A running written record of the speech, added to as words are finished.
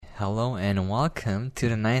Hello and welcome to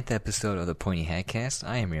the 9th episode of the Pointy Hatcast.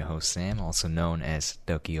 I am your host Sam, also known as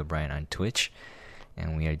Doki O'Brien on Twitch,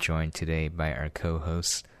 and we are joined today by our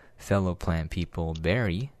co-hosts, fellow plant people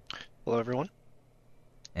Barry. Hello everyone.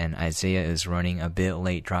 And Isaiah is running a bit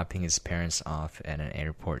late, dropping his parents off at an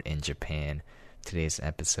airport in Japan. Today's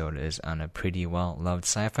episode is on a pretty well-loved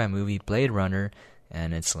sci-fi movie, Blade Runner,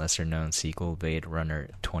 and its lesser-known sequel, Blade Runner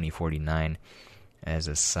 2049. As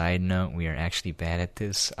a side note, we are actually bad at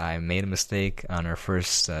this. I made a mistake on our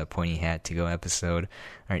first Pointy Hat to Go episode.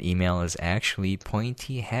 Our email is actually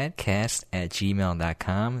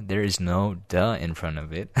pointyhatcast@gmail.com. There is no duh in front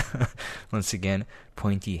of it. Once again,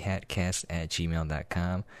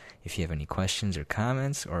 pointyhatcast@gmail.com. If you have any questions or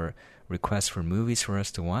comments or requests for movies for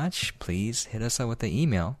us to watch, please hit us up with the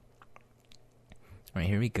email. Alright,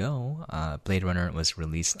 here we go. Blade Runner was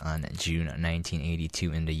released on June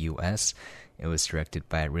 1982 in the U.S. It was directed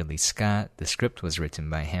by Ridley Scott. The script was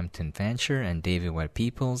written by Hampton Fancher and David Webb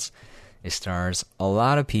Peoples. It stars a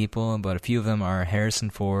lot of people, but a few of them are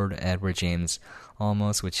Harrison Ford, Edward James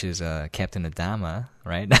Olmos, which is Captain Adama,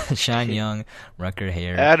 right? Sean Young, Rutger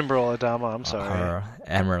Hauer. Admiral Adama, I'm sorry.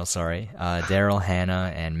 Daryl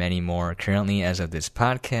Hannah, and many more. Currently, as of this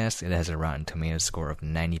podcast, it has a Rotten Tomatoes score of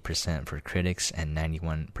 90% for critics and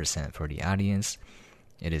 91% for the audience.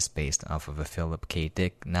 It is based off of a Philip K.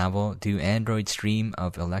 Dick novel, Do Androids Dream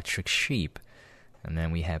of Electric Sheep? And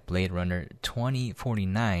then we have Blade Runner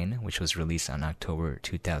 2049, which was released on October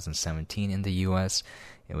 2017 in the U.S.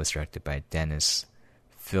 It was directed by Denis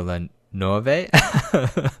Villeneuve.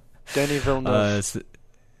 Denis Villeneuve.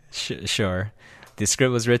 Sure. The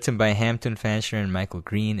script was written by Hampton Fancher and Michael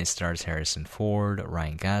Green. It stars Harrison Ford,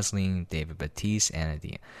 Ryan Gosling, David Bautista, Ana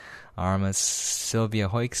de Armas, Sylvia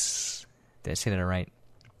Hoeks. Did I say that right?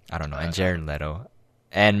 I don't know. And Jared Leto.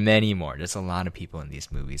 And many more. There's a lot of people in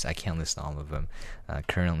these movies. I can't list all of them.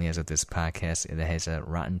 Currently, as of this podcast, it has a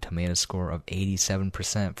Rotten Tomatoes score of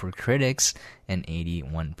 87% for critics and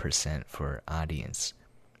 81% for audience.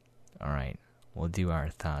 All right. We'll do our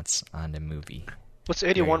thoughts on the movie. What's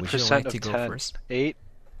 81% of 10? First? 8?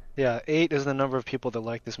 Yeah, 8 is the number of people that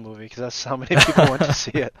like this movie, because that's how many people went to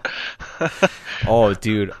see it. Oh,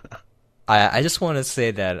 dude. I just want to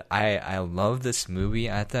say that I love this movie.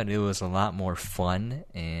 I thought it was a lot more fun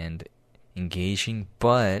and engaging,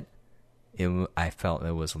 but I felt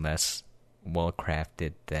it was less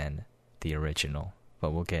well-crafted than the original.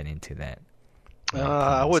 But we'll get into that.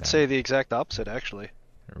 I would say the exact opposite, actually.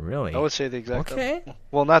 Really? I would say the exact opposite.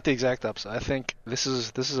 Well, not the exact opposite. I think this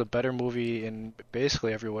is a better movie in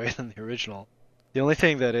basically every way than the original. The only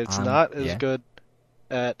thing that it's not as good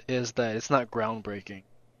at is that it's not groundbreaking.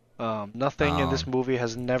 Nothing in this movie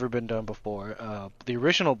has never been done before. The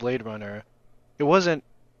original Blade Runner, it wasn't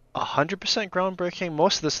 100% groundbreaking.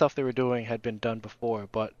 Most of the stuff they were doing had been done before,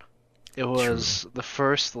 but it was the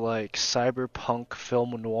first like cyberpunk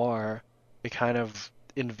film noir. It kind of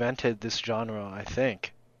invented this genre, I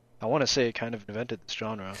think. I want to say it kind of invented this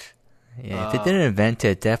genre. Yeah, if it didn't invent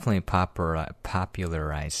it, definitely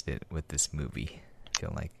popularized it with this movie, I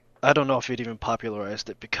feel like. I don't know if it even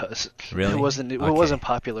popularized it, because really? it wasn't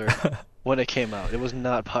popular when it came out. It was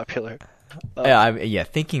not popular.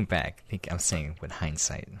 Thinking back, I'm saying with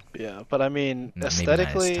hindsight. Yeah, but I mean,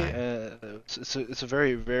 aesthetically, it's a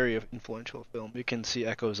very, very influential film. You can see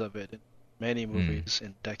echoes of it in many movies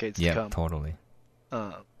in decades to come. Yeah, totally.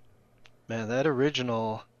 Man, that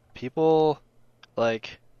original, people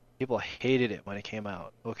hated it when it came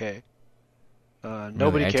out. Okay.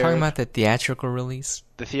 Nobody cared. Are you talking about the theatrical release?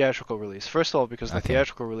 The theatrical release. First of all, because the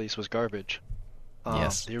theatrical release was garbage.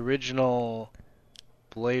 Yes. The original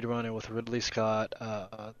Blade Runner with Ridley Scott,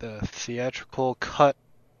 the theatrical cut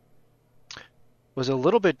was a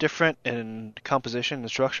little bit different in composition and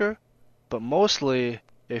structure, but mostly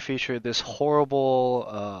they featured this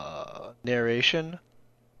horrible narration,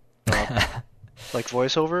 like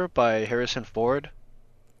voiceover by Harrison Ford,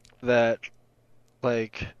 that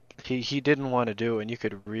like he didn't want to do, and you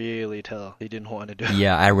could really tell he didn't want to do.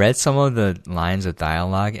 Yeah, I read some of the lines of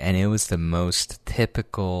dialogue, and it was the most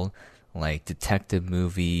typical like detective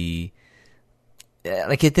movie.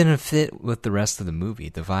 Like, it didn't fit with the rest of the movie.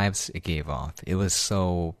 The vibes it gave off, it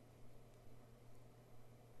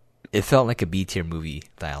felt like a B-tier movie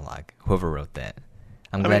dialogue. Whoever wrote that,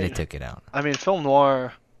 I'm glad it took it out. I mean, film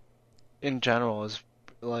noir in general is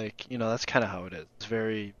like, that's kind of how it is. It's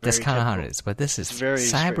very that's kind of how it is, but this is very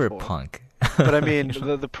cyberpunk. But I mean,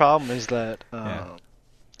 the problem is that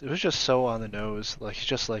it was just so on the nose. Like, he's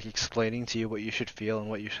just like explaining to you what you should feel and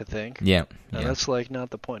what you should think. Yeah, and that's like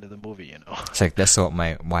not the point of the movie, It's like, that's what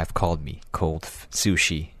my wife called me: cold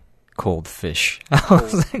sushi, cold fish. I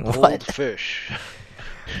was like, what? Cold fish.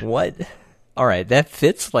 What? All right, that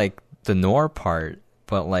fits like the noir part,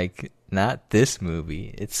 but like not this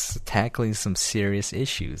movie. It's tackling some serious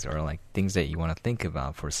issues or like things that you want to think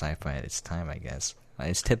about for sci-fi at its time, I guess.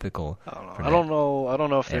 It's typical. I don't know. For I don't know. I don't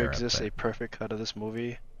know if there era, exists but- a perfect cut of this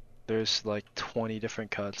movie. There's like 20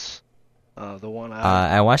 different cuts. The one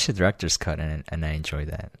I watched the director's cut and I enjoyed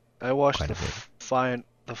that. I watched quite a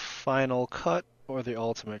the final cut or the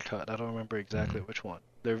ultimate cut. I don't remember exactly which one.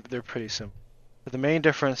 They're pretty similar. But the main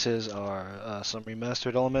differences are some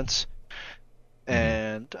remastered elements,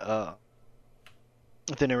 and the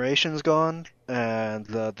narration's gone, and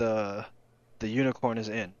the unicorn is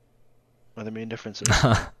in. Are the main differences?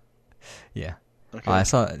 Yeah. Okay. I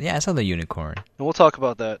saw the unicorn. And we'll talk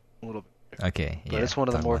about that a little bit. Okay. But Yeah, it's one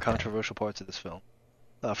of the talk more about that. controversial parts of this film.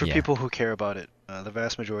 For Yeah. people who care about it, the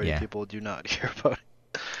vast majority Yeah. of people do not care about it.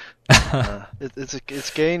 It's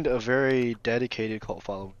gained a very dedicated cult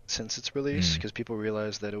following since its release because people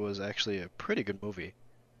realized that it was actually a pretty good movie. It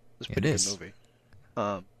was a pretty good movie.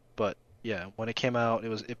 But yeah, when it came out,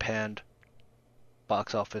 it panned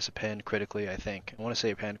box office, it panned critically. I think I want to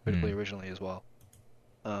say it panned critically originally as well.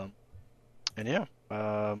 And yeah,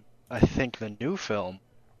 I think the new film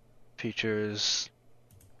features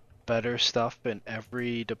better stuff in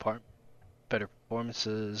every department, better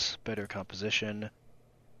performances, better composition.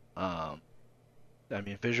 I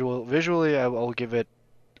mean, visually, I'll give it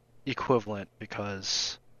equivalent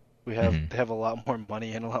because they have a lot more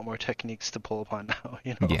money and a lot more techniques to pull upon now,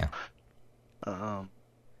 you know. Yeah.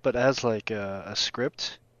 But as like a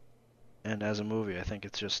script and as a movie, I think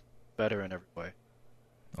it's just better in every way.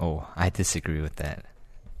 Oh, I disagree with that.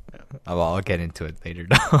 Yeah. I'll get into it later,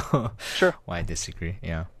 though. Sure. Why I disagree?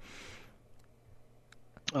 Yeah.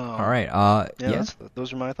 All right. Yeah.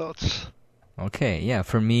 Those are my thoughts. Okay. Yeah.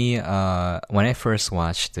 For me, when I first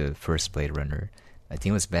watched the first Blade Runner, I think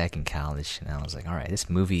it was back in college, and I was like, all right, this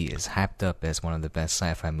movie is hyped up as one of the best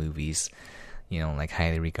sci-fi movies, like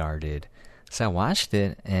highly regarded. So I watched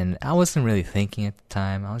it, and I wasn't really thinking at the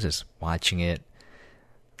time. I was just watching it,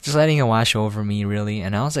 just letting it wash over me, really.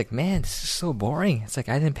 And I was like, man, this is so boring. It's like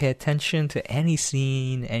I didn't pay attention to any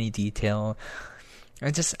scene, any detail. I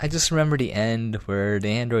just remember the end where the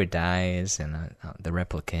android dies and the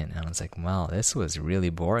replicant, and I was like, wow, this was really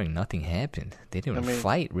boring. Nothing happened. They didn't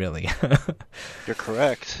fight, really. You're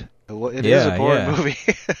correct. It is a boring movie.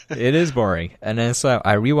 It is boring. And then so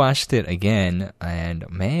I rewatched it again, and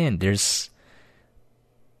man,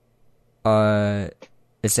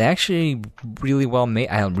 it's actually really well made.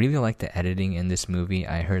 I really like the editing in this movie.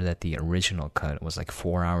 I heard that the original cut was like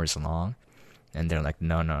 4 hours long. And they're like,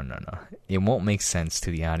 no. It won't make sense to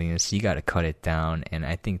the audience. You got to cut it down. And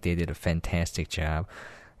I think they did a fantastic job.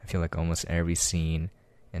 I feel like almost every scene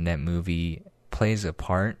in that movie plays a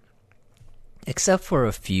part, except for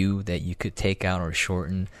a few that you could take out or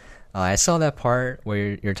shorten. I saw that part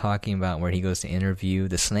where you're talking about where he goes to interview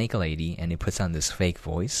the snake lady and he puts on this fake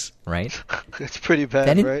voice, right? It's pretty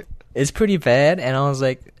bad, right? It's pretty bad. And I was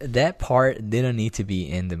like, that part didn't need to be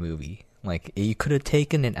in the movie. Like, you could have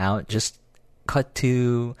taken it out, just cut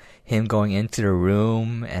to him going into the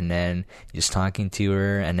room and then just talking to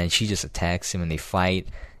her, and then she just attacks him and they fight,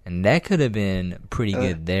 and that could have been pretty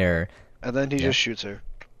good there. And then he just shoots her.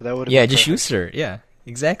 That would just shoots her. Yeah,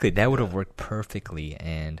 exactly. That would have worked perfectly.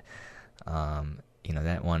 And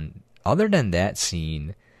that one. Other than that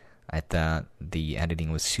scene, I thought the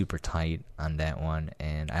editing was super tight on that one,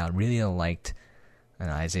 and I really liked. And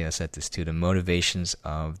Isaiah said this too. The motivations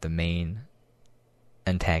of the main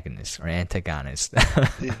antagonist or antagonist.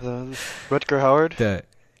 Rutger Hauer?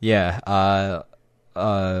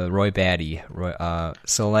 Roy Batty.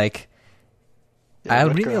 I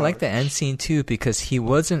really like the end scene too because he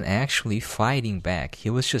wasn't actually fighting back. He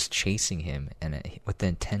was just chasing him and with the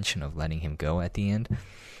intention of letting him go at the end.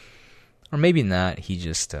 Or maybe not. He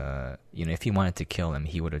just, if he wanted to kill him,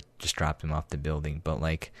 he would have just dropped him off the building. But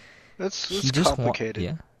it's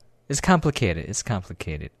complicated. It's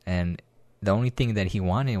complicated. And the only thing that he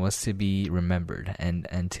wanted was to be remembered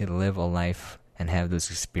and to live a life and have those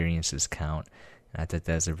experiences count. And I thought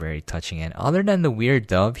that's a very touching end. Other than the weird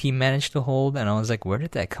dove he managed to hold, and I was like, where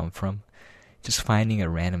did that come from? Just finding a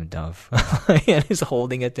random dove. And he's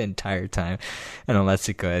holding it the entire time and then lets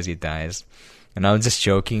it go as he dies. And I was just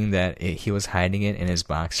joking that he was hiding it in his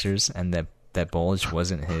boxers and that bulge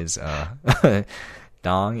wasn't his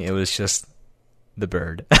dong. It was just the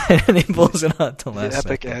bird. And he pulls it out the last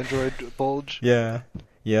epic second. android bulge. Yeah.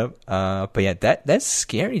 Yep. But yeah, that's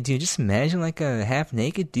scary, dude. Just imagine like a half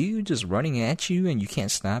naked dude just running at you and you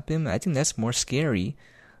can't stop him. I think that's more scary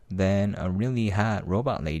than a really hot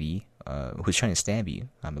robot lady who's trying to stab you.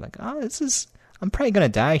 I'm like, I'm probably gonna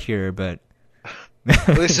die here, but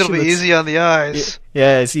At least it'll be easy on the eyes.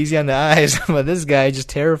 Yeah, it's easy on the eyes, but this guy is just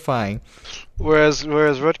terrifying. Whereas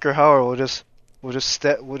Rutger Hauer will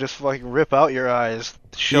just fucking rip out your eyes,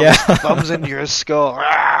 shove his thumbs into your skull.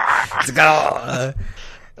 Skull.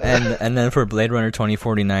 And then for Blade Runner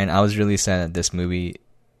 2049, I was really sad that this movie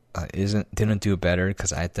didn't do better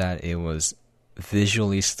because I thought it was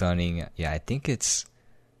visually stunning. Yeah, I think it's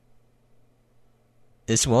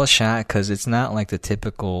well shot because it's not like the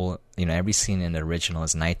typical, every scene in the original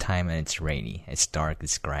is nighttime and it's rainy, it's dark,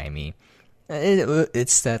 it's grimy.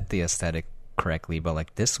 It's set the aesthetic correctly, but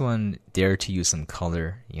like this one dared to use some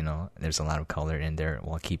color. There's a lot of color in there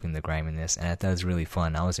while keeping the griminess, and I thought it was really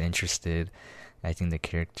fun. I was interested. I think the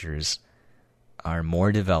characters are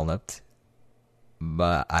more developed,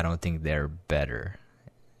 but I don't think they're better.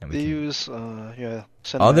 They use a lot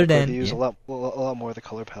more of the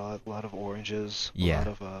color palette, a lot of oranges,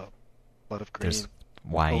 a lot of green. There's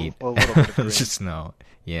white. A little bit of green. There's just snow.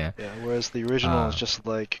 Yeah. Yeah. Whereas the original is just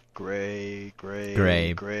like gray.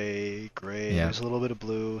 Yeah. There's a little bit of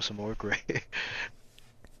blue, some more gray.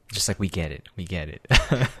 Just like we get it.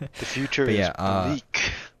 The future is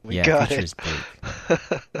bleak. The future is bleak.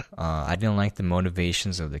 I didn't like the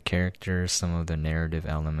motivations of the characters. Some of the narrative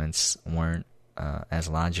elements weren't as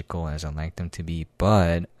logical as I'd like them to be.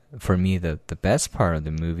 But for me, the best part of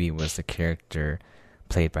the movie was the character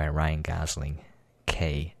played by Ryan Gosling,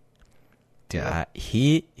 Kay. Dude,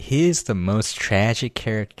 he is the most tragic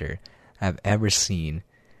character I've ever seen.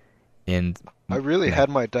 I really had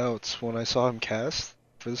my doubts when I saw him cast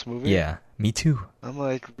for this movie. Yeah, me too. I'm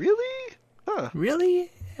like, really? Huh.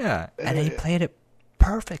 Really? Yeah. And he played it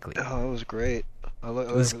perfectly. Oh, it was great. It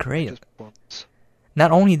was great.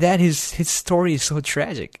 Not only that, his story is so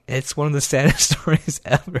tragic. It's one of the saddest stories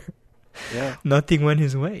ever. Yeah. Nothing went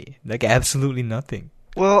his way. Like, absolutely nothing.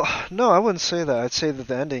 Well, no, I wouldn't say that. I'd say that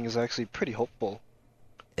the ending is actually pretty hopeful.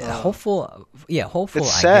 Hopeful.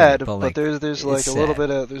 It's sad, but there's like a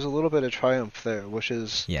little bit of triumph there, which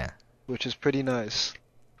is pretty nice.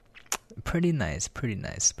 Pretty nice.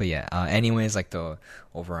 But yeah, anyways, like the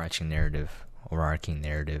overarching narrative,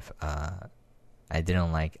 I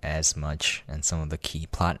didn't like as much, and some of the key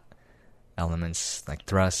plot elements, like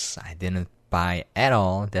thrusts, I didn't buy at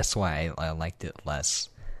all. That's why I liked it less.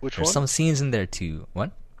 There's some scenes in there too.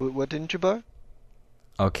 What didn't you buy?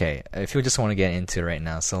 Okay, if you just want to get into it right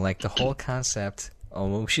now. So like the whole concept,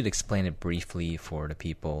 we should explain it briefly for the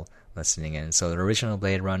people listening in. So the original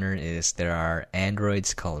Blade Runner is there are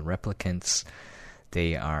androids called replicants.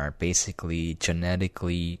 They are basically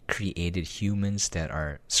genetically created humans that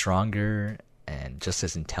are stronger and just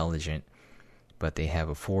as intelligent, but they have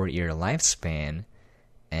a 4-year lifespan,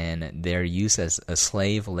 and they're used as a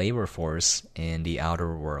slave labor force in the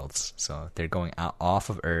outer worlds. So they're going out off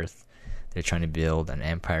of Earth. They're trying to build an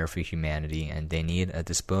empire for humanity, and they need a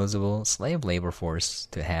disposable slave labor force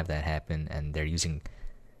to have that happen. And they're using,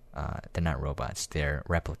 they're not robots, they're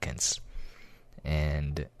replicants.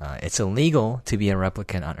 And it's illegal to be a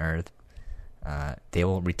replicant on Earth. They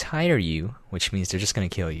will retire you, which means they're just going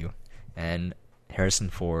to kill you. And Harrison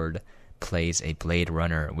Ford plays a Blade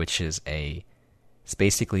Runner, which is it's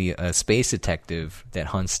basically a space detective that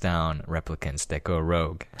hunts down replicants that go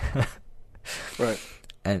rogue. Right.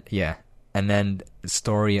 And then the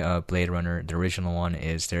story of Blade Runner, the original one,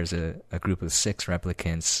 is there's a group of 6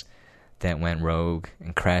 replicants that went rogue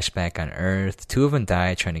and crashed back on Earth. 2 of them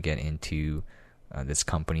died trying to get into this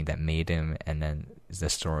company that made him, and then the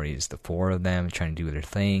story is the 4 of them trying to do their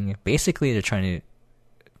thing. Basically, they're trying to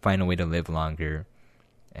find a way to live longer,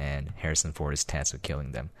 and Harrison Ford is tasked with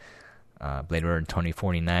killing them. Blade Runner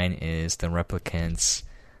 2049 is the replicants.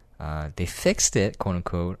 They fixed it, quote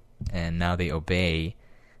unquote, and now they obey.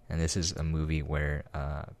 And this is a movie where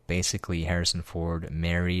basically Harrison Ford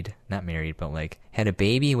had a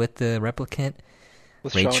baby with the replicant,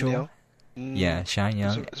 with Rachel. Sean Yeah, Sean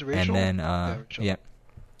Young. Is it Rachel? And then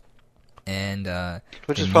and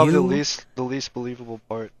which is probably the least believable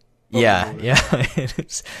part. Yeah, it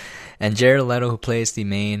is. And Jared Leto, who plays the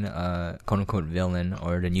main quote unquote villain,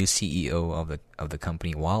 or the new CEO of the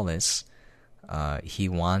company, Wallace, he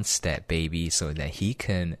wants that baby so that he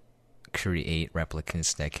can create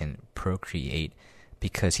replicants that can procreate,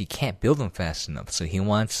 because he can't build them fast enough. So he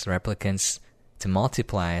wants replicants to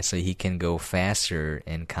multiply so he can go faster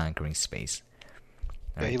in conquering space.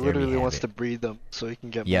 Yeah, he literally wants to breed them so he can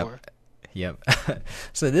get more. Yep.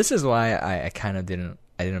 So this is why I kind of didn't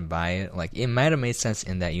buy it. Like, it might have made sense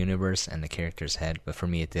in that universe and the character's head, but for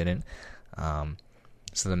me it didn't.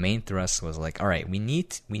 So the main thrust was like, all right, we need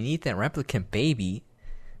that replicant baby,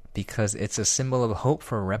 because it's a symbol of hope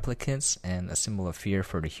for replicants and a symbol of fear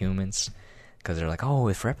for the humans. because they're like, oh,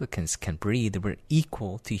 if replicants can breathe, we're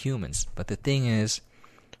equal to humans. But the thing is,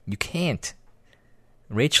 you can't.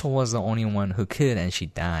 Rachel was the only one who could, and she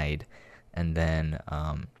died. And then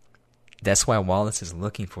that's why Wallace is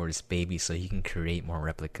looking for this baby so he can create more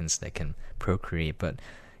replicants that can procreate. But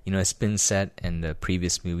it's been said in the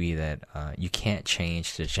previous movie that you can't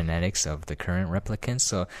change the genetics of the current replicants.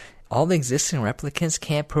 So all the existing replicants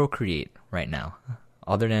can't procreate right now,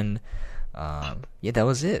 other than that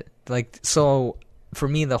was it. Like, so for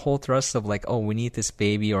me, the whole thrust of like, oh, we need this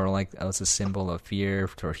baby, or like as a symbol of fear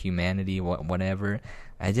for humanity, whatever,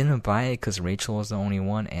 I didn't buy it because Rachel was the only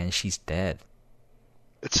one and she's dead.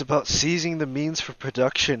 It's about seizing the means for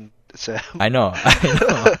production, Sam. I know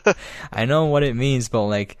I know what it means, but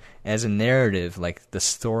like as a narrative, like the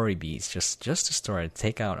story beats, just the story,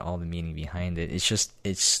 take out all the meaning behind it.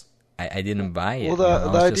 I didn't buy it.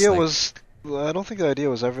 Well, the idea was, I don't think the idea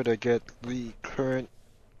was ever to get the current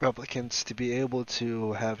replicants to be able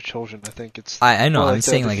to have children. I think it's. I know. Like I'm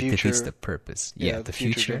saying like future, it defeats the purpose. Yeah, the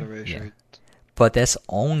future generation. Yeah. But that's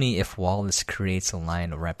only if Wallace creates a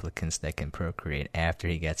line of replicants that can procreate after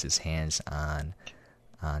he gets his hands on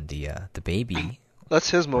the baby. That's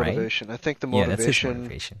his motivation. Right? I think the motivation. Yeah, that's his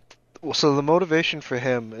motivation. Well, so the motivation for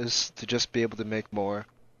him is to just be able to make more.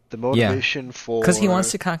 The motivation for... Because he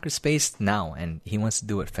wants to conquer space now, and he wants to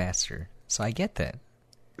do it faster. So I get that.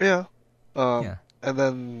 Yeah. And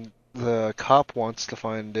then the cop wants to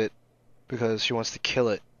find it because she wants to kill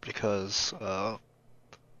it because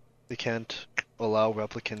they can't allow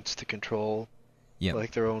replicants to control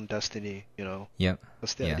like their own destiny, Yep.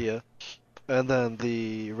 That's the idea. And then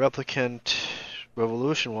the replicant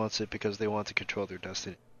revolution wants it because they want to control their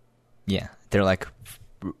destiny. Yeah. They're like,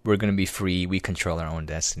 we're going to be free, we control our own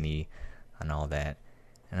destiny, and all that.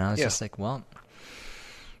 And I was just like, well,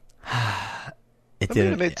 I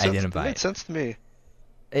didn't buy it. It made sense to me.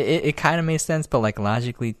 It kind of made sense, but like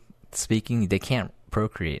logically speaking, they can't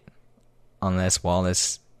procreate unless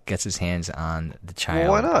Wallace gets his hands on the child.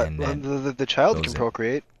 Well, why not? And then the child can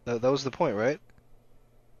procreate. That was the point, right?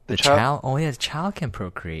 The child? Oh yeah, the child can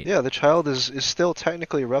procreate. Yeah, the child is still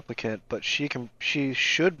technically a replicant, but she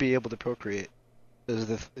should be able to procreate.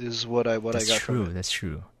 Is what I got from it. That's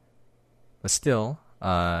true. But still,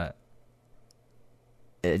 I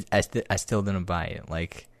still didn't buy it.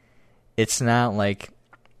 Like, it's not like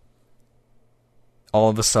all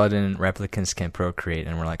of a sudden replicants can procreate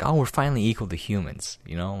and we're like, oh, we're finally equal to humans.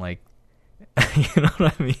 Like, you know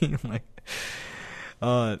what I mean? Like,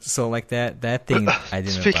 so like that thing I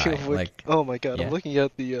didn't Speaking buy. Of which, like, oh my god, I'm looking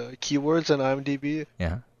at the keywords on IMDb.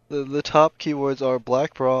 Yeah. The top keywords are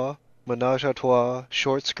black bra, menage a trois,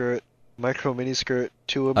 short skirt, micro mini skirt,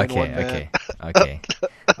 2 women, 1 man. Okay.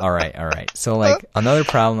 All right. So like another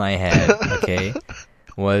problem I had,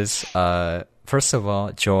 was first of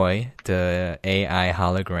all, Joy, the AI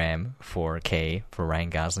hologram for Ryan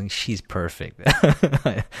Gosling, she's perfect.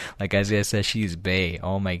 Like Isaiah said, she's bae.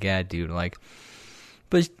 Oh my god, dude. Like,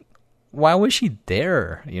 but why was she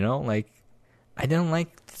there? Like, I didn't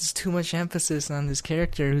like. There's too much emphasis on this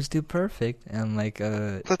character who's too perfect and like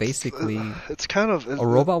basically it's kind of a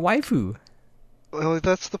robot waifu. Well,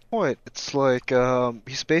 that's the point. It's like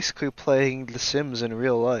he's basically playing The Sims in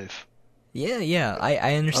real life. Yeah.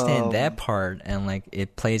 I understand that part, and like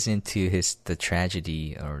it plays into the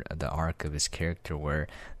tragedy or the arc of his character, where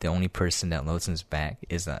the only person that loads him back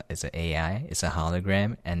is an AI, it's a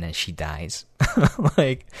hologram, and then she dies.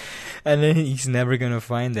 Like, and then he's never gonna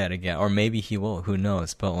find that again, or maybe he will. Who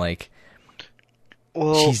knows? But like,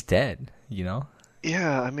 she's dead.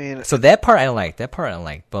 Yeah, I mean. So that part I like.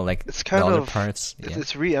 But like it's kind the other of parts,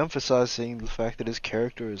 it's re-emphasizing the fact that his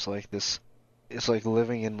character is like this. It's like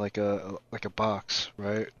living in like a box,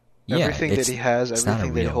 right? Yeah, everything that he has,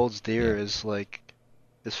 everything that he holds dear is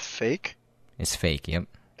fake. It's fake, yep.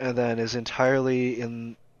 And then is entirely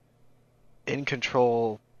in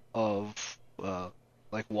control of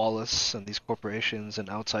like Wallace and these corporations and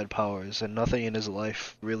outside powers, and nothing in his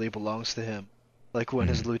life really belongs to him. Like when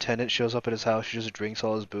his lieutenant shows up at his house, he just drinks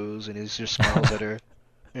all his booze and he just smiles at her. And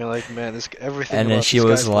you're like, man, everything. And then she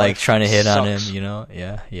was like trying to hit on him,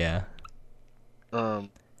 Yeah.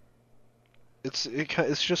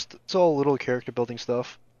 It's all little character building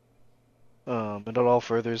stuff, and it all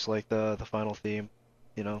furthers like the final theme,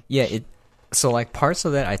 Yeah, so like parts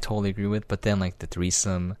of that I totally agree with, but then like the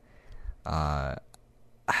threesome,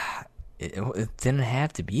 it didn't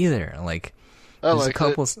have to be there. Like, there's a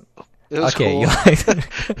couple. It was okay, cool. You liked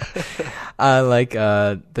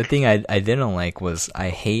it. The thing I didn't like was I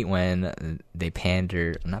hate when they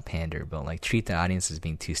not pander, but like treat the audience as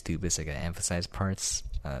being too stupid. So I gotta emphasize parts,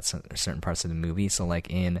 certain parts of the movie. So like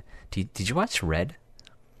did you watch Red?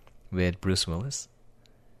 with Bruce Willis?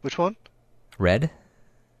 Which one? Red?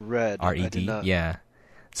 Red. R-E-D? Yeah.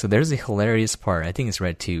 So there's a hilarious part, I think it's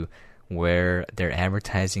Red 2, where they're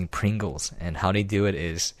advertising Pringles, and how they do it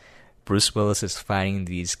is Bruce Willis is fighting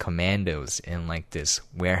these commandos in like this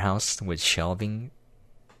warehouse with shelving.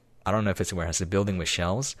 I don't know if it's a warehouse, a building with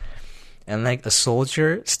shelves. And like a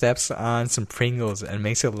soldier steps on some Pringles and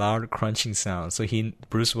makes a loud crunching sound. So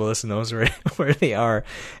Bruce Willis knows where they are,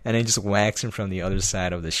 and then just whacks him from the other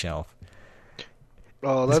side of the shelf.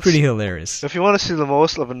 Oh, that's pretty hilarious. If you want to see the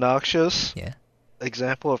most obnoxious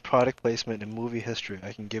example of product placement in movie history,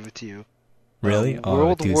 I can give it to you. Really?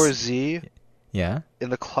 World War Z. Yeah. In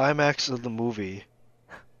the climax of the movie.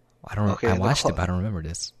 I don't. Okay, I watched it, but I don't remember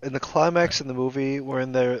this. In the climax in the movie,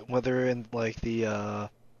 when they're in like the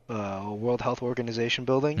World Health Organization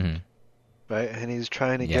building, right? And he's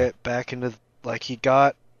trying to get back into, like, he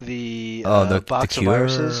got the box of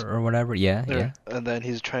viruses or whatever. Yeah. And then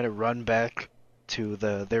he's trying to run back to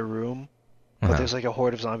their room, but there's like a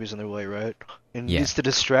horde of zombies in their way, right? And he needs to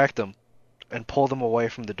distract them and pull them away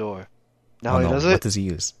from the door. Now what does he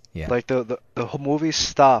use? Yeah. Like the whole movie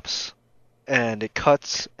stops, and it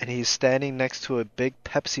cuts, and he's standing next to a big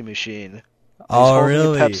Pepsi machine. Oh,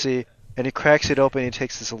 really? Pepsi, and he cracks it open, and he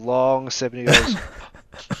takes this long sip, and he goes...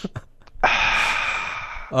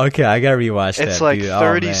 Okay, I gotta rewatch that. It's like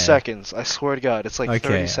 30 seconds. I swear to God, it's like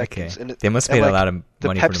 30 seconds. Okay. They must pay a lot of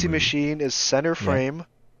money for the Pepsi machine is center frame,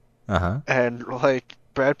 and like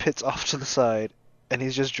Brad Pitt's off to the side, and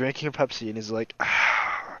he's just drinking a Pepsi, and he's like,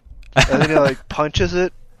 and then he like punches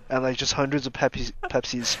it, and like just hundreds of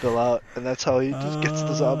Pepsis spill out, and that's how he just gets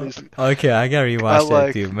the zombies. Okay, I gotta rewatch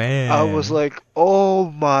that, dude. Man, I was like, oh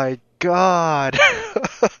my God,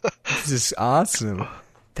 this is awesome.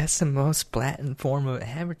 That's the most blatant form of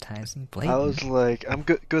advertising. Blatant. I was like,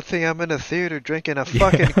 good thing I'm in a theater drinking a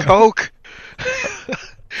fucking Coke.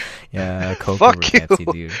 Yeah, Coke Fuck over you.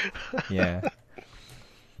 Pepsi, dude. Yeah.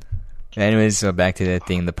 Anyways, so back to that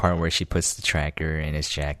thing, the part where she puts the tracker in his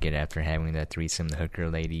jacket after having that threesome, the hooker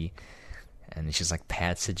lady, and she just like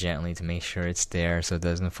pats it gently to make sure it's there so it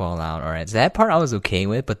doesn't fall out. Alright, so that part I was okay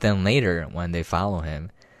with, but then later, when they follow him,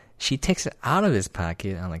 she takes it out of his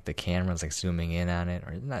pocket, and like the camera's like zooming in on it,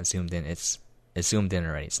 or not zoomed in, it's zoomed in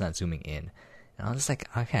already, it's not zooming in. And I was just like,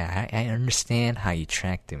 okay, I understand how you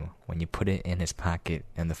tracked him when you put it in his pocket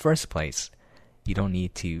in the first place. You don't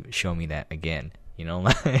need to show me that again. You know,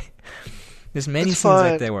 like there's many scenes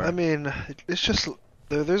like that where... I mean, it's just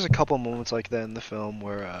there's a couple moments like that in the film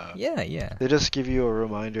where they just give you a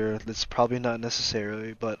reminder. That's probably not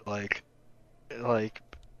necessarily, but like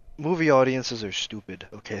movie audiences are stupid.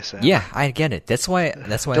 Okay, Sam. Yeah, I get it. That's why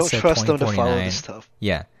don't I said trust them to 2049. follow this stuff.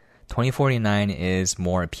 Yeah, 2049 is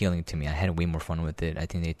more appealing to me. I had way more fun with it. I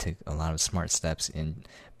think they took a lot of smart steps in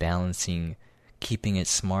balancing, keeping it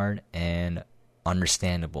smart and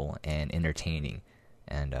understandable and entertaining.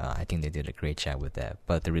 And I think they did a great job with that.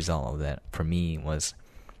 But the result of that, for me, was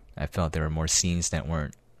I felt there were more scenes that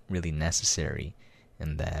weren't really necessary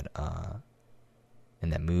in that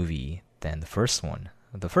movie than the first one.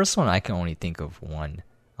 The first one, I can only think of one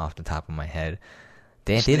off the top of my head.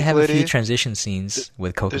 They did have a few transition scenes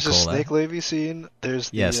with Coca-Cola. There's a snake lady scene. There's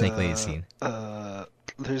the snake lady scene.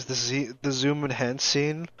 There's the zoom enhance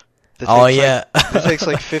scene. That takes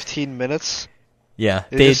like 15 minutes. Yeah,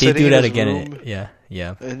 they do that again.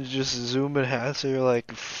 Yeah. And just zoom enhance, and you're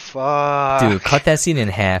like, fuck. Dude, cut that scene in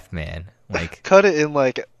half, man. Like, cut it in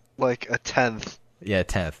like a tenth. Yeah, a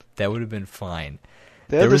tenth. That would have been fine.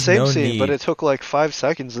 They had the same scene, but it took like 5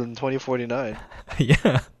 seconds in 2049.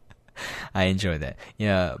 Yeah, I enjoyed that.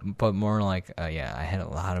 Yeah, but more like, I had a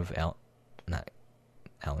lot of not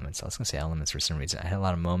elements. I was gonna say elements for some reason. I had a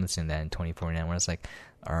lot of moments in that in 2049 where I was like,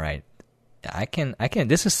 all right, I can.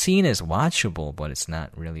 This scene is watchable, but it's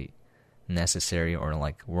not really necessary or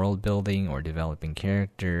like world building or developing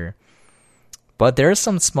character. But there are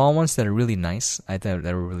some small ones that are really nice. I thought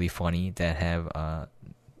that were really funny, that have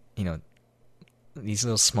these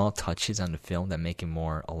little small touches on the film that make it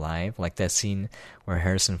more alive. Like that scene where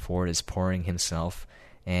Harrison Ford is pouring himself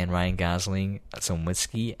and Ryan Gosling some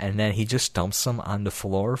whiskey, and then he just dumps some on the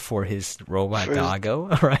floor for his robot doggo,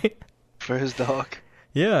 right? For his dog.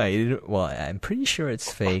 Yeah, well, I'm pretty sure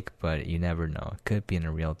it's fake, but you never know. It could be in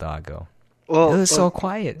a real doggo. Well, it was so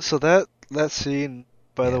quiet. So that scene,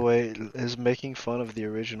 by the way, is making fun of the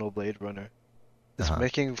original Blade Runner. It's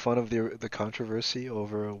making fun of the controversy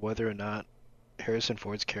over whether or not Harrison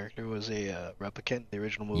Ford's character was a replicant in the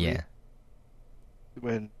original movie. Yeah.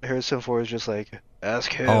 When Harrison Ford is just like,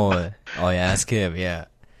 ask him. Oh yeah, ask him, yeah.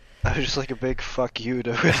 I was just like a big fuck you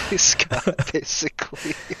to Ridley Scott,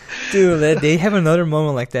 basically. Dude, they have another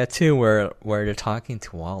moment like that too, where they're talking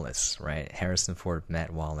to Wallace, right? Harrison Ford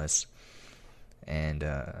met Wallace, and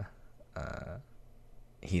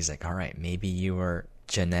he's like, "All right, maybe you were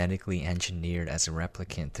genetically engineered as a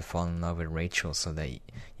replicant to fall in love with Rachel, so that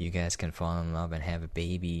you guys can fall in love and have a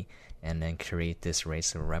baby, and then create this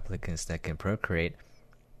race of replicants that can procreate."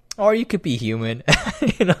 Or you could be human,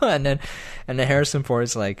 you know. And then Harrison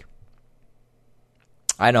Ford's like,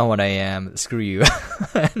 "I know what I am. Screw you,"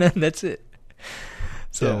 and then that's it.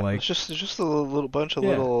 So yeah, like, it's just a little bunch of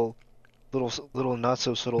little not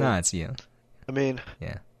so subtle. nah, it's yeah. I mean,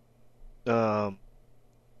 Yeah.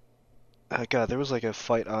 God, there was like a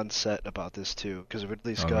fight on set about this too, because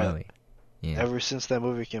Ridley Scott, really? Yeah. ever since that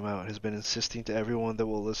movie came out, has been insisting to everyone that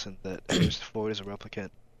will listen that Harrison Ford is a replicant,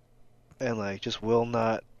 and like just will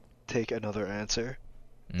not take another answer.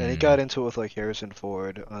 And he got into it with like Harrison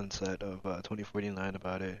Ford on set of 2049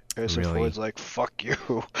 about it. Harrison Really? Ford's like, "Fuck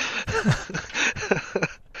you."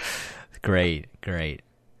 Great.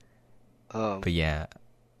 But yeah,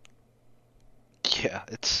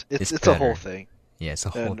 it's better. a whole thing. Yeah, it's a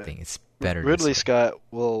whole thing. It's better. Ridley Scott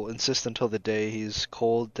will insist until the day he's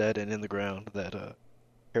cold, dead, and in the ground that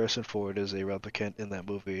Harrison Ford is a replicant in that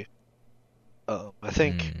movie. I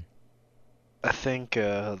think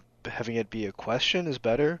having it be a question is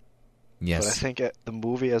better. Yes. But I think the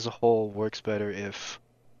movie as a whole works better if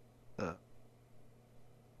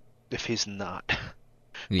he's not.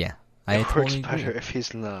 Yeah. It works totally better agree. if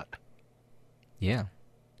he's not. Yeah.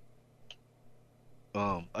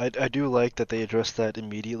 I do like that they addressed that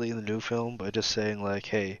immediately in the new film by just saying like,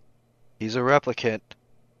 "Hey, he's a replicant.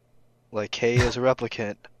 Like, Kay is a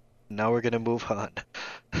replicant. Now we're gonna move on."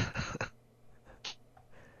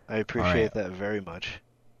 I appreciate that very much.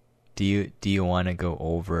 Do you want to go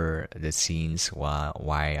over the scenes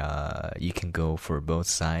why you can go for both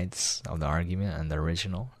sides of the argument and the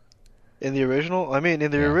original? In the original, I mean, in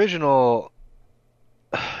the original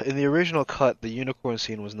cut, the unicorn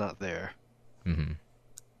scene was not there. Mm-hmm.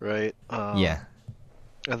 Right? Yeah.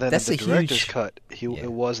 And then That's in the director's cut,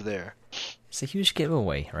 it was there. It's a huge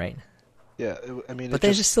giveaway, right? Yeah, I mean, but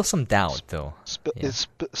there's just still some doubt, though. It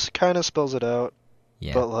kind of spells it out.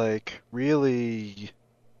 Yeah. But like, really,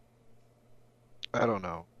 I don't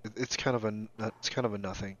know. It's kind of a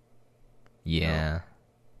nothing. Yeah.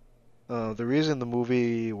 You know? The reason the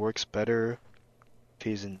movie works better if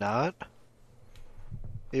he's not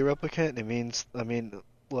a replicant, I mean,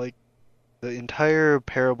 like, the entire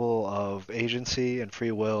parable of agency and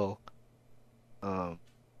free will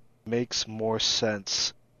makes more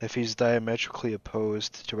sense if he's diametrically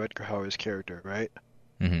opposed to Rutger Hauer's character, right?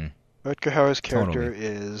 Mm-hmm. Rutger Hauer's character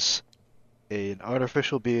is an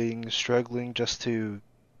artificial being struggling just to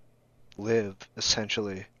live,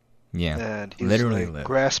 essentially. Yeah, and he's literally like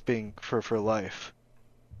grasping for life.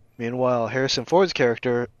 Meanwhile, Harrison Ford's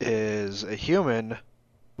character is a human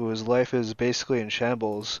whose life is basically in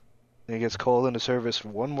shambles, and he gets called into service for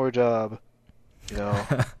one more job, you know.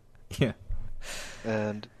 Yeah.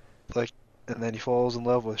 And then he falls in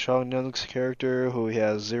love with Sean Young's character, who he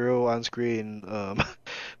has zero on-screen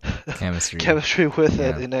chemistry with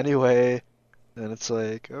it in any way. And it's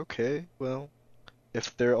like, okay, well,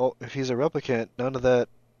 if he's a replicant, none of that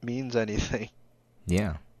means anything.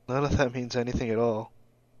 Yeah. None of that means anything at all,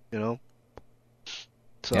 you know?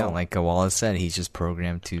 So, yeah, like Wallace said, he's just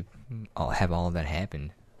programmed to have all of that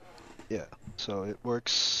happen. Yeah, so it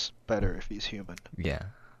works better if he's human. Yeah.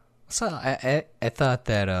 So I thought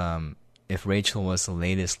that if Rachel was the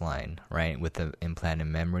latest line, right, with the implanted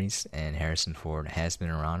memories, and Harrison Ford has been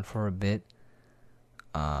around for a bit,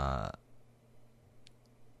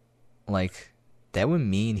 like, that would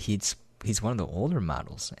mean he's one of the older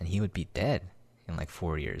models, and he would be dead in like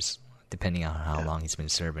 4 years, depending on how long he's been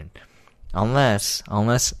serving. Unless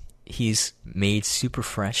he's made super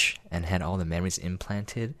fresh and had all the memories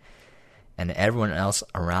implanted, and everyone else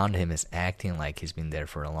around him is acting like he's been there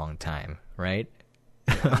for a long time, right?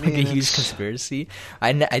 Like a huge conspiracy.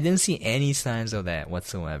 I didn't see any signs of that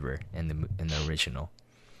whatsoever in the original.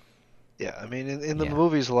 Yeah, I mean, in the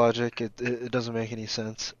movie's logic, it doesn't make any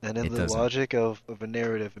sense, and in the logic of a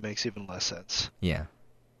narrative, it makes even less sense. Yeah.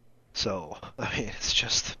 So, I mean, it's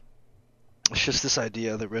just this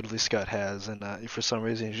idea that Ridley Scott has, and for some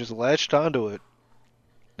reason he's just latched onto it.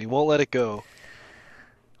 He won't let it go.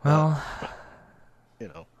 Well, you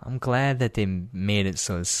know, I'm glad that they made it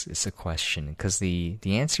so it's a question, because the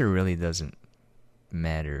answer really doesn't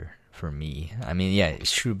matter for me. I mean, yeah,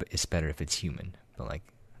 it's true, but it's better if it's human, but like,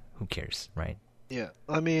 who cares, right? Yeah,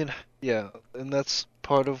 I mean, yeah, and that's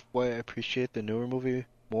part of why I appreciate the newer movie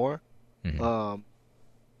more. Mm-hmm.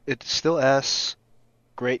 it still asks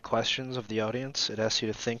great questions of the audience. It asks you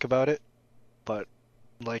to think about it, but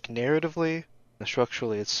like narratively and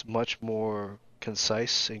structurally, it's much more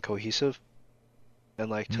concise and cohesive and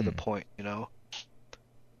like to the point, you know?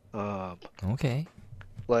 Okay.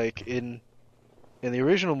 Like in the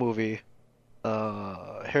original movie,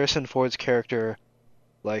 Harrison Ford's character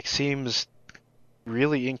like seems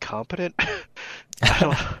really incompetent. I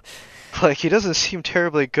don't like he doesn't seem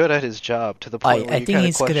terribly good at his job to the point where I you think kind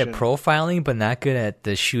he's of good at question. profiling, but not good at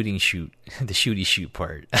the the shooty shoot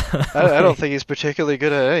part. I don't think he's particularly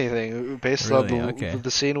good at anything based on Really? Okay.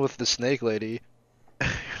 the scene with the snake lady.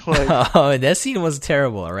 Like, Oh, that scene was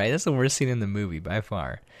terrible, all right? That's the worst scene in the movie by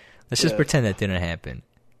far. Let's just yeah. pretend that didn't happen.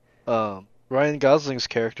 Ryan Gosling's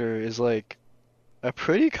character is like a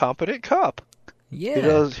pretty competent cop.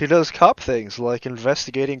 Yeah. He does cop things like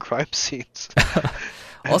investigating crime scenes and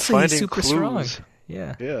Also, he's finding super clues. strong.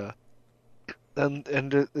 Yeah. Yeah, and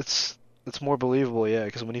it's more believable, yeah,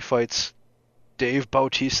 because when he fights Dave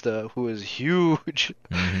Bautista, who is huge,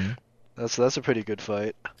 Mm-hmm. that's a pretty good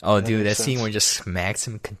fight. Oh, That dude, makes that scene sense. where he just smacks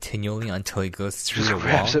him continually until he goes through Just the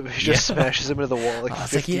grabs wall. him, he just smashes him into the wall like I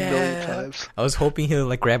was 50 million yeah. times. I was hoping he'll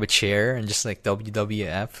like grab a chair and just like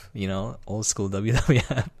WWF, old school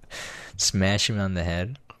WWF, smash him on the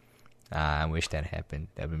head. I wish that happened.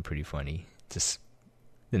 That'd been pretty funny. Just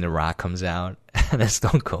then the Rock comes out and then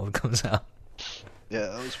Stone Cold comes out. Yeah,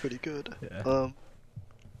 that was pretty good. Yeah.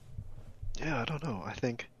 Yeah, I don't know. I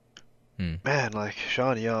think, Hmm. man, like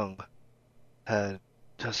Sean Young had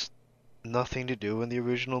just nothing to do in the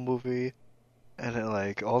original movie, and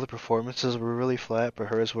like all the performances were really flat, but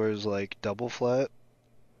hers was like double flat.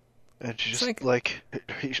 And she It's just like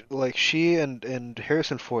like she and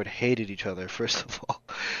Harrison Ford hated each other. First of all,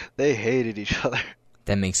 they hated each other,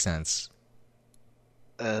 that makes sense.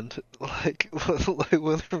 and like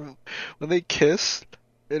when they kissed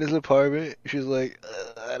in his apartment, she's like,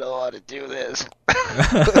 "I don't want to do this."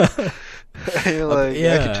 And you're like,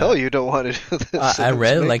 Yeah. I can tell you don't want to do this. I It's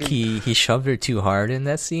read like making- he shoved her too hard in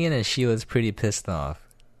that scene and she was pretty pissed off.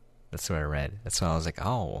 That's what I read. That's why I was like,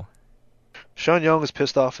 oh. Sean Young is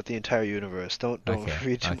pissed off at the entire universe. Don't Okay,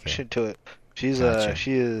 read too okay. much into it. She's Gotcha.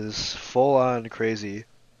 she is full on crazy.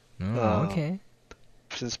 Oh, okay.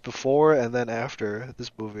 Since before and then after this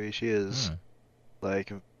movie, she is Hmm.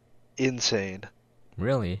 like insane.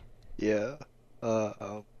 Really? Yeah.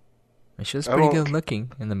 And she was I pretty don't- good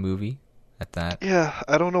looking in the movie at that. Yeah,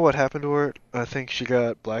 I don't know what happened to her. I think she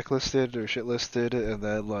got blacklisted or shitlisted and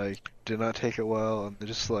then like did not take it well and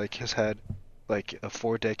just like has had like a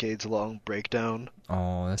 4 decades long breakdown.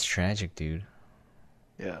 Oh, that's tragic, dude.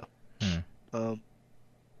 Yeah. Hmm.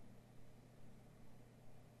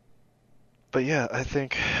 But yeah, I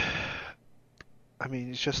think I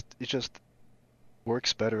mean it just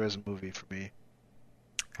works better as a movie for me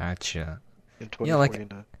Gotcha. in Yeah, like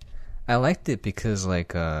 2049. I liked it because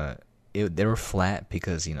like they were flat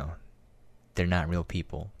because they're not real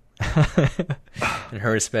people. And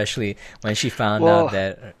her especially when she found Well- out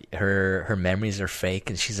that her memories are fake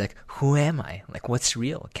and she's like, who am I? Like, what's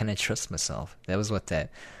real? Can I trust myself? That was what that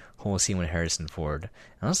whole scene with Harrison Ford.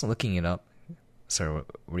 I was looking it up. Sorry,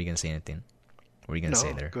 were you gonna say anything? What were you gonna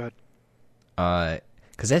say there? Go ahead.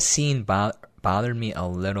 Because that scene bothered me a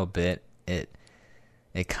little bit.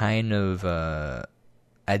 It kind of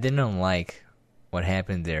I didn't like what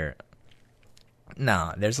happened there.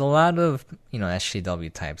 No, there's a lot of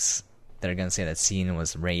SJW types that are gonna say that scene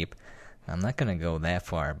was rape. I'm not gonna go that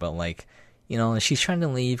far, but like, she's trying to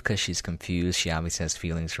leave because she's confused. She obviously has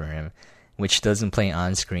feelings for him, which doesn't play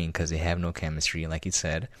on screen because they have no chemistry, like you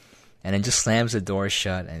said. And then just slams the door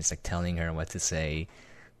shut and it's like telling her what to say,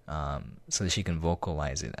 so that she can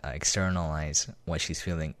vocalize it, externalize what she's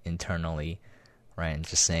feeling internally, right? And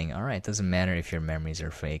just saying, all right, it doesn't matter if your memories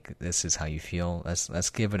are fake. This is how you feel. Let's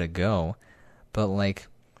give it a go. But like,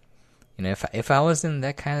 if I was in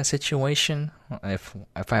that kind of situation, if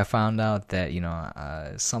I found out that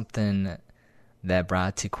something that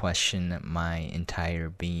brought to question my entire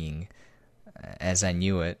being, as I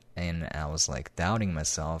knew it, and I was like doubting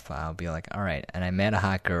myself, I'll be like, all right. And I met a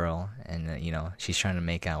hot girl, and she's trying to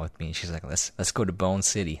make out with me. And she's like, let's go to Bone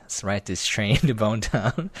City. Let's ride this train to Bone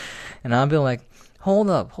Town. And I'll be like, hold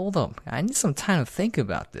up. I need some time to think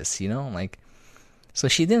about this. Like. So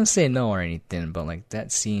she didn't say no or anything, but like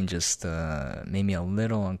that scene just made me a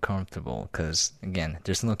little uncomfortable because again,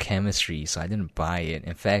 there's no chemistry, so I didn't buy it.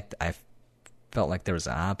 In fact, I felt like there was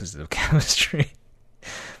the opposite of chemistry.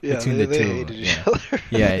 Yeah, between they the two. hated each other.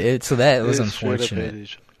 Yeah, so that was They straight up unfortunate. hated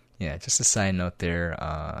each other. Yeah, just a side note there.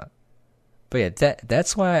 But yeah,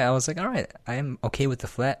 that's why I was like, all right, I'm okay with the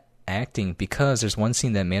flat acting because there's one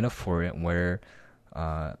scene that made up for it where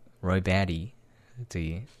Roy Batty,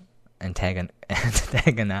 the antagonist.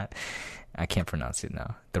 I can't pronounce it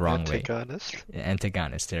now. The wrong way.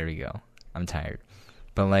 Antagonist. There we go. I'm tired.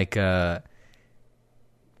 But like,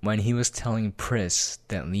 when he was telling Pris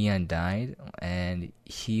that Leon died, and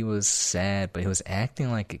he was sad, but he was acting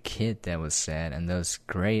like a kid that was sad, and that was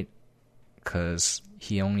great, because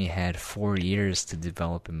he only had 4 years to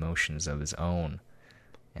develop emotions of his own.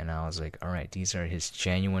 And I was like, all right, these are his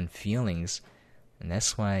genuine feelings, and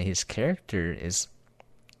that's why his character is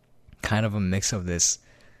kind of a mix of this,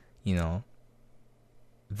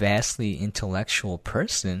 vastly intellectual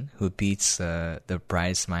person who beats the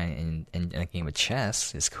bridesmaid in a game of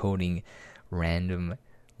chess, is quoting random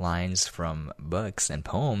lines from books and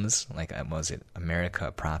poems, like, was it America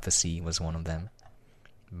a Prophecy was one of them,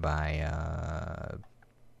 by,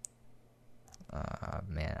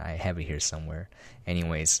 man, I have it here somewhere.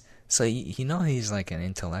 Anyways, so he's like an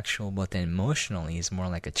intellectual, but then emotionally he's more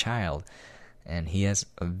like a child, and he has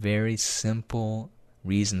a very simple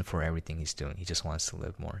reason for everything he's doing. He just wants to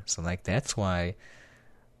live more. So like that's why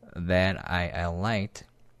that I liked.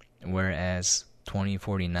 Whereas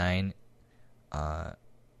 2049, I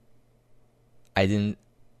didn't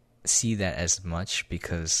see that as much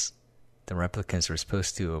because the replicants were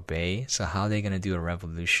supposed to obey. So how are they going to do a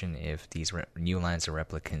revolution if these new lines of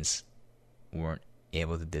replicants weren't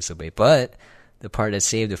able to disobey? But the part that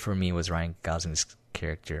saved it for me was Ryan Gosling's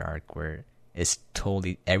character arc, where it's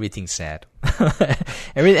totally everything's sad.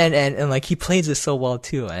 and like he plays it so well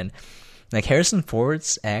too. And like Harrison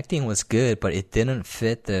Ford's acting was good, but it didn't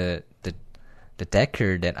fit the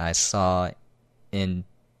Deckard that I saw in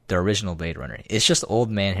the original Blade Runner. It's just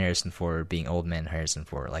old man Harrison Ford being old man Harrison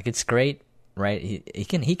Ford. Like it's great, right? He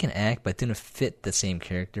can act, but it didn't fit the same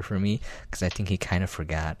character for me because I think he kind of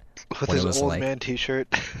forgot with his old man T-shirt.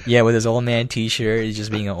 Yeah, with his old man T-shirt, he's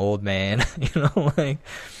just being an old man, like.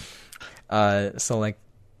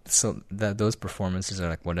 So those performances are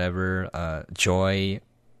like whatever. Joy,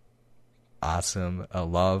 awesome.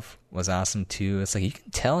 Love was awesome too. It's like you can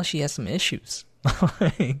tell she has some issues,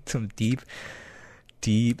 like some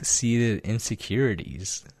deep-seated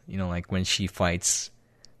insecurities. Like when she fights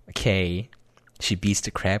Kay, she beats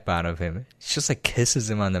the crap out of him. She just like kisses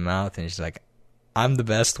him on the mouth, and she's like, "I'm the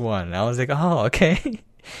best one." And I was like, "Oh, okay,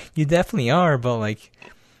 you definitely are," but like.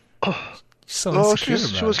 So she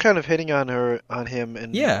was kind of hitting on him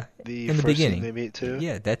in the first beginning. Scene they meet too.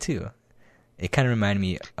 Yeah, that too. It kind of reminded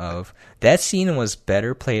me of that scene was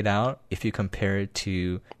better played out if you compare it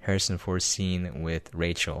to Harrison Ford's scene with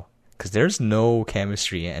Rachel, because there's no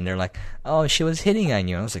chemistry, and they're like, "Oh, she was hitting on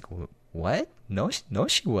you." I was like, "What? No,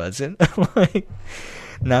 she wasn't." Like,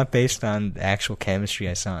 not based on the actual chemistry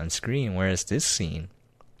I saw on screen. Whereas this scene.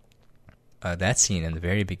 That scene in the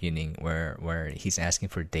very beginning where he's asking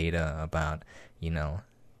for data about,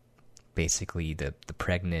 basically the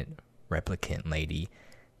pregnant replicant lady,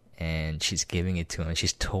 and she's giving it to him, and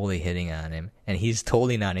she's totally hitting on him, and he's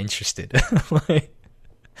totally not interested. Like,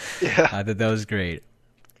 yeah. I thought that was great.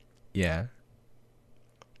 Yeah.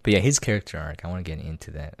 But yeah, his character arc, I want to get into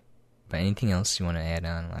that. But anything else you want to add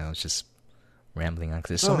on? I was just rambling on, because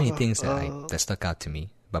there's so many things that stuck out to me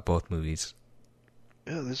about both movies.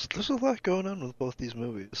 Yeah, there's a lot going on with both these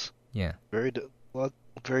movies. Yeah, very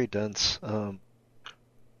dense.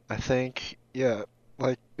 I think,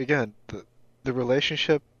 like again, the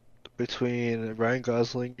relationship between Ryan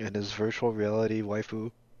Gosling and his virtual reality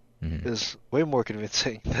waifu is way more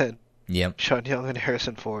convincing than Sean Young and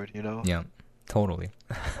Harrison Ford. Yeah, totally.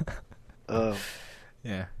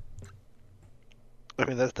 Yeah. I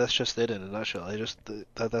mean that's just it in a nutshell.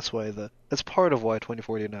 That's why that's part of why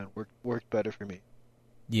 2049 worked better for me.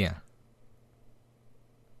 Yeah.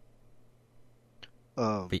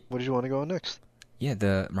 What did you want to go on next? Yeah,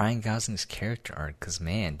 the Ryan Gosling's character arc, because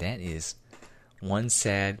man, that is one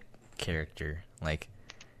sad character. Like,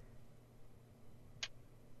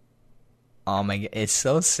 oh my god, it's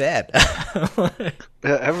so sad. Yeah,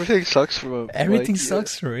 everything sucks for him. Everything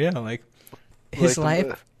sucks for him. Yeah, like his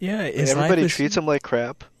life. Everybody treats him like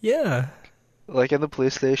crap. Yeah. Like in the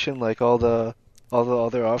police station, like all the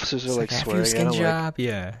other officers are like swearing skin at him, job,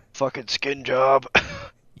 like, fucking skin job.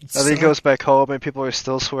 And then he goes back home and people are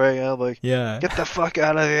still swearing at him, like, get the fuck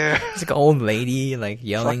out of here. It's like an old lady, like,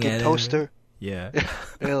 yelling fucking at toaster. him. Yeah.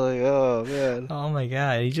 You're like, oh, man. Oh my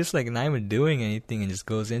god, he's just like not even doing anything and just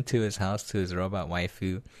goes into his house to his robot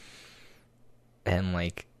waifu. And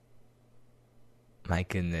like, my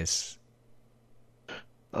goodness.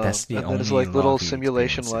 That's the only it's like little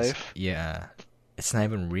simulation life. Yeah. It's not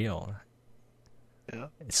even real. Yeah.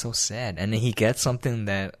 It's so sad. And then he gets something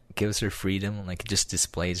that gives her freedom, like it just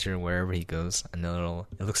displays her wherever he goes. And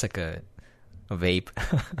it looks like a a vape.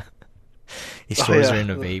 He stores her in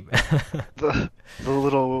a vape. the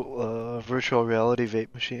little virtual reality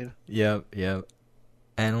vape machine. Yep.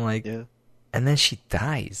 And like, and then she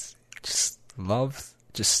dies. Love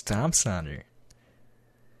just stomps on her.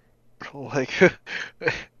 Like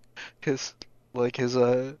his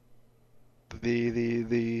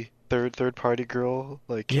the third party girl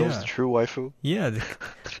like kills the true waifu. Yeah,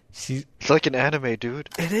 it's like an anime, dude.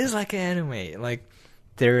 It is like an anime. Like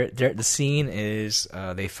the scene is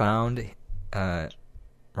they found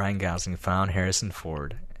Ryan Gosling found Harrison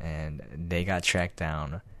Ford, and they got tracked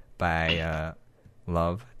down by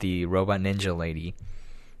Love, the robot ninja lady,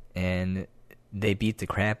 and they beat the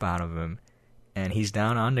crap out of him, and he's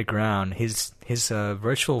down on the ground. His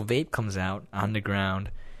virtual vape comes out on the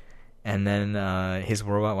ground, and then his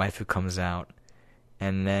robot waifu comes out,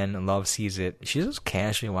 and then Love sees it. She just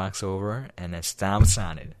casually walks over and then stomps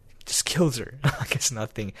on it, just kills her like it's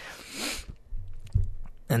nothing.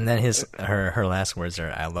 And then her last words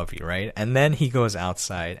are "I love you," right? And then he goes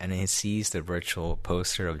outside and he sees the virtual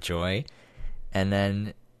poster of Joy, and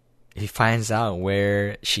then he finds out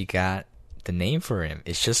where she got the name for him.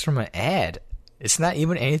 It's just from an ad. It's not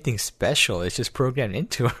even anything special. It's just programmed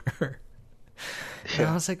into her. And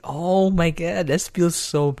I was like, oh my god, this feels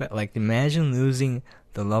so bad. Like, imagine losing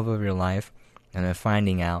the love of your life and then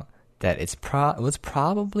finding out that it was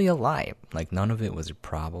probably a lie. Like, none of it was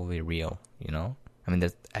probably real, you know? I mean,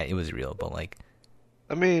 it was real, but like,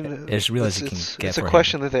 I mean, as real as it can get. It's a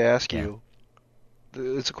question that they ask you.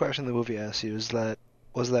 It's a question the movie asks you: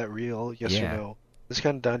 was that real? Yes or no? It's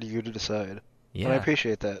kind of down to you to decide. Yeah, and I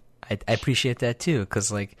appreciate that. I appreciate that too,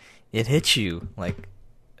 because like it hits you, like,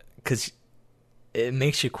 because it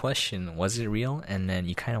makes you question: was it real? And then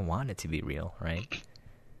you kind of want it to be real, right?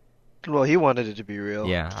 Well, he wanted it to be real.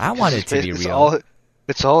 Yeah, I wanted it to be real.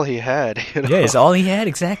 It's all he had. You know? Yeah, it's all he had,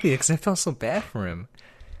 exactly, because I felt so bad for him.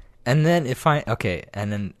 And then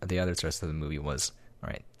and then the other rest of the movie was, all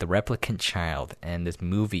right, the replicant child, and this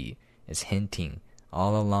movie is hinting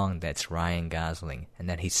all along that's Ryan Gosling, and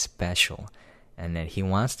that he's special, and that he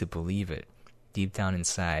wants to believe it deep down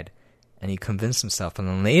inside, and he convinced himself, and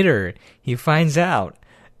then later he finds out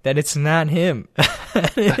that it's not him.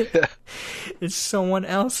 It's someone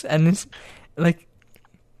else, and it's like,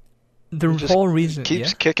 the whole reason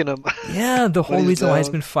keeps kicking him. Yeah, the whole reason why he's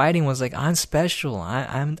been fighting was like, I'm special.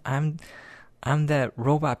 I'm that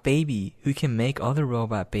robot baby who can make other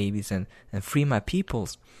robot babies and free my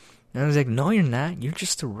peoples. And I was like, no, you're not. You're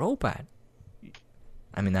just a robot.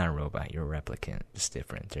 I mean, not a robot. You're a replicant. It's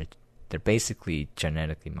different. They're basically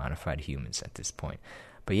genetically modified humans at this point.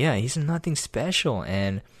 But yeah, he's nothing special,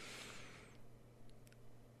 and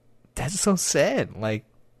that's so sad. Like,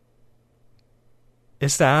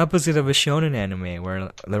 it's the opposite of a shonen anime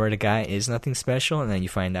where the guy is nothing special, and then you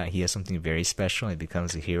find out he has something very special and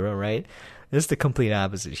becomes a hero, right? This is the complete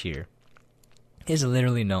opposite here. He's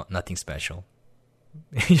literally nothing special.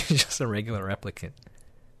 He's just a regular replicant.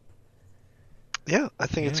 Yeah, I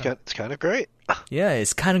think it's kind of great. Yeah,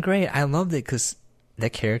 it's kind of great. I loved it because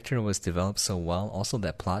that character was developed so well. Also,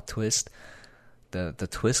 that plot twist, the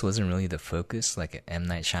twist wasn't really the focus, like M.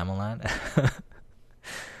 Night Shyamalan.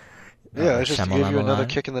 Yeah, it's just to give you another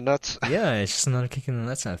kick in the nuts. Yeah, it's just another kick in the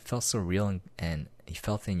nuts, and it felt so real, and you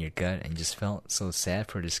felt it in your gut, and you just felt so sad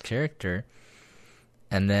for this character.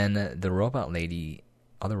 And then the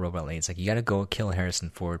other robot lady's like, you gotta go kill Harrison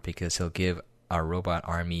Ford because he'll give our robot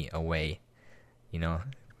army away. You know,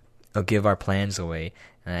 he'll give our plans away.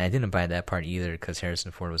 And I didn't buy that part either, because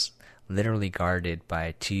Harrison Ford was literally guarded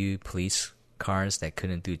by 2 police cars that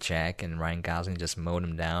couldn't do jack, and Ryan Gosling just mowed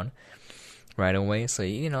him down right away. So,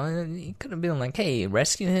 you know, he could have been like, hey,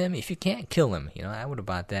 rescue him. If you can't, kill him. You know, I would have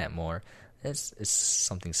bought that more. It's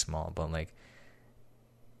something small, but like,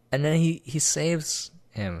 and then he saves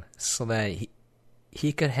him so that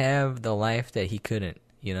he could have the life that he couldn't,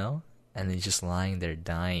 you know? And he's just lying there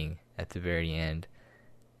dying at the very end.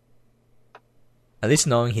 At least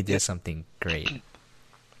knowing he did something great.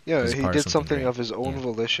 Yeah, he did something of his own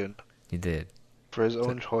volition. He did. For his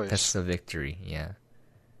own choice. That's the victory, yeah.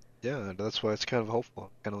 Yeah, that's why it's kind of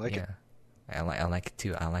hopeful. I kind of like it. I like it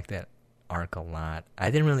too. I like that arc a lot.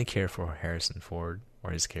 I didn't really care for Harrison Ford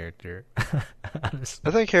or his character. Honestly.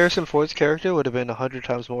 I think Harrison Ford's character would have been 100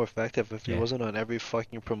 times more effective if he wasn't on every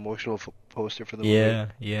fucking promotional poster for the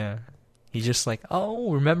movie. Yeah. He's just like,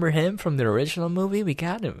 oh, remember him from the original movie? We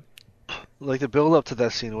got him. Like, the build-up to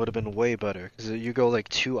that scene would have been way better, because you go like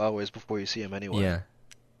 2 hours before you see him anyway. Yeah.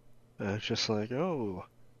 And it's just like, oh,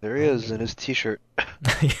 there he is in his t-shirt.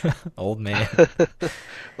 Old man.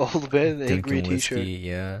 Old man, angry t-shirt.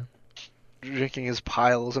 Yeah. drinking his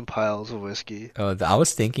piles and piles of whiskey. Oh, I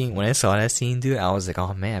was thinking when I saw that scene, dude, I was like,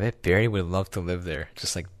 oh man, I bet Barry would love to live there.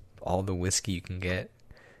 Just like all the whiskey you can get,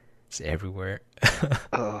 it's everywhere.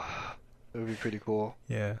 Oh, it would be pretty cool.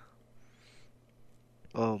 Yeah.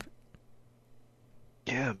 Um.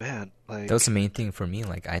 Yeah, man. Like That was the main thing for me.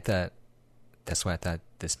 Like I thought, that's why I thought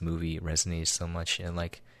this movie resonated so much, and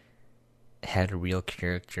like had a real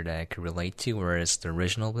character that I could relate to, whereas the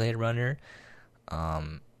original Blade Runner,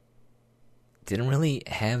 didn't really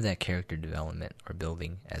have that character development or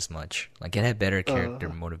building as much. Like it had better character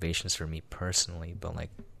motivations for me personally, but like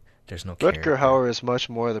there's no character. Rutger Hauer is much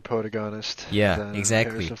more the protagonist. Yeah, than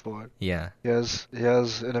exactly. Harrison Ford. Yeah. He has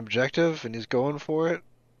an objective and he's going for it,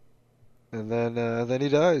 and then he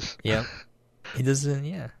dies. Yeah. He doesn't.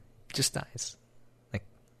 Yeah, just dies.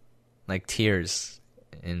 Like tears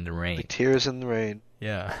in the rain. Like tears in the rain.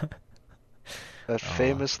 Yeah. That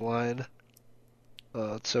famous line.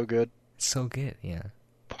 It's so good. So good, yeah.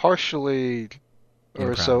 Partially,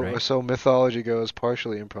 or Improv, right? so mythology goes,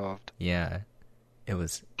 partially improv. Yeah, it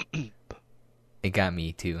was. It got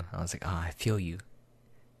me too. I was like, oh, I feel you.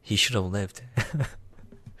 He should have lived,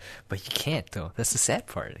 but you can't though. That's the sad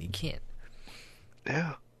part. You can't.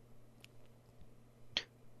 Yeah.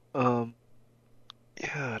 Yeah,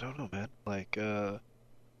 I don't know, man.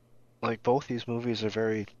 Like both these movies are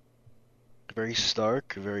very, very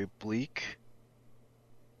stark, very bleak.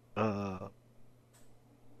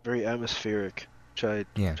 Very atmospheric, which I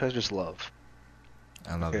just love.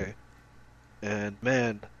 I love it. And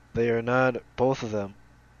man, both of them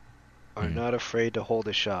are not afraid to hold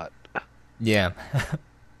a shot. Yeah.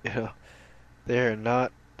 You know, they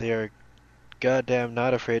are goddamn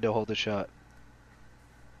not afraid to hold a shot.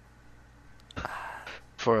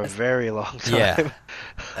 For a very long time. Yeah.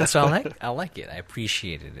 That's what I like. I like it. I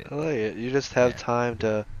appreciated it. I like it. You just have time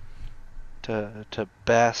to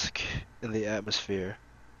bask in the atmosphere,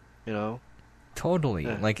 you know? Totally.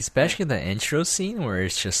 Like, especially the intro scene where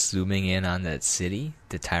it's just zooming in on that city,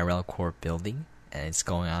 the Tyrell Corp building, and it's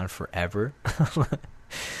going on forever.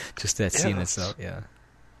 Just that scene itself, yeah.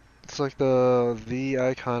 It's like the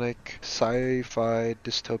iconic sci-fi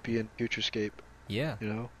dystopian futurescape. Yeah. You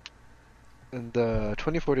know? And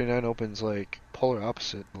 2049 opens like polar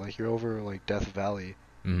opposite. Like you're over like Death Valley.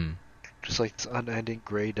 Mm-hmm. Just like this unending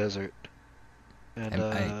gray desert. And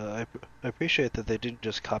I appreciate that they didn't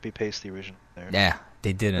just copy paste the original there. Yeah,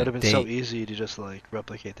 they didn't. It would have been so easy to just like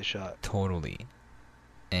replicate the shot. Totally.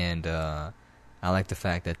 And I like the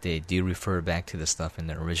fact that they do refer back to the stuff in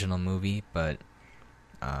the original movie, but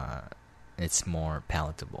it's more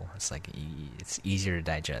palatable. It's like it's easier to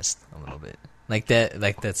digest a little bit. Like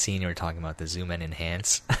that scene you were talking about, the zoom and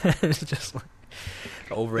enhance. It's just like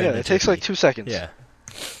over. Yeah, it takes like 2 seconds. Yeah.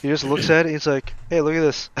 He just looks at it. He's like, "Hey, look at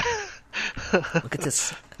this." Look at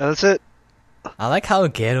this. And that's it. I like how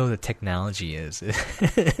ghetto the technology is.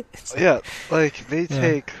 Yeah, like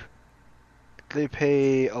they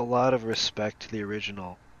pay a lot of respect to the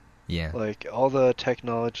original. Yeah. Like all the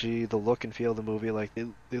technology, the look and feel of the movie, like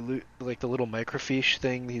like the little microfiche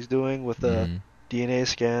thing he's doing with the DNA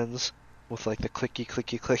scans, with like the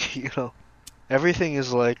clicky, you know. Everything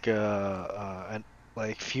is like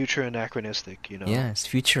like future anachronistic, you know. Yeah, it's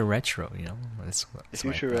future retro, you know. That's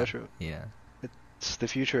future retro. Yeah. It's the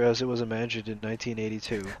future as it was imagined in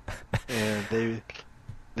 1982, and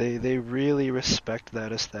they really respect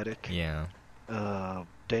that aesthetic. Yeah.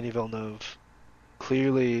 Denis Villeneuve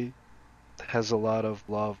clearly has a lot of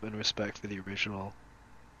love and respect for the original,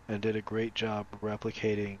 and did a great job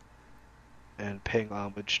replicating and paying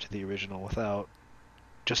homage to the original without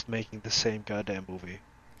just making the same goddamn movie.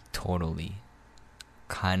 Totally.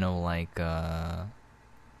 Kind of like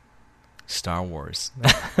Star Wars.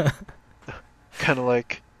 Kind of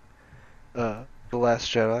like The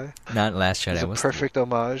Last Jedi. Not Last Jedi. It's a perfect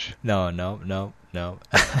homage. No.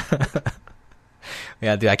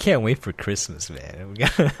 Yeah, dude, I can't wait for Christmas, man.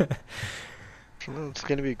 It's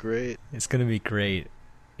gonna be great. It's gonna be great.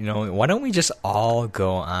 You know, why don't we just all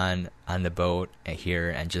go on the boat here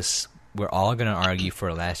and we're all gonna argue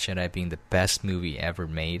for Last Jedi being the best movie ever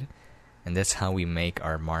made, and that's how we make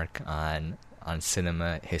our mark on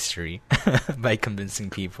cinema history by convincing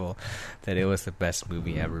people that it was the best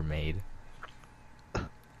movie ever made.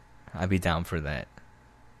 I'd be down for that.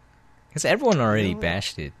 Because everyone already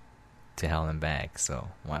bashed it to hell and back, so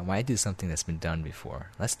why do something that's been done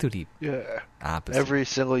before? Let's do the opposite. Every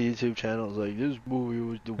single YouTube channel is like, this movie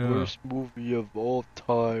was the worst movie of all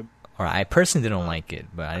time. Or I personally didn't like it,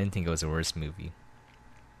 but I didn't think it was the worst movie.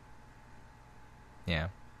 Yeah.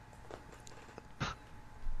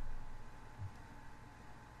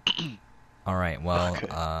 All right.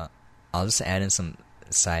 Well, I'll just add in some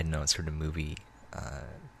side notes for the movie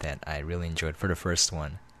that I really enjoyed for the first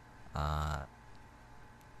one. I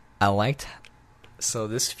liked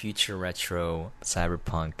this future retro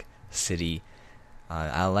cyberpunk city.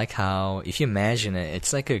 I like how, if you imagine it,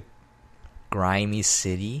 it's like a grimy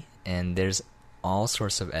city, and there's all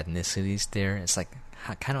sorts of ethnicities there. It's like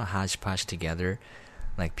kind of hodgepodge together.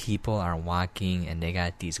 Like, people are walking, and they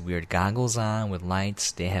got these weird goggles on with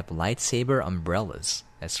lights. They have lightsaber umbrellas.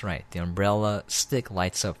 That's right. The umbrella stick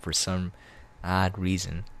lights up for some odd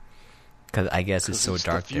reason. Because I guess it's so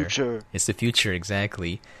dark there. It's the future,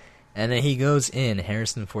 exactly. And then he goes in.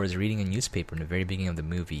 Harrison Ford is reading a newspaper in the very beginning of the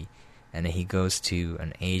movie. And then he goes to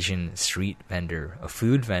an Asian street vendor, a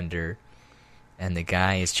food vendor. And the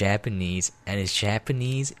guy is Japanese. And his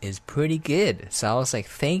Japanese is pretty good. So I was like,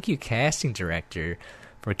 thank you, casting director,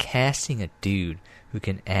 for casting a dude who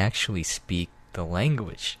can actually speak the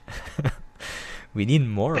language. We need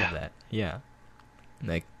more of that. Yeah.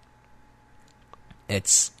 Like,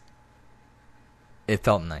 it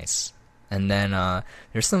felt nice. And then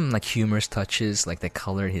there's some like humorous touches, like they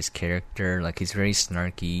colored his character, like he's very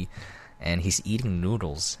snarky, and he's eating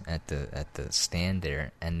noodles at the stand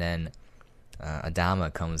there. And then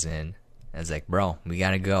Adama comes in and is like, "Bro, we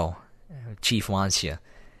gotta go. Chief wants you."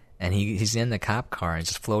 And he's in the cop car and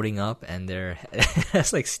just floating up, and there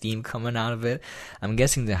has like steam coming out of it. I'm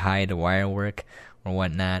guessing to hide the wire work or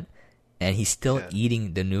whatnot. And he's still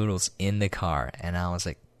eating the noodles in the car, and I was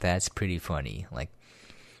like, that's pretty funny. Like,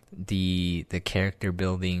 the character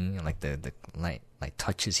building, like the light, like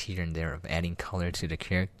touches here and there of adding color to the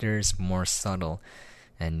characters, more subtle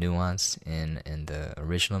and nuanced in the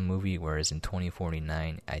original movie, whereas in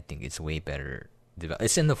 2049, I think it's way better.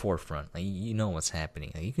 It's in the forefront. Like, you know what's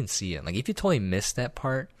happening. Like, you can see it. Like, if you totally miss that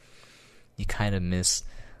part, you kind of miss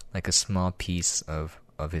like a small piece of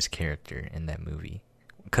his character in that movie,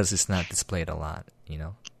 because it's not displayed a lot, you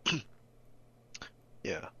know?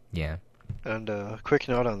 Yeah. Yeah. And quick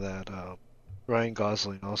note on that, Ryan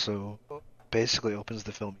Gosling also basically opens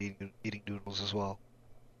the film eating noodles as well.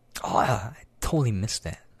 Oh, I totally missed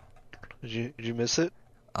that. Did you miss it?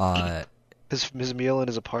 His meal in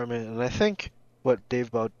his apartment, and I think what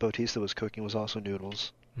Dave Bautista was cooking was also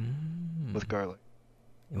noodles with garlic.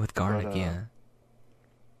 With garlic, but, yeah.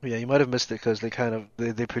 Yeah, you might have missed it because they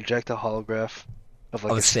project a holograph of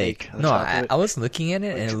like a steak. No, I was looking at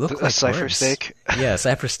it, and it looked like a cipher worms. steak. Yeah,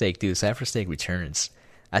 cipher steak, dude. Cipher steak returns.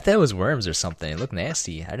 I thought it was worms or something. It looked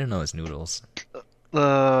nasty. I didn't know it was noodles.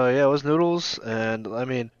 Yeah, it was noodles, and I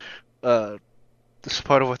mean, this is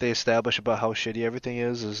part of what they establish about how shitty everything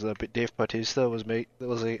is that Dave Bautista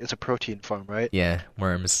it's a protein farm, right? Yeah,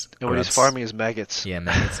 worms. And what he's farming is maggots. Yeah,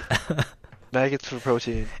 maggots. Maggots for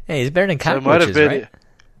protein. Hey, it's better than cockroaches, right?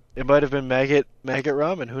 It might have been maggot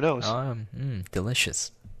ramen. Who knows?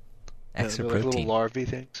 Delicious. Extra like protein. Little larvae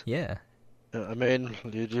things. Yeah. I mean,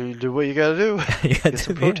 you do what you gotta do. You gotta get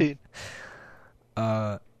some protein.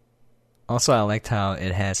 Yeah. Also, I liked how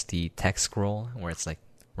it has the text scroll where it's like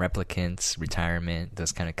replicants, retirement,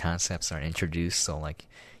 those kind of concepts are introduced. So like,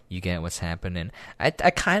 you get what's happening. I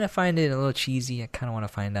kind of find it a little cheesy. I kind of want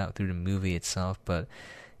to find out through the movie itself, but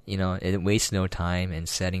you know, it wastes no time in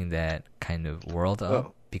setting that kind of world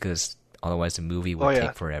up, because otherwise the movie would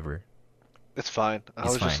take forever. It's fine. I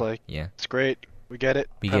was fine. just like, yeah, it's great. We get it.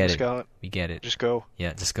 We get it. Just go.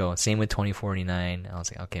 Yeah, just go. Same with 2049. I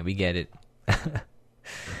was like, okay, we get it.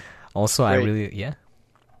 Also, great. I really, Yeah,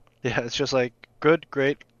 it's just like, good,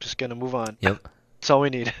 great, just gonna move on. Yep. That's all we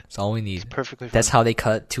need. That's all we need. It's perfectly fine. That's how they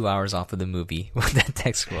cut 2 hours off of the movie, with that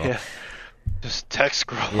text scroll. Yeah. Just text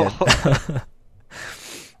scroll. Yeah.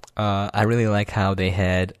 I really like how they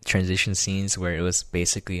had transition scenes where it was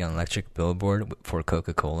basically an electric billboard for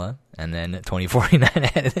Coca-Cola, and then 2049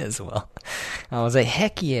 had it as well. I was like,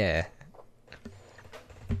 heck yeah.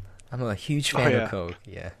 I'm a huge fan of Coke,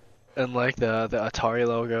 yeah. And like the Atari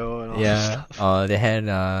logo and all that stuff. They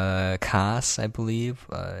had Kaas, I believe,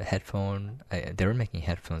 headphone. They were making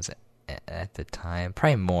headphones at the time,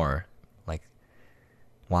 probably more. Like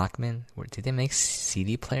Walkman. Did they make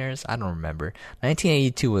CD players? I don't remember.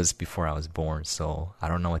 1982 was before I was born, so I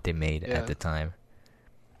don't know what they made at the time.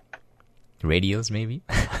 Radios, maybe?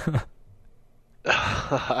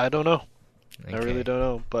 I don't know. Okay. I really don't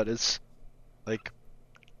know, but it's like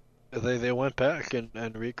they went back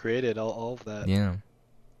and recreated all of that. Yeah.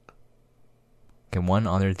 Okay, one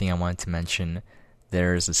other thing I wanted to mention,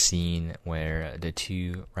 there's a scene where the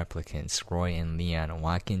two replicants, Roy and Leon,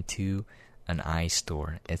 walk into an eye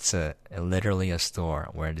store. It's literally a store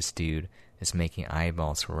where this dude is making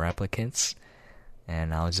eyeballs for replicants,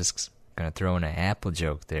 and I was just gonna throw in an Apple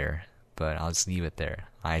joke there, but I'll just leave it there.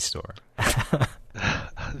 Eye store.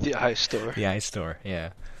 The eye store. The eye store,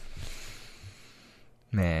 yeah.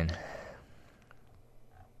 Man.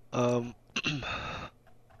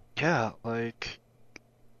 Yeah, like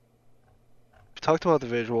we talked about the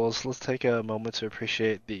visuals. Let's take a moment to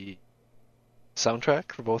appreciate the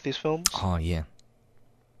soundtrack for both these films. Oh yeah.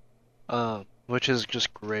 Which is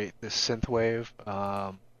just great. This synthwave.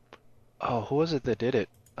 Who was it that did it?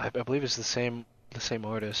 I believe it's the same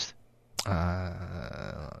artist.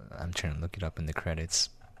 I'm trying to look it up in the credits.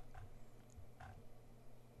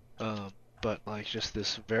 But like just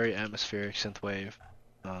this very atmospheric synthwave,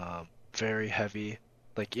 very heavy.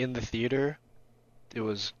 Like in the theater, it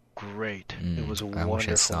was great. It was wonderful. I wish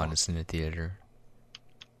I saw this in the theater.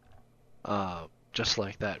 Just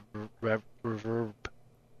like that reverb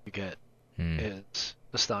you get is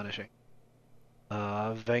astonishing.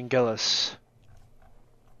 Vangelis.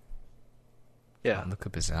 Yeah. Look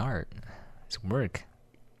up his art. His work.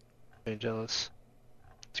 Vangelis.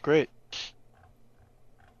 It's great.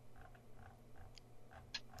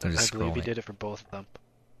 I believe he did it for both of them.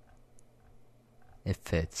 It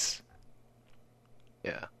fits.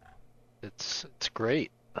 Yeah. It's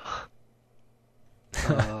great. Is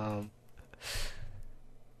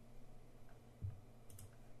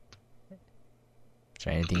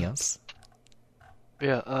there anything else?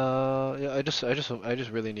 Yeah, I just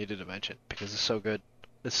really needed to mention because it's so good.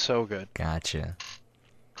 It's so good. Gotcha.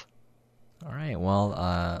 All right,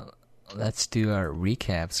 well, let's do our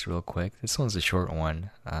recaps real quick. This one's a short one.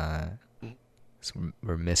 So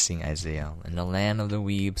we're missing Isaiah in the land of the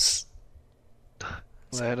weebs.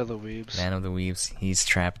 Land of the weebs. Land of the weebs. He's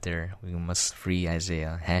trapped there. We must free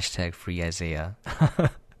Isaiah. Hashtag free Isaiah.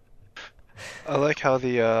 I like how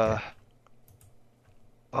the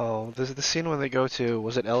there's the scene when they go to,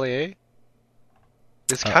 was it LA?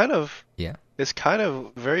 It's kind of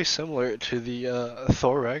very similar to the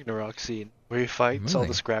Thor Ragnarok scene where he fights all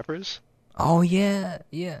the scrappers. Oh yeah,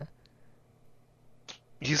 yeah.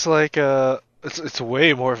 He's like it's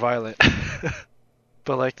way more violent.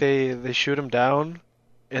 But like they shoot him down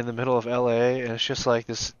in the middle of LA and it's just like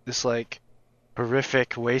this like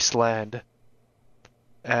horrific wasteland.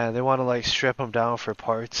 And they want to like strip him down for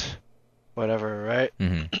parts. Whatever, right?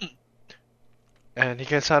 Mm-hmm. And he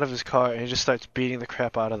gets out of his car and he just starts beating the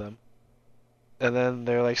crap out of them. And then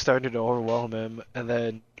they're like starting to overwhelm him, and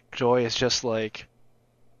then Joy is just like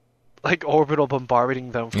orbital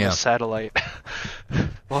bombarding them from a satellite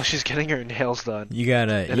while she's getting her nails done. You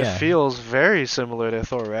gotta, and it feels very similar to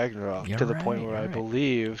Thor Ragnarok You're to the right, point where I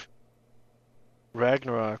believe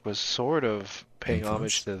Ragnarok was sort of paying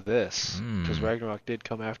homage to this because Ragnarok did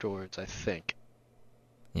come afterwards, I think.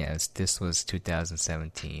 Yeah, this was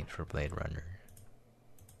 2017 for Blade Runner.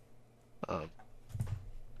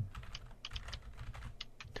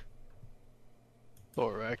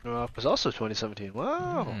 Thor Ragnarok was also 2017.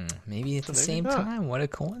 Wow. Maybe at the same time. What a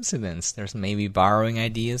coincidence. There's maybe borrowing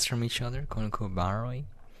ideas from each other, quote unquote borrowing.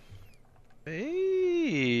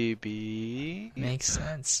 Maybe. Makes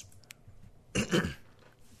sense.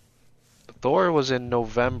 Thor was in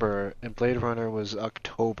November and Blade Runner was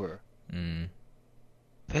October.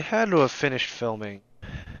 They had to have finished filming.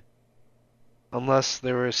 Unless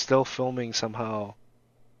they were still filming somehow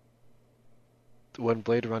when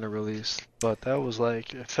Blade Runner released. But that was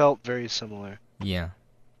like, it felt very similar. Yeah.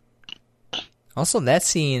 Also, that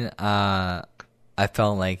scene, I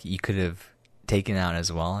felt like you could have taken out as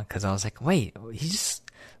well. Because I was like, wait, he just,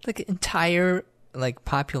 like, entire, like,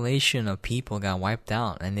 population of people got wiped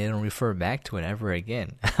out. And they don't refer back to it ever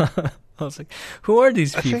again. I was like, who are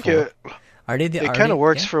these people? I think it kind of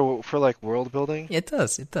works for like world building. It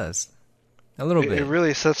does. A little bit. It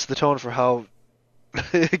really sets the tone for how,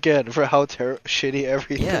 again, for how shitty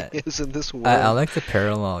everything is in this world. I like the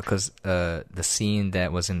parallel because the scene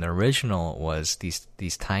that was in the original was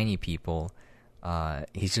these tiny people.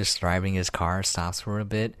 He's just driving his car, stops for a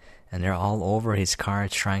bit, and they're all over his car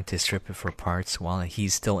trying to strip it for parts while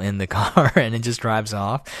he's still in the car, and it just drives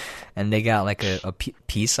off. And they got like a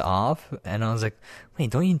piece off, and I was like, wait,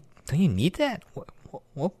 don't you need that?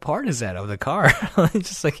 What part is that of the car? It's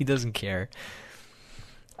just like he doesn't care.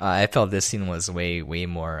 I felt this scene was way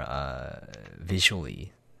more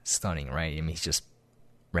visually stunning, right? I mean, he's just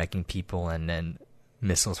wrecking people, and then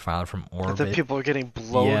missiles fired from orbit. And then people are getting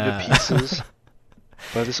blown to pieces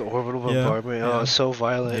by this orbital bombardment. Oh, it's so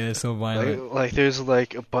violent. Yeah, it's so violent. Like there's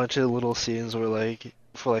like a bunch of little scenes where like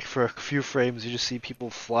for a few frames you just see people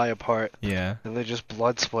fly apart. Yeah. And they're just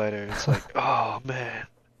blood splatter. It's like, oh man.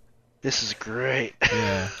 This is great.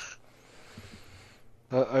 Yeah.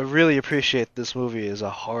 I really appreciate this movie as a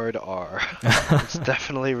hard R. It's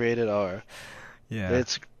definitely rated R. Yeah.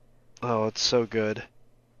 It's so good.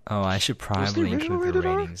 Oh, I should probably include the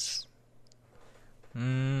ratings.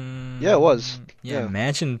 Yeah, it was. Yeah,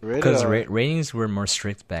 imagine, because ratings were more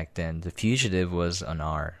strict back then. The Fugitive was an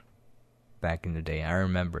R back in the day. I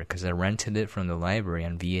remember because I rented it from the library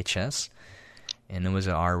on VHS, and it was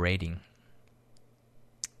an R rating.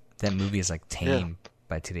 That movie is like tame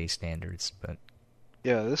by today's standards, but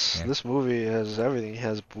this movie has everything. It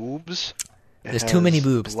has boobs. There's too many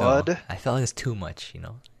boobs, blood. Though. I felt like it's too much, you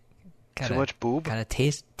know. Too much boob? Gotta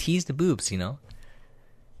tease the boobs, you know.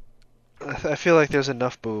 I feel like there's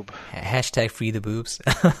enough boob. Hashtag free the boobs.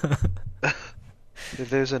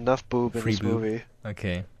 There's enough boob in this movie.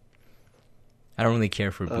 Okay. I don't really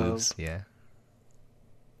care for boobs, yeah.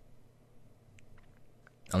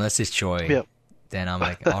 Unless it's Joy, then I'm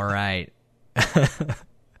like, all right.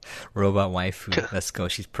 Robot waifu, let's go.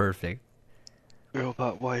 She's perfect.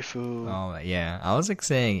 Robot waifu. Oh yeah, I was like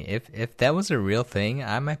saying if that was a real thing,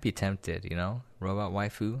 I might be tempted. You know, robot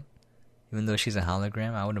waifu. Even though she's a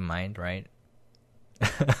hologram, I wouldn't mind, right?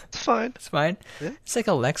 It's fine. It's fine. Yeah. It's like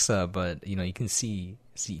Alexa, but you know you can see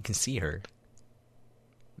her.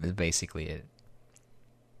 That's basically it.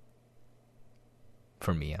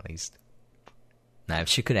 For me, at least. Now, if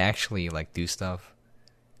she could actually like do stuff,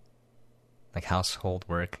 like household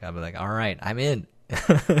work, I'd be like, all right, I'm in.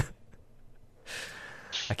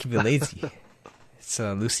 I can be lazy. It's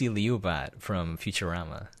Lucy Liu-bot from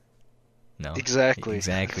Futurama. No, exactly,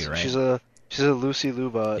 right. She's a Lucy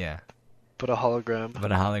Liu-bot. Yeah, but a hologram.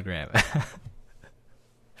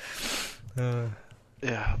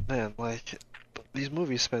 Yeah, man. Like these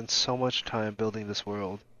movies spend so much time building this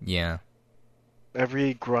world. Yeah.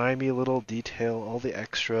 Every grimy little detail, all the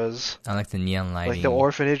extras. I like the neon lighting. Like the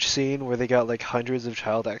orphanage scene where they got like hundreds of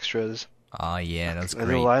child extras. Oh yeah, that's great.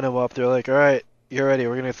 And they line them up. They're like, all right, you're ready.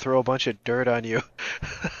 We're gonna throw a bunch of dirt on you,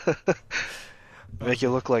 make you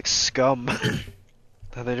look like scum,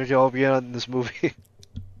 and then you're all be on this movie.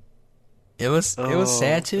 It was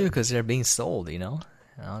sad too because they're being sold, you know.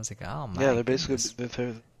 And I was like, oh my. Yeah, they're basically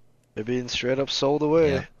they're being straight up sold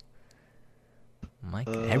away. Yeah. My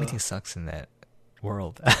everything sucks in that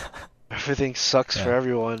world. Everything sucks for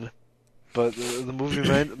everyone, but the movie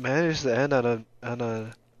managed to end on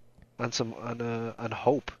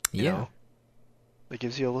hope. You know? It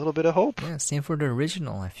gives you a little bit of hope. Yeah, same for the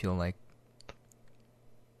original. I feel like,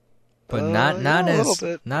 but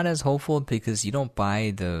not as hopeful because you don't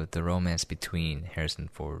buy the romance between Harrison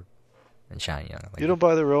Ford and Sean Young. Like, you don't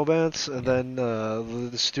buy the romance, and then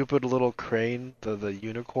the stupid little crane, the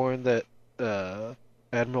unicorn that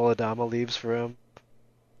Admiral Adama leaves for him.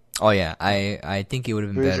 Oh yeah, I think it would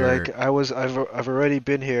have been better. He's like, I've already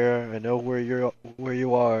been here. I know where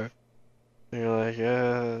you are. And you're like,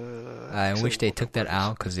 yeah. I wish they took that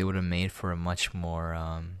out because it would have made for a much more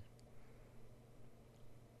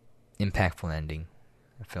impactful ending.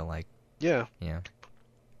 I feel like. Yeah. Yeah.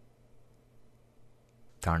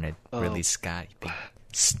 Darn it, Ridley Scott, you big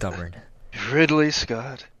stubborn. Ridley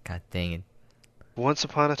Scott. God dang it. Once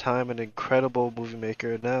upon a time, an incredible movie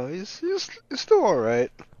maker. Now he's still all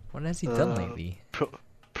right. What has he done lately?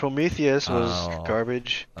 Prometheus was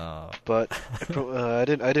garbage, but I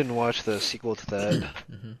didn't watch the sequel to that.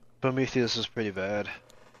 Mm-hmm. Prometheus was pretty bad.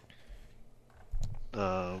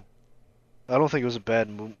 I don't think it was a bad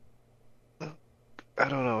movie. I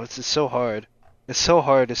don't know. It's so hard. It's so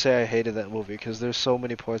hard to say I hated that movie because there's so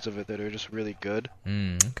many parts of it that are just really good.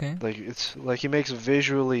 Okay. Like it's like he makes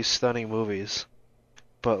visually stunning movies,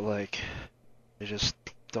 but like they just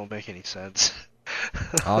don't make any sense.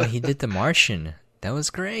 Oh, he did The Martian. That was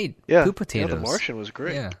great. Yeah, Poop potatoes. Yeah, The Martian was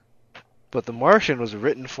great. Yeah. But The Martian was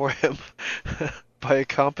written for him by a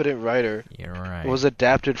competent writer. You're right. It was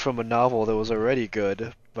adapted from a novel that was already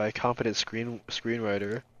good by a competent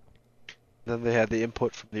screenwriter. Then they had the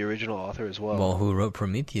input from the original author as well. Well, who wrote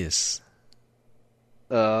Prometheus?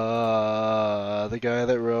 The guy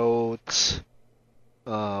that wrote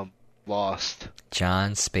Lost.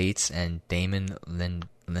 John Spates and Damon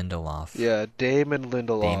Lindelof. Yeah, Damon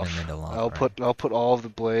Lindelof. Right. I'll put all of the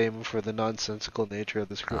blame for the nonsensical nature of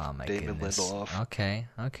the script. Oh my Damon goodness. Lindelof.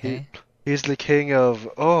 Okay. He's the king of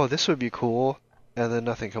this would be cool, and then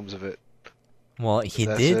nothing comes of it. Well, he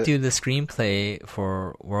did do the screenplay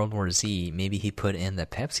for World War Z. Maybe he put in the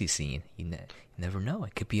Pepsi scene. You never know.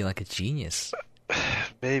 It could be like a genius.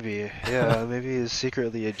 Maybe, yeah. Maybe he's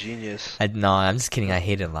secretly a genius. No, I'm just kidding. I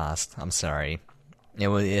hated Lost. I'm sorry.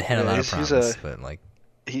 It had a lot of promise, but like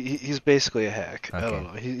he's basically a hack. Okay. I don't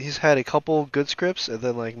know. He's had a couple good scripts, and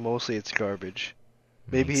then like mostly it's garbage.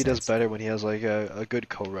 Maybe he does better when he has like a good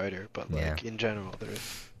co-writer, but like in general,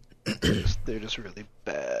 they're just really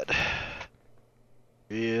bad.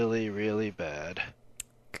 Really, really bad.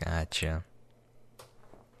 Gotcha.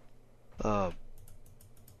 Um,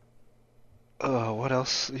 what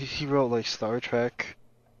else? He wrote like Star Trek.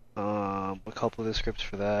 A couple of the scripts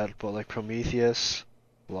for that, but like Prometheus,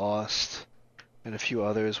 Lost, and a few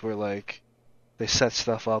others where like they set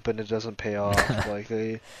stuff up and it doesn't pay off. Like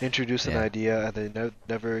they introduce an idea and they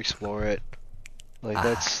never explore it. Like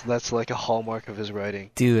that's like a hallmark of his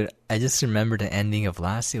writing. Dude, I just remember the ending of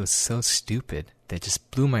Lost. It was so stupid. That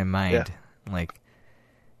just blew my mind. Yeah. Like,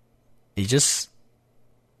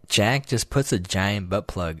 Jack just puts a giant butt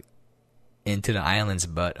plug into the island's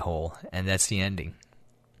butthole, and that's the ending.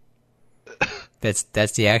 That's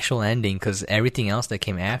the actual ending, because everything else that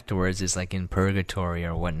came afterwards is like in purgatory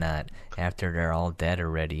or whatnot, after they're all dead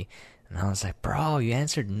already. And I was like, bro, you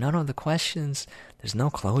answered none of the questions. There's no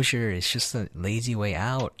closure. It's just a lazy way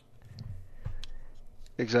out.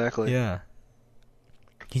 Exactly. Yeah.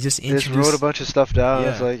 He just wrote a bunch of stuff down.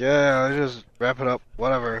 Yeah. It's like, yeah, I just wrap it up.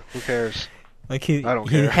 Whatever. Who cares? Like he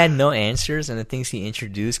had no answers, and the things he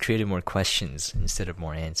introduced created more questions instead of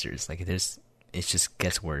more answers. Like it just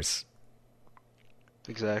gets worse.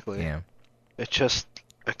 Exactly. Yeah. It's just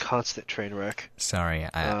a constant train wreck. Sorry,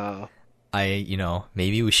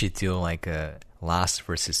 maybe we should do like a Lost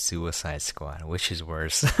versus Suicide Squad. Which is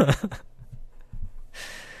worse?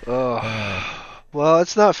 Well,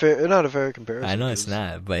 it's not fair. It's not a fair comparison. I know it's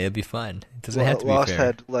not, but it'd be fun. It doesn't have to be Lost fair.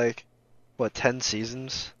 had like 10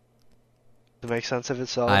 seasons to make sense of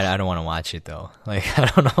itself. I don't want to watch it though. Like I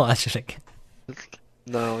don't want to watch it again.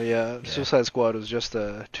 No, yeah. Suicide Squad was just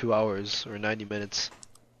 2 hours or 90 minutes.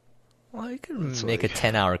 Well, you could make a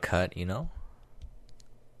 10-hour cut, you know?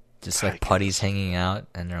 Just like putties hanging out,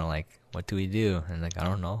 and they're like, what do we do? And like, I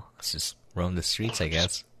don't know. Let's just roam the streets, I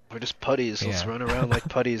guess. We're just putties. Yeah. Let's run around like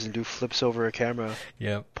putties and do flips over a camera.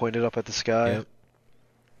 Yep. Pointed up at the sky.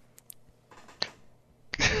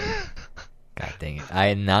 Yep. God dang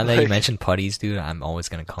it. Now that you mentioned putties, dude, I'm always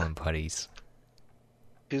going to call them putties.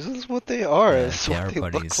 This is what they are. Yeah, it's what they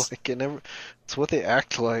putties. Look like. It's what they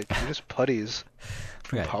act like. They're just putties.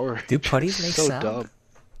 Power. Do putties make so sound? Dumb.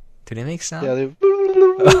 Do they make sound? Yeah, they...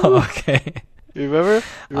 Oh, okay. You remember?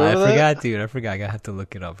 I forgot, dude. I forgot. I gotta have to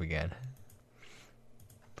look it up again.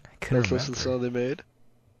 I couldn't remember. That's the song they made.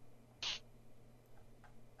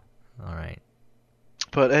 All right.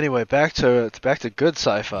 But anyway, back to good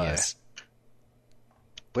sci-fi. Yes.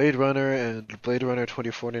 Blade Runner and Blade Runner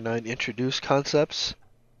 2049 introduce concepts,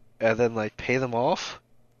 and then like pay them off,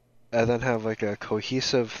 and then have like a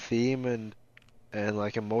cohesive theme and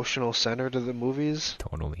like emotional center to the movies.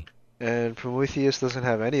 Totally. And Prometheus doesn't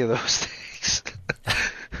have any of those things.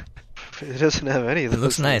 It doesn't have any of those. It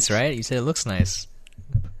looks things. Nice, right? You said it looks nice.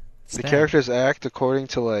 The characters act according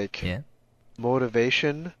to like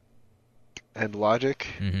motivation and logic,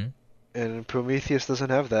 and Prometheus doesn't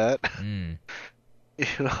have that. You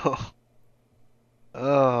know.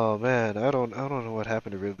 Oh man, I don't know what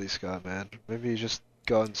happened to Ridley Scott, man. Maybe he just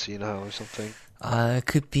gotten senile or something. It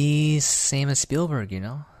could be same as Spielberg, you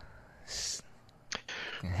know.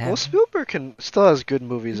 Well, Spielberg still has good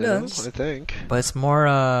movies in him, I think. But it's more,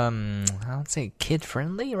 I would say kid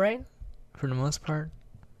friendly, right? For the most part.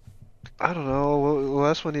 I don't know. The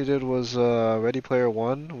last one he did was Ready Player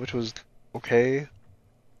One, which was okay.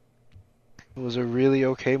 It was a really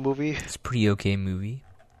okay movie. It's a pretty okay movie.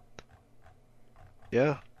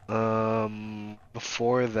 Yeah.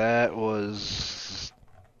 Before that was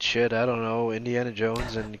I don't know, Indiana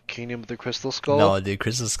Jones and Kingdom of the Crystal Skull. No, dude,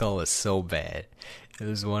 Crystal Skull was so bad. It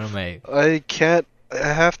was one of my... I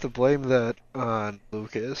have to blame that on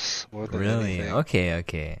Lucas more than anything.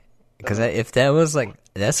 Okay. Because if that was like...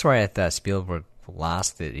 That's where I thought Spielberg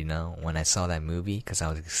lost it, you know, when I saw that movie, because I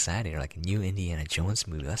was excited. Like, a new Indiana Jones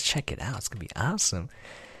movie. Let's check it out. It's going to be awesome.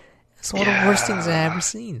 It's one of the worst things I've ever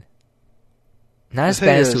seen. Not as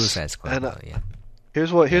bad as Suicide Squad, though, yeah.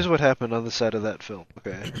 Here's what happened on the set of that film,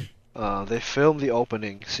 okay? They filmed the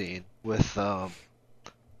opening scene with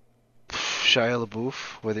Shia LaBeouf,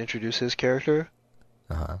 where they introduce his character.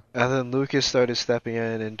 Uh-huh. And then Lucas started stepping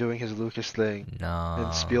in and doing his Lucas thing. No.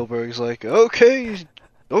 And Spielberg's like, okay,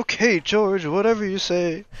 George, whatever you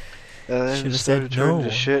say. And then he started turning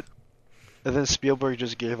to shit. And then Spielberg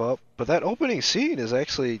just gave up. But that opening scene is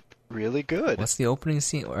actually really good. What's the opening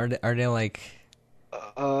scene? Are they like...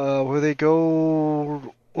 where they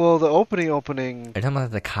go... Well, the opening... Are you talking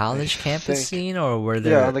about the college campus scene, or where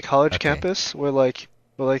they... Yeah, on the college campus, where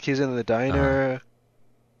he's in the diner,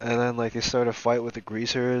 and then like they start a fight with the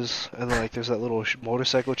greasers, and then like there's that little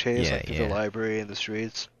motorcycle chase through the library and the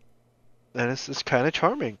streets, and it's kind of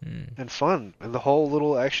charming and fun, and the whole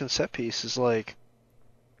little action set piece is like,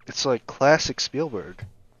 it's like classic Spielberg,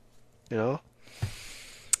 you know?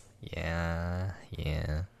 Yeah.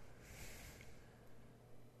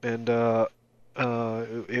 and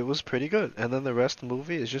it was pretty good. And then the rest of the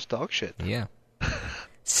movie is just dog shit. Yeah.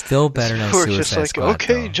 Still better than We're Suicide just like, Squad,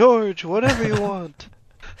 okay, though. George, whatever you want.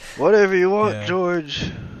 Whatever you want, Yeah.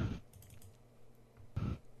 George.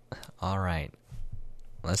 All right.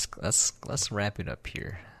 Let's wrap it up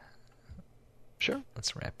here. Sure.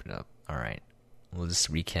 Let's wrap it up. All right. We'll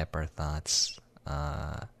just recap our thoughts.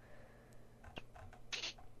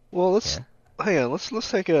 Well, hang on.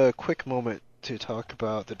 Let's take a quick moment to talk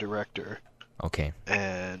about the director. Okay.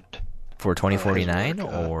 And for 2049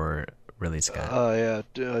 or Ridley Scott?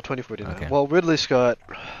 2049. Okay. Well, Ridley Scott.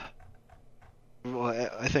 Well,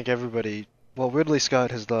 I think everybody. Well, Ridley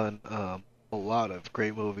Scott has done a lot of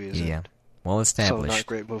great movies. Yeah. Well established. Some not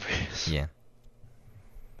great movies. Yeah.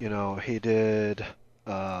 You know, he did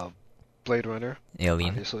Blade Runner. Alien.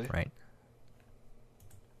 Obviously. Right.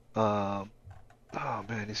 Oh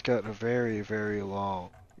man, he's got a very, very long.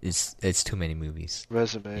 It's too many movies.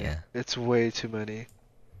 Resume. Yeah. It's way too many.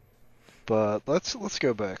 But let's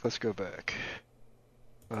go back. Let's go back.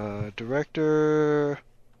 Director.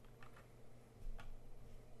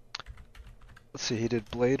 Let's see. He did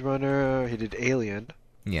Blade Runner. He did Alien.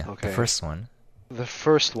 Yeah. Okay. The first one. The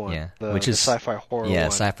first one. Yeah. Which is sci-fi horror. Yeah,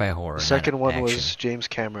 one. sci-fi horror. The second one action. was James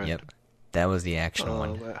Cameron. Yep. That was the action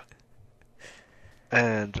one.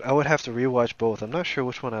 And I would have to rewatch both. I'm not sure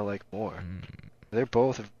which one I like more. They're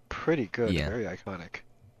both pretty good. Yeah. Very iconic.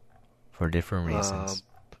 For different reasons.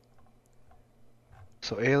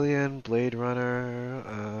 So Alien, Blade Runner,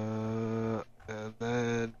 and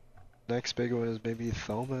then next big one is maybe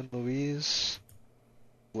Thelma and Louise,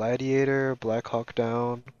 Gladiator, Black Hawk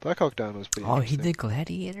Down. Black Hawk Down was pretty interesting. He did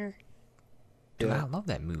Gladiator? Dude, Yeah. I love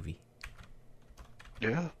that movie.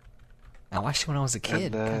 Yeah. I watched it when I was a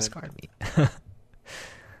kid. It kind of scarred me.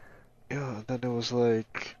 Yeah, and then it was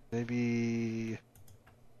like maybe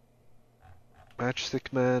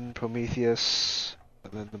Matchstick Men, Prometheus,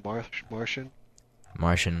 and then the Martian.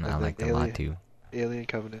 Martian, I liked a lot too. Alien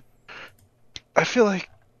Covenant. I feel like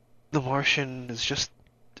The Martian is just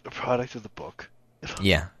a product of the book.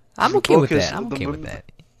 Yeah, I'm okay with that. I'm okay with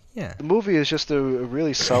that. Yeah. The movie is just a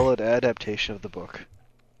really solid adaptation of the book,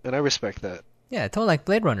 and I respect that. Yeah, totally like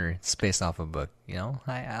Blade Runner. It's based off a book. You know,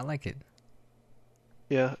 I like it.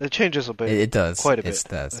 Yeah, it changes a bit. It does. Quite a bit. It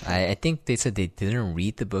does. I think they said they didn't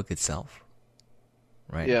read the book itself.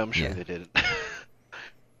 Right? Yeah, I'm sure they didn't.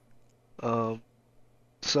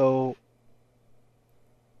 So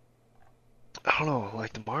I don't know,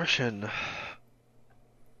 like The Martian,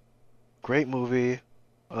 great movie.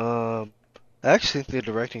 I actually think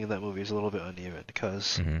the directing in that movie is a little bit uneven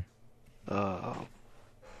because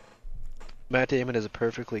Matt Damon is a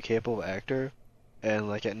perfectly capable actor, and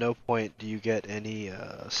like at no point do you get any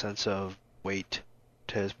sense of weight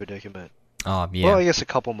to his predicament. Oh yeah. Well, I guess a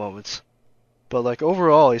couple moments, but like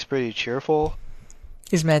overall he's pretty cheerful.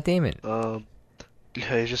 He's Matt Damon.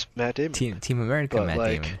 Yeah, he's just Matt Damon. Team America, but Matt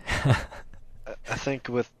Damon. I think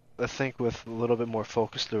with a little bit more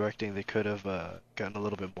focused directing, they could have gotten a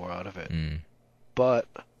little bit more out of it. But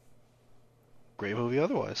great movie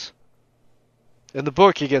otherwise. In the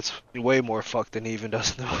book, he gets way more fucked than he even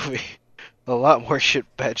does in the movie. A lot more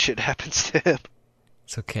bad shit happens to him.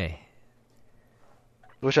 It's okay.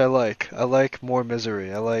 Which I like. I like more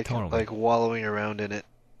misery. I like totally. wallowing around in it.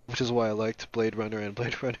 Which is why I liked Blade Runner and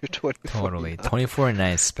Blade Runner 2049. Totally.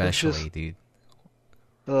 2049 especially, dude.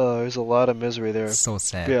 There's a lot of misery there. It's so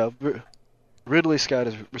sad. Yeah, Ridley Scott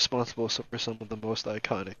is responsible for some of the most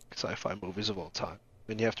iconic sci-fi movies of all time.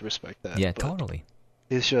 And you have to respect that. Yeah, but totally.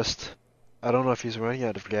 He's just... I don't know if he's running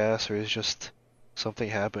out of gas or he's just... Something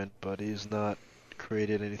happened, but he's not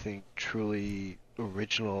created anything truly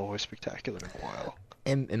original or spectacular in a while.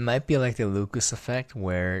 It might be like the Lucas effect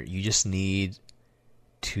where you just need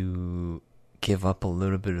to give up a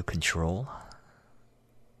little bit of control.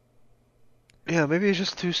 Yeah, maybe he's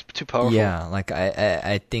just too powerful. Yeah, like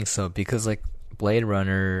I think so because like Blade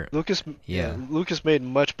Runner. Lucas made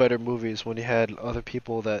much better movies when he had other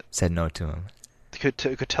people that said no to him. Could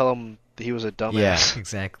tell him that he was a dumbass. Yeah,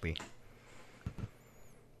 exactly.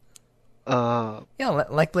 Yeah,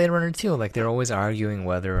 like Blade Runner 2, like they're always arguing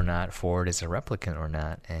whether or not Ford is a replicant or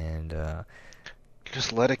not, and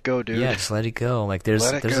just let it go, dude. Yeah, just let it go. Like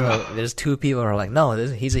there's two people who are like, no,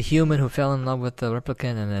 he's a human who fell in love with the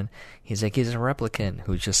replicant, and then he's like, he's a replicant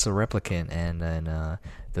who's just a replicant, and then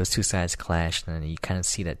those two sides clashed, and you kind of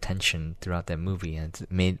see that tension throughout that movie, and it's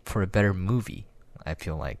made for a better movie, I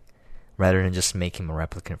feel like, rather than just make him a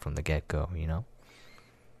replicant from the get-go, you know?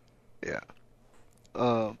 Yeah.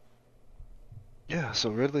 Yeah, so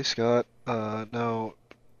Ridley Scott, now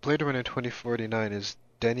Blade Runner 2049 is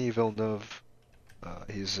Denis Villeneuve.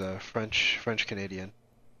 He's French Canadian.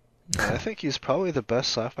 I think he's probably the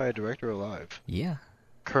best sci-fi director alive Yeah,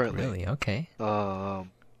 currently. really? Okay. Man,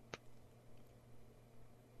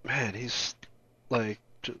 he's like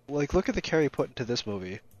look at the care he put into this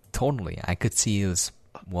movie. Totally. I could see it was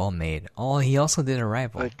well made. Oh, he also did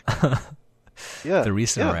Arrival. Like, yeah, The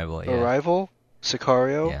recent Arrival, yeah. Arrival,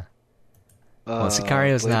 Sicario. Yeah. Well,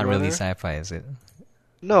 Sicario is Blade not really Runner. sci-fi, is it?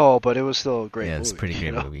 No, but it was still a great movie. Yeah, it's a pretty great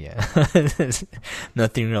you know? movie, yeah.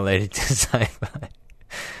 Nothing related to sci-fi.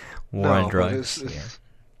 War on but drugs. it's Yeah.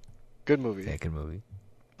 good movie. Yeah, good movie.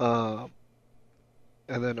 And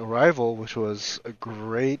then Arrival, which was a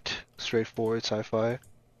great, straightforward sci-fi.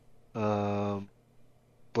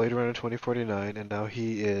 Blade Runner 2049, and now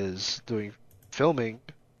he is filming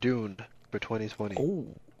Dune for 2020. Oh.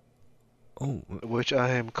 Which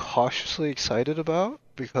I am cautiously excited about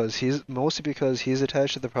because he's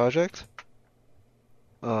attached to the project.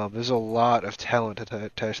 There's a lot of talent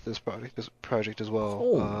attached to this project as well.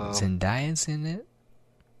 Oh, Zendaya's in it?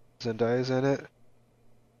 Zendaya's in it.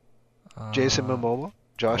 Jason Momoa,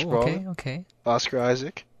 Josh Brolin, okay. Oscar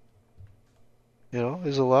Isaac. You know,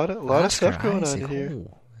 there's a lot of stuff going on in here.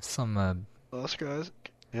 Oh, some Oscar Isaac.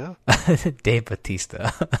 Yeah. Dave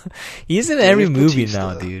Bautista. He's in every movie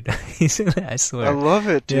now, dude. He's in it, I swear. I love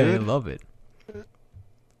it, dude. Yeah, I love it.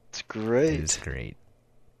 It's great. It is great.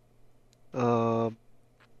 Man,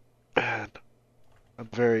 I'm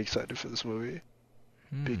very excited for this movie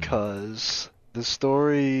because the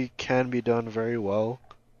story can be done very well,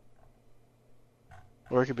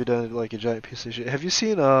 or it could be done like a giant piece of shit. Have you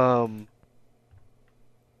seen the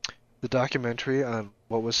documentary on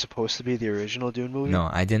what was supposed to be the original Dune movie? No,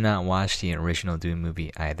 I did not watch the original Dune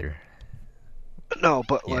movie either. No,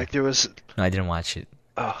 but like there was. No, I didn't watch it.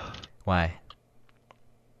 Why?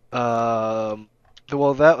 Well,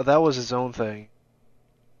 that was his own thing,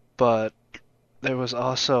 but there was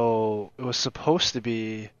also it was supposed to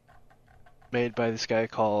be made by this guy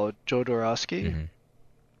called Jodorowsky,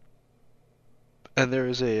 and there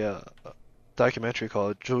is a documentary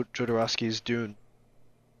called Jodorowsky's Dune,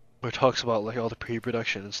 where it talks about like all the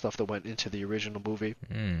pre-production and stuff that went into the original movie.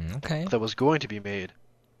 Okay. That was going to be made,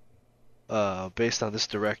 based on this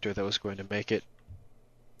director that was going to make it,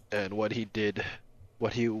 and what he did,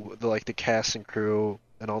 the cast and crew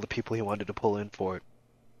and all the people he wanted to pull in for it.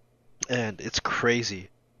 And it's crazy.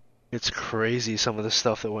 It's crazy some of the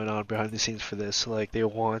stuff that went on behind the scenes for this. Like they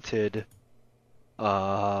wanted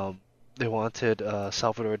Salvador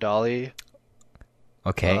Dali.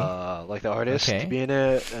 Okay. Like the artist to be in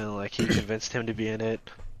it, and like he convinced him to be in it.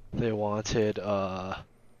 They wanted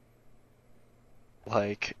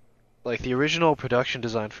like the original production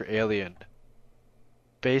design for Alien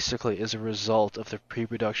basically is a result of the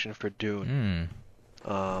pre-production for Dune.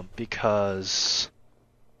 Because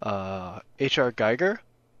H.R. Geiger,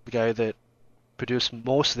 the guy that produced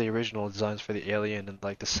most of the original designs for the Alien and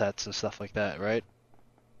like the sets and stuff like that, right?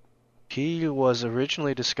 He was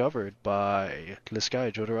originally discovered by this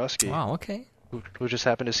guy, Jodorowsky. Wow, okay. Who just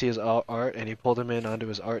happened to see his art, and he pulled him in onto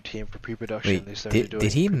his art team for pre-production. Wait, they started doing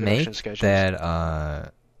did he make sketches.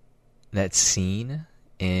 that scene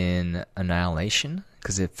in Annihilation?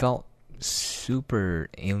 Because it felt super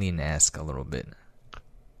alien-esque a little bit.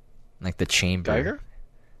 Like the chamber. Geiger?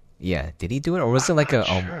 Yeah, did he do it? Or was it like a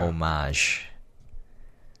sure. homage?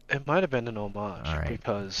 It might have been an homage,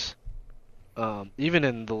 because even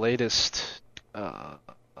in the latest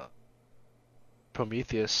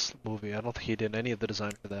Prometheus movie, I don't think he did any of the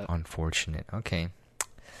design for that. Unfortunate. Okay.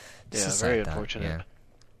 Very unfortunate.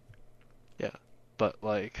 Yeah, but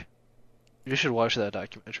like, you should watch that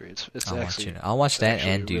documentary. It's actually. I'll watch that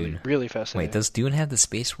and Dune. Really, really fascinating. Wait, does Dune have the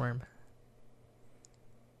space worm?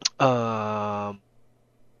 The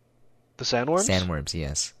sandworms? Sandworms,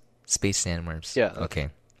 yes. Space sandworms. Yeah. Okay.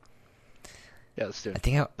 Yeah, let's do it. I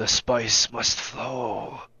think the spice must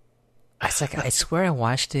flow. I swear I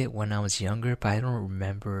watched it when I was younger, but I don't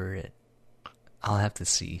remember it. I'll have to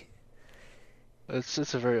see. It's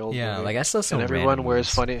a very old movie. Yeah, like I saw some. And everyone wears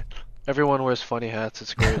funny hats.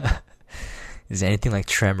 It's great. Is it anything like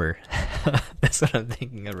Tremor? That's what I'm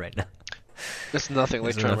thinking of right now. It's nothing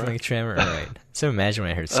like Tremor. Nothing like Tremor. All right. So imagine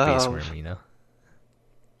when I heard space worm, you know.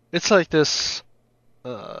 It's like this,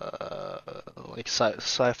 like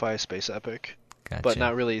sci-fi space epic, but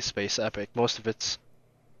not really space epic. Most of it's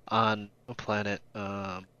on a planet.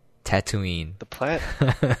 Tatooine. The planet.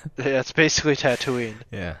 Yeah, it's basically Tatooine.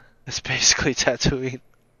 Yeah. It's basically Tatooine.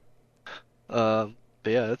 But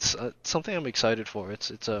yeah, it's something I'm excited for. It's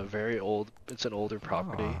an older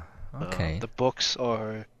property. Oh, okay. The books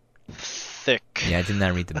are thick. Yeah, I did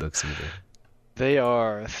not read the books either. They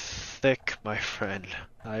are thick, my friend.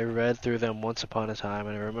 I read through them once upon a time,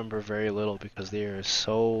 and I remember very little because they are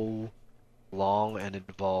so long and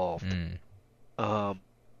involved. Mm.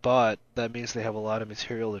 But that means they have a lot of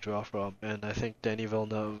material to draw from, and I think Denis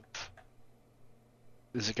Villeneuve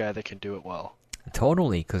is a guy that can do it well.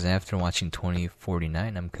 Totally, because after watching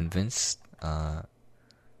 2049, I'm convinced that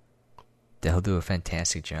he'll do a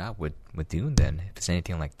fantastic job with Dune then, if it's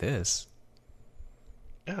anything like this.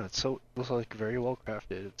 Yeah, it's like very well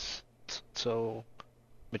crafted. It's so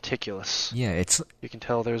meticulous. Yeah, you can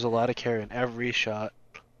tell there's a lot of care in every shot,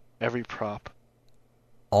 every prop.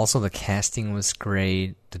 Also, the casting was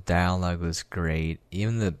great. The dialogue was great.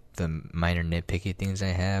 Even the minor nitpicky things I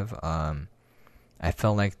have, I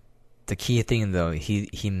felt like the key thing though,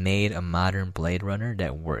 he made a modern Blade Runner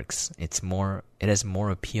that works. It has more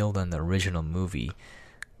appeal than the original movie,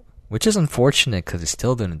 which is unfortunate because it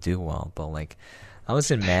still didn't do well. But like, I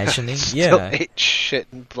was imagining, still ate shit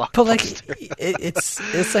in Blockbuster. But like,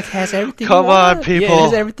 it's like has everything. Come you want. on, people! Yeah, it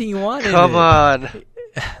has everything you want. Come on.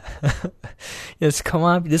 Yes, come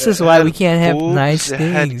on. This is why we can't have boobs, nice it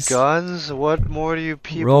things. Had guns. What more do you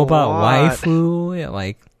people Robot want? waifu. Yeah,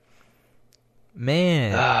 like,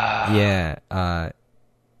 man. Yeah.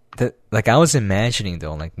 Like I was imagining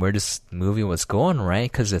though, like where this movie was going,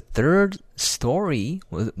 right? Because the third story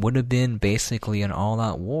would have been basically an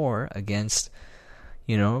all-out war against,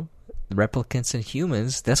 replicants and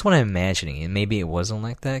humans. That's what I'm imagining, and maybe it wasn't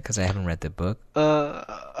like that because I haven't read the book.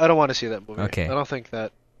 I don't want to see that movie. Okay. I don't think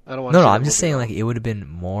that. I don't want. No, I'm just saying like it would have been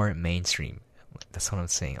more mainstream. That's what I'm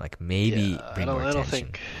saying. Like maybe bring more attention. I don't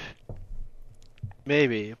think.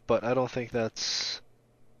 Maybe, but I don't think that's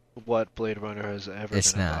what Blade Runner has ever been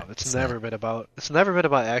about. It's never been about. It's never been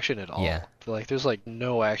about action at all. Yeah. Like there's like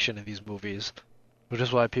no action in these movies, which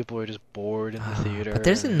is why people are just bored in the theater. But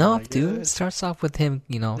there's enough, dude. It starts off with him,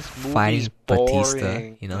 fighting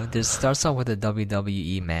Batista. There starts off with a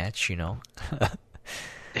WWE match. Yeah.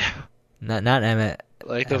 Not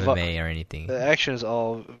like MMA or anything. The action is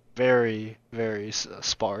all very, very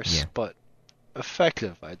sparse, but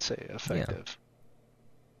effective. I'd say effective.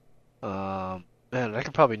 Yeah. Man, I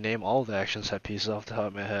could probably name all the action set pieces off the top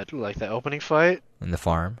of my head, like the opening fight in the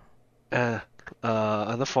farm. On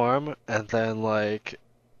the farm, and then like,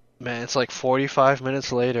 man, it's like 45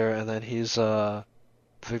 minutes later, and then he's the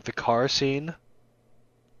car scene.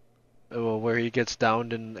 Where he gets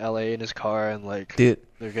downed in LA in his car and like dude,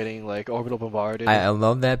 they're getting like orbital bombarded. I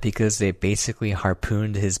love that because they basically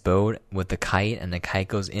harpooned his boat with the kite and the kite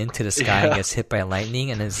goes into the sky and gets hit by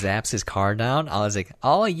lightning and it zaps his car down. I was like,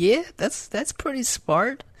 oh yeah, that's pretty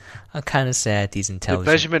smart. I'm kind of sad these intelligent...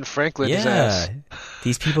 Benjamin Franklin his ass.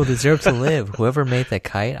 These people deserve to live. Whoever made that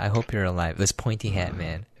kite, I hope you're alive. This pointy hat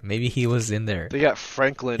man. Maybe he was in there. They got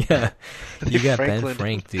Franklin. Yeah, you got Ben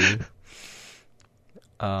Frank, dude.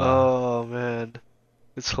 Oh man,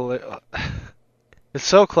 it's hilarious. It's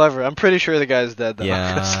so clever. I'm pretty sure the guy's dead though.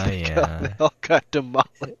 Yeah, they all got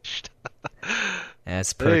demolished.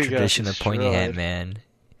 As per tradition of Pointy Hat Man,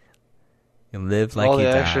 you live like all you die.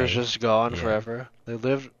 All the extras just gone forever.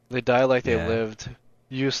 They die like they lived,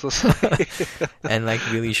 uselessly, and like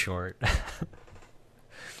really short.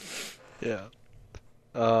 Yeah.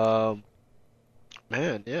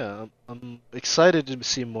 Man, yeah, I'm excited to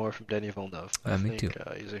see more from Denis Villeneuve. Me too.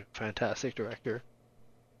 He's a fantastic director,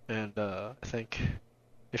 and I think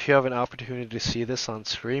if you have an opportunity to see this on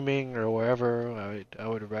streaming or wherever, I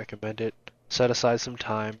would recommend it. Set aside some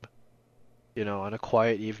time, on a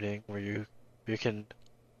quiet evening where you can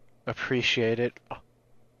appreciate it,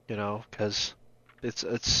 because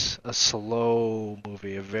it's a slow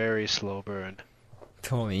movie, a very slow burn.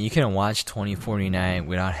 Totally. You can watch 2049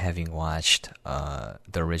 without having watched the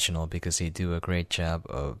original because they do a great job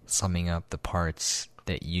of summing up the parts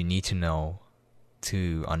that you need to know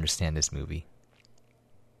to understand this movie.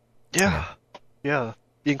 Yeah.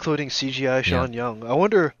 Including CGI Sean Young. I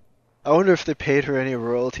wonder if they paid her any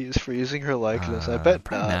royalties for using her likeness. I bet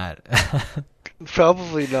not.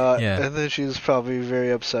 Probably not. Yeah. And then she's probably very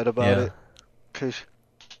upset about it.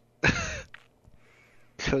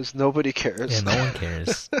 Because nobody cares. Yeah, no one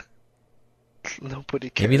cares.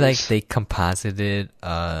 Nobody cares. Maybe like they composited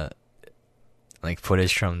like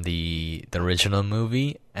footage from the original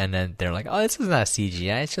movie, and then they're like, "Oh, this is not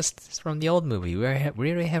CGI. It's from the old movie. We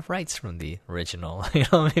already have rights from the original."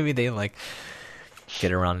 Maybe they like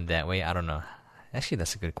get around it that way. I don't know. Actually,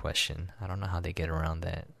 that's a good question. I don't know how they get around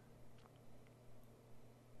that.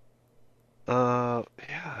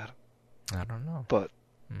 Yeah. I don't know. But.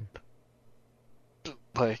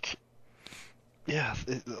 Like, yeah,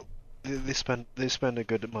 they spend a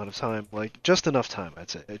good amount of time, like just enough time, I'd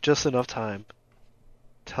say, just enough time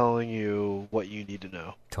telling you what you need to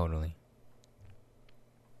know. Totally.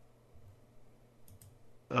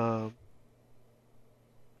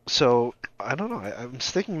 So I don't know. I'm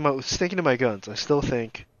sticking to my guns. I still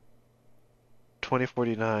think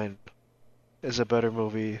 2049 is a better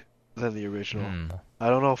movie than the original. I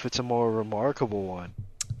don't know if it's a more remarkable one.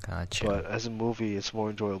 Gotcha. But as a movie, it's more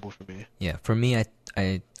enjoyable for me. Yeah, for me,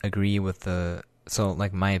 I agree with so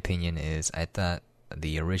like my opinion is I thought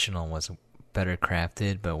the original was better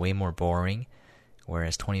crafted but way more boring,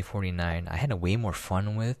 whereas 2049 I had a way more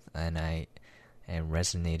fun with, and I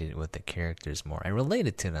resonated with the characters more. I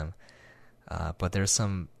related to them, but there's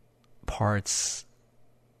some parts,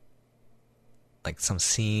 like some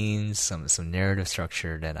scenes, some narrative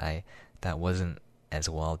structure that wasn't as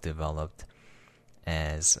well developed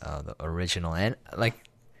as the original. And like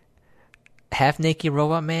half naked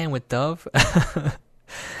robot man with Dove,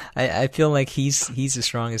 I feel like he's the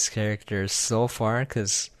strongest character so far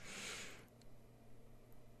because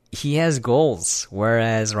he has goals,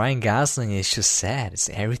 whereas Ryan Gosling is just sad.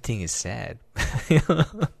 Everything is sad.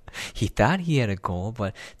 He thought he had a goal,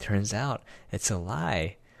 but turns out it's a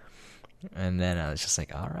lie. And then I was just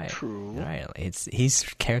like, all right. His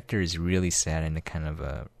character is really sad, and kind of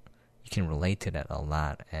you can relate to that a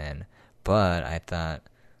lot. But I thought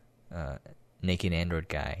Naked Android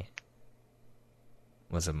guy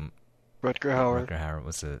was Rutger Hauer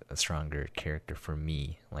was a stronger character for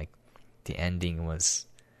me. Like the ending was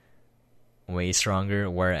way stronger,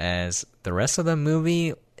 whereas the rest of the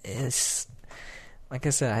movie is, like I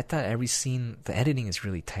said, I thought every scene, the editing is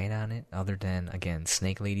really tight on it, other than, again,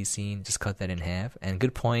 Snake Lady scene, just cut that in half. And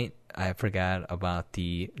good point, I forgot about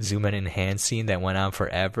the zoom in and hand scene that went on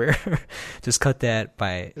forever. Just cut that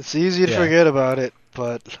by... It's easy to forget about it,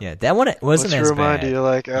 but... Yeah, that one wasn't as bad. You're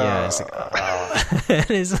like, oh. Yeah, it's like, oh.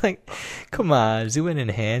 And it's like, come on, zoom in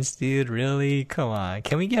and hands, dude, really? Come on,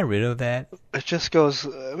 can we get rid of that? It just goes,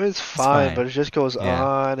 I mean, it's fine, but it just goes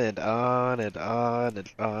on and on and on and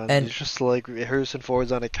on. And it's just like Harrison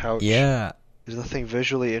Ford's on a couch. Yeah. There's nothing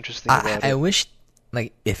visually interesting about it. I wish,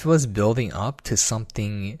 like, if it was building up to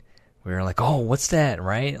something where you're like, oh, what's that,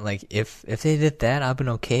 right? Like, if they did that, I'd been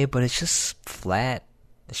okay, but it's just flat.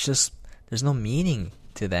 It's just, there's no meaning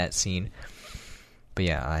to that scene. But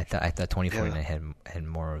yeah, I thought 2049 had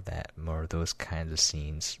more of that, more of those kinds of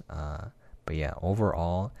scenes. But yeah,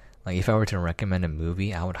 overall, like if I were to recommend a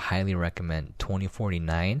movie, I would highly recommend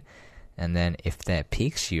 2049. And then if that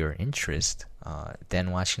piques your interest,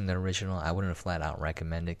 then watching the original, I wouldn't flat out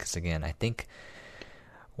recommend it, because again, I think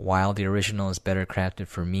while the original is better crafted,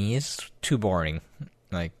 for me, it's too boring.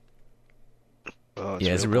 Like,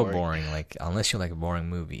 it's real boring. Like, unless you like boring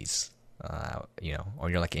movies. Or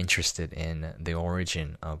you're like interested in the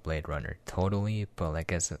origin of Blade Runner, totally. But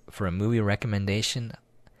like for a movie recommendation,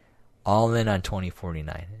 all in on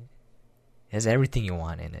 2049. It has everything you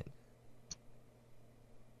want in it.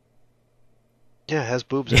 Yeah, it has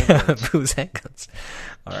boobs and guns. Boobs and guns.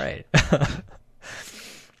 All right.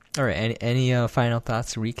 All right. Any final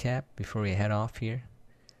thoughts to recap before we head off here?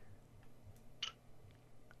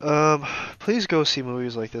 Please go see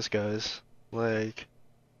movies like this, guys. Like,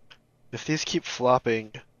 if these keep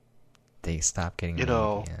flopping, they stop getting made.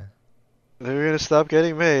 They're gonna stop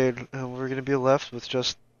getting made, and we're gonna be left with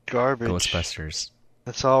just garbage. Ghostbusters.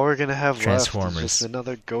 That's all we're gonna have left. Transformers. Just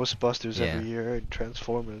another Ghostbusters every year, and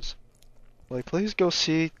Transformers. Like, please go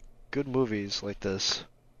see good movies like this.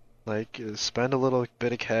 Like, spend a little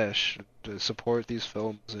bit of cash to support these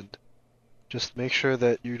films, and just make sure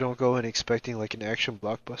that you don't go in expecting like an action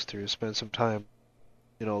blockbuster. Spend some time,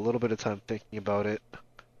 a little bit of time thinking about it.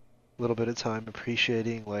 A little bit of time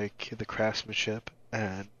appreciating like the craftsmanship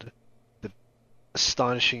and the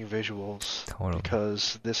astonishing visuals. Totally.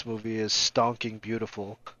 Because this movie is stonking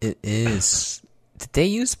beautiful. It is. Did they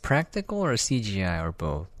use practical or CGI or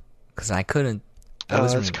both? Because I couldn't.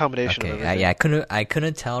 It's a combination of everything. I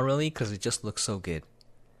couldn't tell really because it just looks so good.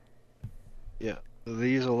 Yeah, they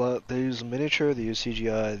use a lot. They use miniature. They use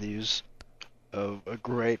CGI. They use a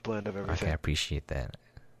great blend of everything. Okay, I appreciate that.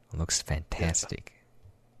 It looks fantastic. Yeah.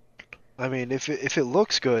 I mean, if it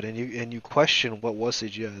looks good and you question what was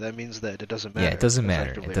CGI, that means that it doesn't matter. Yeah, it doesn't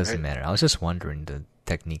matter. It doesn't matter. I was just wondering the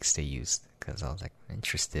techniques they used because I was like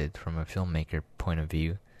interested from a filmmaker point of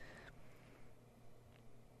view.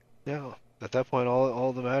 Yeah, at that point,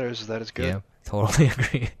 all that matters is that it's good. Yeah, totally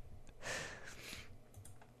agree.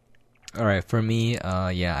 All right, for me,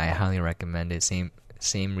 I highly recommend it. Same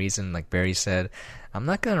reason, like Barry said, I'm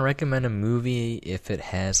not gonna recommend a movie if it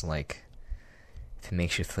has like. If it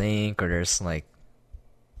makes you think, or there's like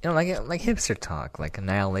hipster talk, like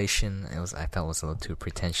Annihilation. I felt was a little too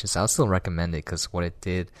pretentious. I'll still recommend it because what it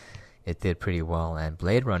did, it did pretty well. And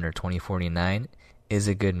Blade Runner 2049 is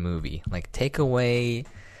a good movie. Like, take away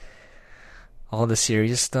all the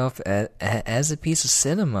serious stuff. As a piece of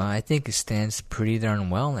cinema, I think it stands pretty darn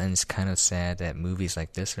well, and it's kind of sad that movies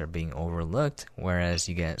like this are being overlooked, whereas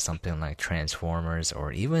you get something like Transformers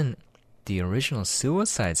or even the original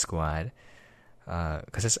Suicide Squad,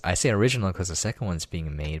 because I say original because the second one's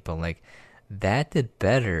being made, but like, that did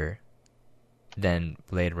better than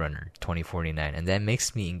Blade Runner 2049, and that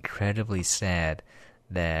makes me incredibly sad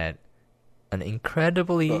that an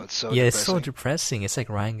incredibly... it's so it's so depressing. It's like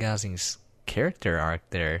Ryan Gosling's character arc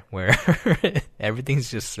there, where everything's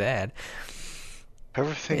just sad.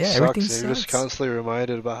 Everything sucks. You're just constantly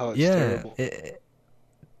reminded about how it's terrible.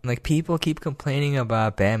 Like, people keep complaining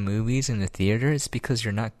about bad movies in the theater. It's because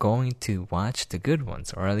you're not going to watch the good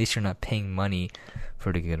ones, or at least you're not paying money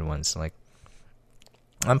for the good ones. Like,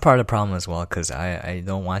 I'm part of the problem as well, because I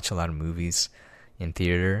don't watch a lot of movies in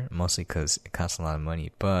theater, mostly because it costs a lot of money,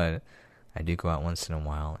 but I do go out once in a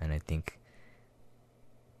while, and I think,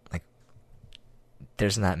 like,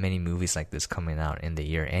 there's not many movies like this coming out in the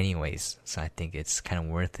year anyways, so I think it's kind of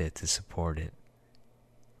worth it to support it.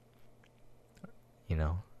 You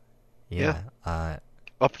know? Yeah.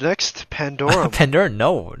 Up next, Pandora. Pandora?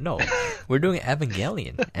 No. We're doing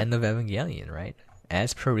Evangelion. End of Evangelion, right?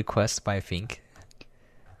 As per request by Fink.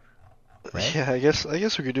 Right? Yeah, I guess we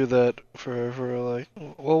could do that for like.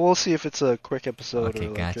 Well, we'll see if it's a quick episode. Okay,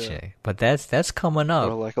 or gotcha. But that's coming up.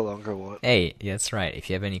 Or like a longer one. Hey, that's right. If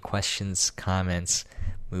you have any questions, comments,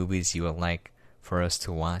 movies you would like for us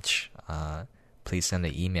to watch, please send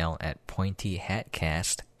an email at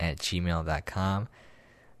pointyhatcast@gmail.com.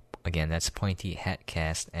 Again, that's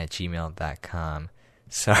pointyhatcast@gmail.com.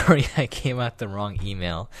 Sorry, I came out the wrong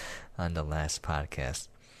email on the last podcast.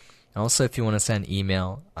 Also, if you want to send an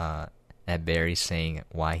email at Barry saying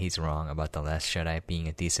why he's wrong about The Last Jedi being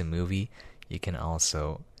a decent movie, you can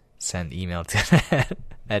also send email to that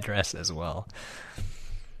address as well.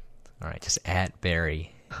 All right, just at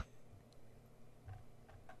Barry.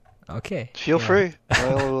 Okay. Feel free.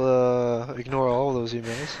 I'll ignore all of those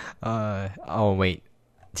emails. Oh, wait.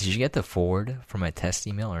 Did you get the forward for my test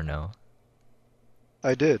email or no?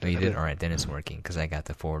 I did. Oh, you did? All right, then it's working because I got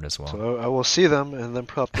the forward as well. So I will see them and then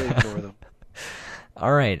promptly ignore them.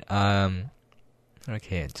 All right.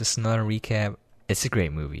 Okay, just another recap. It's a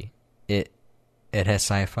great movie. It has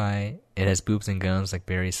sci-fi. It has boobs and guns, like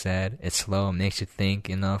Barry said. It's slow. It makes you think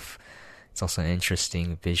enough. It's also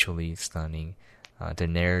interesting, visually stunning. The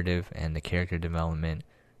narrative and the character development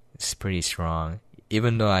is pretty strong.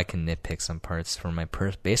 Even though I can nitpick some parts from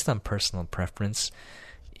based on personal preference,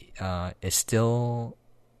 it still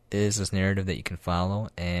is this narrative that you can follow,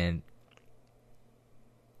 and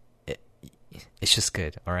it's just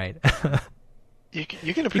good. All right. you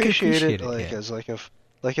can appreciate it as like as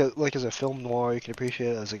a film noir. You can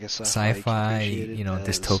appreciate it as like a sci-fi,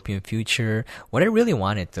 dystopian future. What I really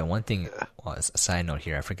wanted, though, one thing was a side note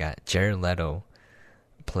here. I forgot. Jared Leto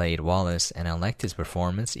played Wallace, and I liked his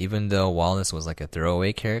performance, even though Wallace was like a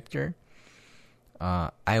throwaway character.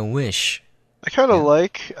 I wish. I kind of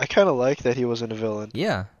like that he wasn't a villain.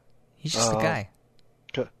 Yeah, he's just a guy.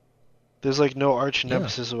 There's like no arch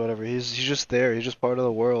nemesis or whatever. He's just there. He's just part of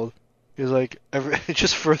the world. He's like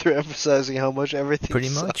just further emphasizing how much everything pretty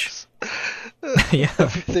sucks. Much. Yeah,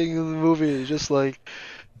 everything in the movie is just like,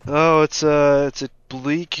 oh, it's a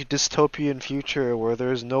bleak dystopian future where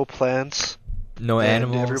there's no plants. No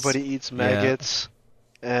animals. Everybody eats maggots,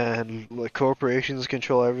 and like corporations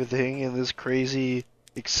control everything. And this crazy,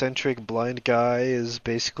 eccentric, blind guy is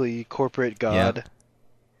basically corporate god.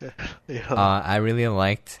 Yeah. I really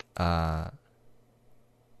liked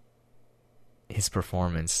his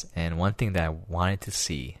performance, and one thing that I wanted to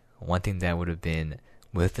see, one thing that would have been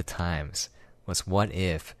with the times, was what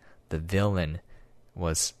if the villain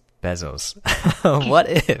was Bezos? What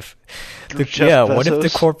if? What if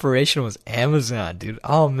the corporation was Amazon, dude?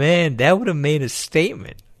 Oh man, that would have made a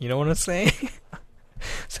statement. You know what I'm saying?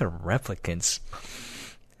 Sort of replicants.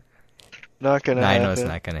 Not gonna happen. I know it's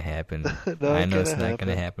not gonna happen. I know it's not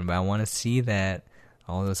gonna happen, but I want to see that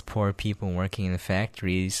all those poor people working in the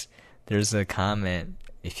factories. There's a comment,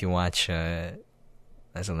 if you watch, as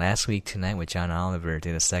of last week tonight with John Oliver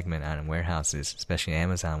did a segment on warehouses, especially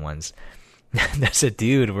Amazon ones. There's a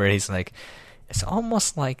dude where he's like, it's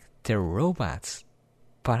almost like they're robots,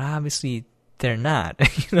 but obviously they're not.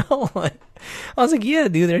 You know, I was like, yeah,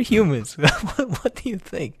 dude, they're humans. What do you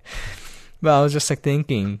think? But I was just like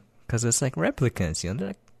thinking, because it's like replicants, you know, they're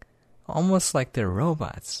like, almost like they're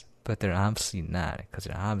robots, but they're obviously not, because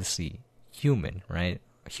they're obviously human, right?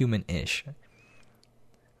 Human-ish.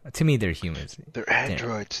 To me, they're humans. They're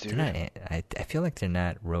androids, dude. They're not. I feel like they're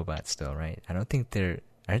not robots, though, right? I don't think they're.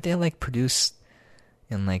 Aren't they like produced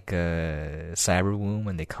in like a cyber womb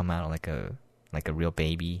when they come out like a real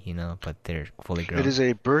baby, you know? But they're fully grown. It is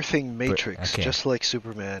a birthing matrix, just like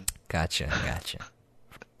Superman. Gotcha.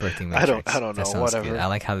 Birthing matrix. I don't know. Whatever. Good. I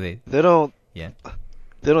like how they don't. Yeah.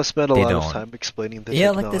 They don't spend a lot of time explaining the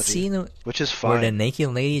technology. Like the scene which is fine. Where the naked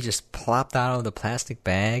lady just plopped out of the plastic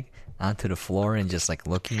bag onto the floor and just like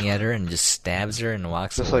looking at her and just stabs her and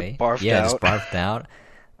walks away. Like barfed out. Just barfed out.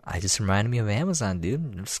 I just reminded me of Amazon,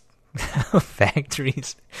 dude.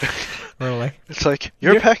 Factories. It's like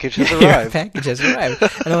your package has arrived. Your package has arrived.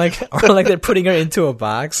 And or they're putting her into a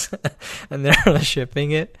box and they're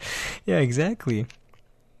shipping it. Yeah, exactly.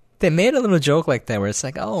 They made a little joke like that where it's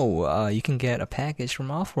like, you can get a package from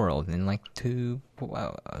Offworld in like it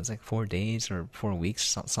was like 4 days or 4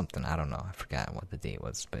 weeks, something. I don't know. I forgot what the date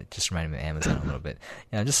was, but it just reminded me of Amazon a little bit.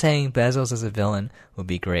 Yeah, I'm just saying Bezos as a villain would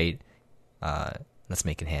be great. Let's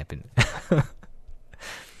make it happen.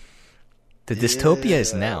 The dystopia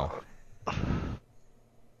is now.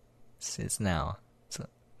 It's now. So,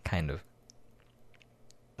 kind of.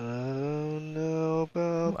 I don't know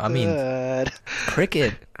about that. I mean,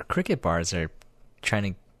 cricket bars are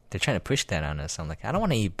trying to push that on us. I'm like, I don't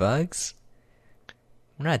want to eat bugs.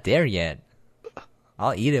 We're not there yet.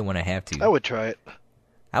 I'll eat it when I have to. I would try it.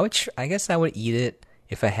 I guess I would eat it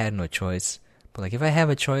if I had no choice. But like, if I have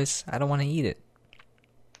a choice, I don't want to eat it.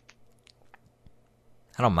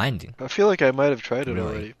 I don't mind it. I feel like I might have tried it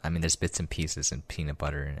already. I mean, there's bits and pieces and peanut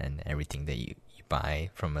butter and everything that you buy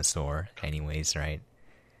from a store anyways, right?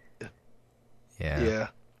 Yeah.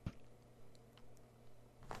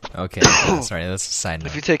 Okay. Sorry, that's a side note.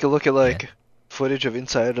 If you take a look at footage of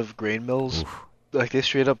inside of grain mills, like they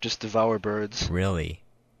straight up just devour birds. Really?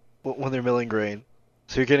 When they're milling grain,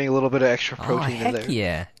 so you're getting a little bit of extra protein in there.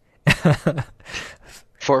 Yeah.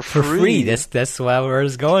 For free. That's why we're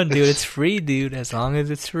going, dude. It's free, dude. As long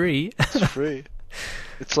as it's free. It's free.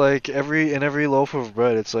 It's like every loaf of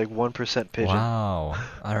bread, it's like 1% pigeon. Wow.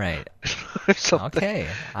 All right. Okay,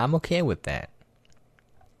 I'm okay with that.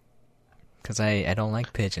 Because I don't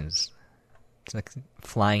like pigeons. It's like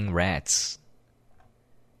flying rats.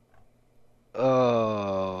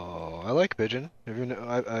 Oh, I like pigeon.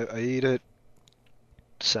 I eat it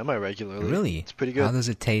semi-regularly. Really? It's pretty good. How does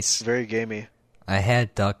it taste? It's very gamey. I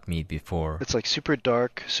had duck meat before. It's like super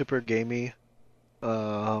dark, super gamey.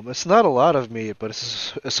 It's not a lot of meat, but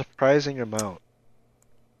it's a surprising amount.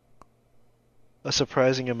 A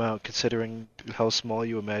surprising amount considering how small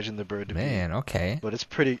you imagine the bird to be. Man, okay. But it's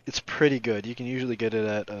pretty good. You can usually get it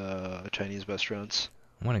at Chinese restaurants.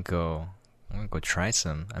 I'm gonna go try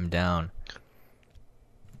some. I'm down.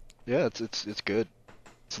 Yeah, it's good.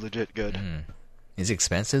 It's legit good. It's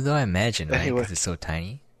expensive though, I imagine, right? Anyway. Because it's so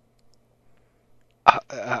tiny.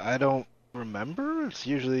 I don't remember. It's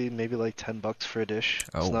usually maybe like $10 for a dish.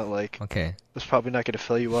 It's not like it's probably not going to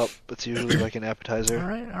fill you up. It's usually like an appetizer. All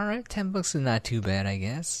right. $10 is not too bad, I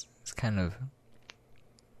guess. It's kind of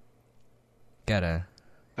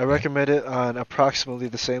I recommend it on approximately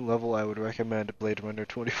the same level I would recommend Blade Runner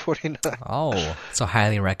 2049. Oh, so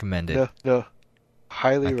highly recommended. No,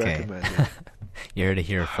 highly recommended. You heard it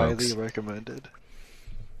here, folks. Highly recommended.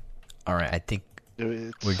 All right, I think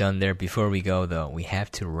we're done there. Before we go, though, we have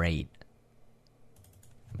to rate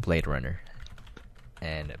Blade Runner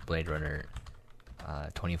and Blade Runner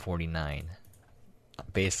 2049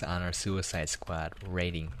 based on our Suicide Squad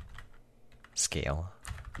rating scale.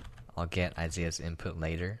 I'll get Isaiah's input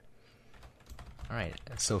later. Alright,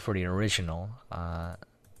 so for the original,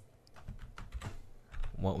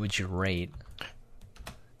 what would you rate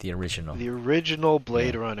the original? The original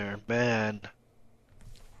Blade Runner, man.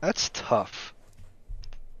 That's tough.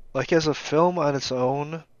 Like, as a film on its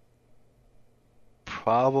own,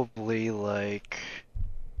 probably like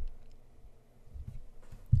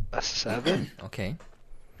a 7. Okay.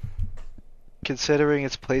 Considering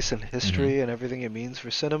its place in history and everything it means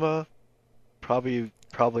for cinema, probably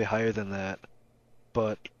higher than that.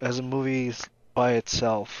 But as a movie by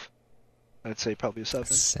itself, I'd say probably a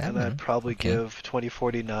 7. And I'd probably give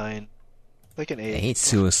 2049 like an 8. 8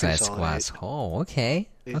 Suicide Squads. Oh, okay.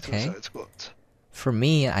 8 Suicide Squads. For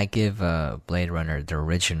me, I give Blade Runner, the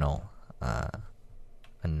original, a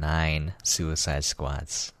 9 Suicide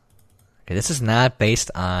Squads. Okay, this is not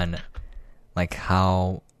based on like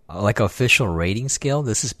official rating scale.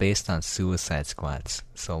 This is based on Suicide Squads.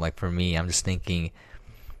 So like for me, I'm just thinking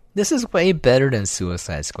this is way better than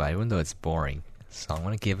Suicide Squad, even though it's boring. So I'm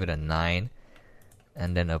gonna give it a 9,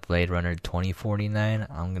 and then a Blade Runner 2049.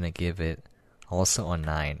 I'm gonna give it also a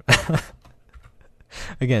 9.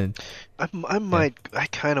 Again, I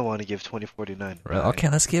kind of want to give 2049. Okay,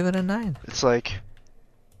 let's give it a 9. It's like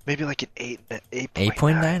maybe like an 8.9.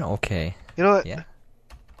 8.9. Okay. You know what? Yeah.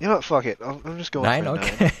 You know what? Fuck it. I'm just going 9. for a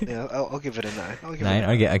Okay. 9. Yeah, I'll give it a 9. I'll give 9. it a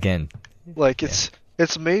 9. Okay. Again. Like its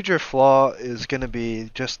major flaw is gonna be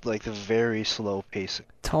just like the very slow pacing.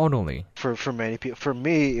 Totally. For many people, for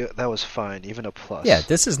me that was fine, even a plus. Yeah,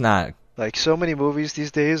 this is not like so many movies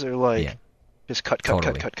these days are like just cut,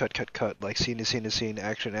 totally. cut, like scene to scene to scene,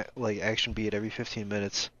 action beat every 15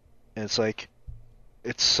 minutes, and it's like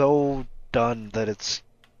it's so done that it's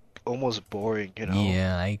almost boring, you know.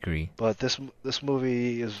 Yeah, I agree. But this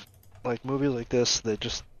movie is like movies like this that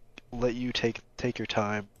just let you take your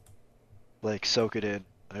time, like soak it in.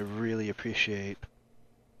 I really appreciate.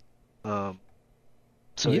 So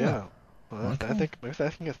yeah. Well, okay. I think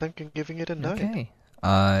I'm giving it a 9. Okay.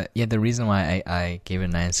 Yeah, the reason why I gave it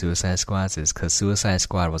 9 Suicide Squads is because Suicide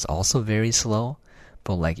Squad was also very slow,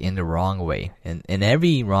 but like in the wrong way, in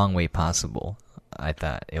every wrong way possible. I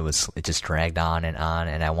thought it just dragged on, and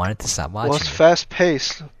I wanted to stop watching. Well, it's fast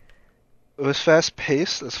paced. It was fast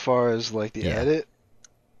paced as far as like the edit,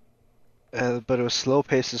 but it was slow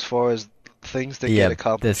paced as far as things that get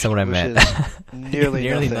accomplished. That's what I meant.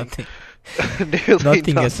 Nearly nothing.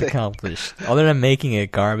 Nothing gets accomplished other than making a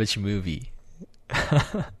garbage movie.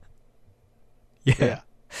 Yeah.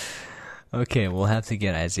 Okay, we'll have to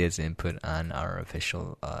get Isaiah's input on our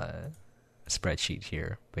official spreadsheet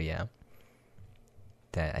here, but yeah.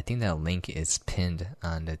 I think that link is pinned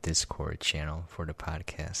on the Discord channel for the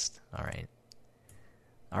podcast. All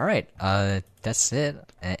right. That's it.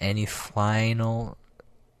 Any final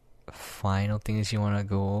things you want to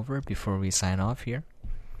go over before we sign off here?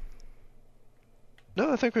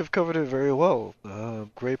 No, I think we've covered it very well.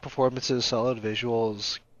 Great performances, solid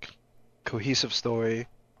visuals, cohesive story,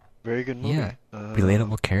 very good movie. Yeah,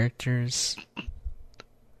 relatable characters.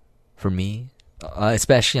 For me,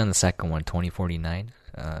 especially on the second one, 2049.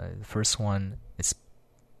 The first one,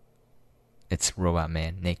 it's Robot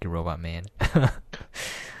Man, naked Robot Man.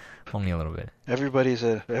 Only a little bit. Everybody's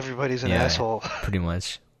an asshole. Pretty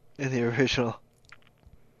much. In the original.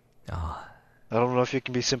 Oh. I don't know if you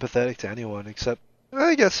can be sympathetic to anyone except,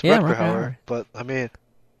 I guess, Rutger Hauer. But I mean,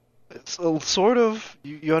 it's sort of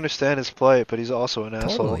you understand his plight, but he's also an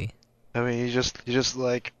asshole. Totally. I mean, he just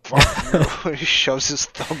like fuck you. He shoves his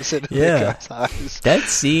thumbs into the guy's eyes. That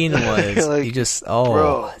scene was like,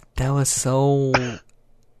 bro, that was so.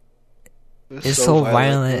 It's so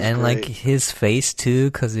violent, and great. like his face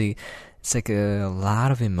too, because it's like a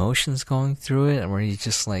lot of emotions going through it, where he's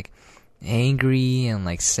just like angry and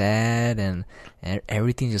like sad, and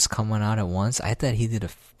everything just coming out at once. I thought he did a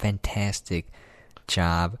fantastic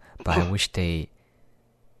job, but I wish they.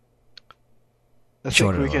 I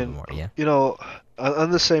think we can, more, you know,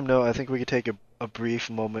 on the same note, I think we could take a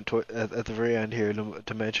brief moment at the very end here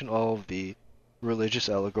to mention all of the religious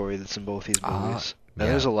allegory that's in both these movies. And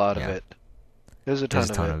there's a lot of it. There's a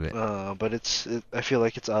ton of it. But I feel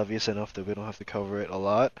like it's obvious enough that we don't have to cover it a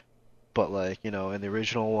lot. But like, you know, in the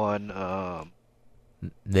original one,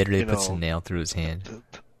 literally puts a nail through his hand.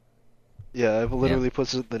 Yeah, it literally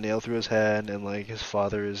puts the nail through his hand, and like his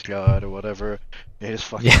father is God or whatever, and he just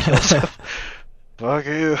fucking kills him. Fuck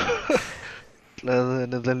you.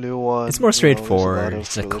 And then the new one. It's more straightforward.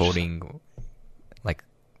 It's a coding, like,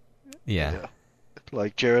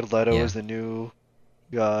 like Jared Leto is the new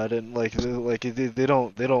God, and like they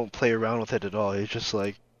don't play around with it at all. It's just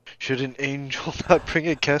like, should an angel not bring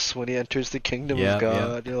a guest when he enters the kingdom of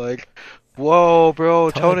God? You're like, whoa,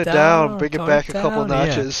 bro, tone it down, bring it back a couple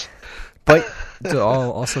notches. But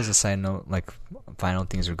also as a side note, like final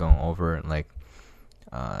things we're going over, like.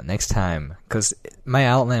 Next time, because my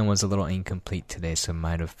outline was a little incomplete today, so it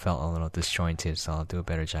might have felt a little disjointed, so I'll do a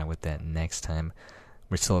better job with that next time.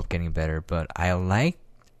 We're still getting better, but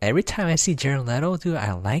every time I see Jared Leto, dude,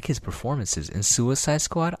 I like his performances. In Suicide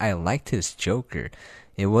Squad, I liked his Joker.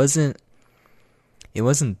 It wasn't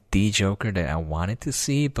the Joker that I wanted to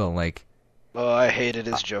see, but like... Oh, I hated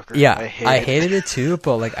his Joker. Yeah, I hated it too,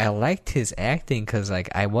 but like I liked his acting, because like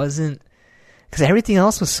I wasn't... Because everything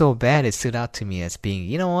else was so bad, it stood out to me as being,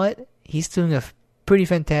 you know what? He's doing a pretty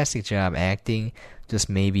fantastic job acting. Just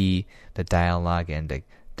maybe the dialogue and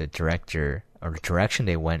the director or the direction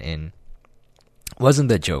they went in wasn't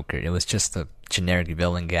the Joker. It was just a generic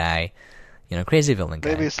villain guy, you know, crazy villain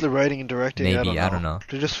guy. Maybe it's the writing and directing. Maybe I don't know.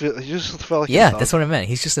 He just felt like that's what I meant.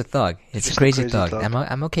 He's just a thug. It's a crazy thug.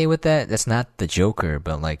 I'm okay with that. That's not the Joker,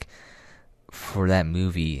 but like for that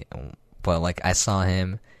movie, but like I saw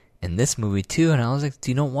him in this movie too, and I was like,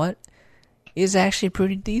 do you know what? He's actually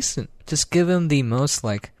pretty decent. Just give him the most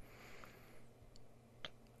like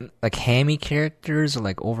like hammy characters or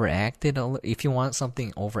like overacted. If you want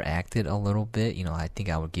something overacted a little bit, I think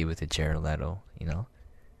I would give it to Jared Leto.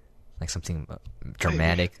 Like something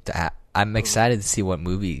dramatic. I'm excited to see what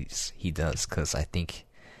movies he does because I think.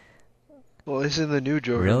 Well, he's in the new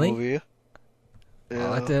Joker movie.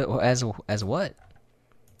 Yeah. As what?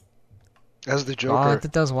 As the Joker. Oh, I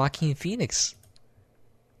thought that was Joaquin Phoenix.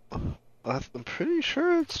 I'm pretty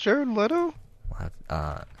sure it's Jared Leto.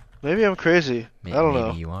 Maybe I'm crazy. I don't know.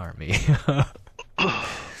 Maybe you are. Maybe.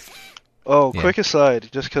 Quick aside,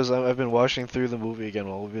 just because I've been watching through the movie again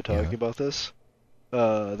while we've been talking about this.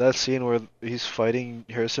 That scene where he's fighting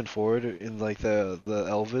Harrison Ford in like the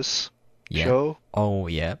Elvis show. Oh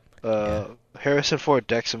yeah. Harrison Ford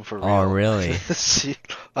decks him for real. Oh really?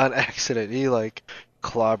 On accident, he like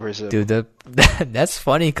clobbers him. Dude, that's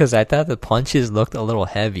funny because I thought the punches looked a little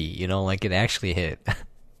heavy. Like it actually hit.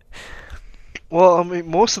 Well, I mean,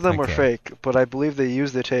 most of them are fake, but I believe they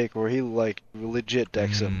used the take where he like legit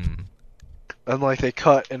decks him. And like they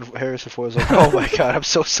cut, and Harrison Ford's like, "Oh my god, I'm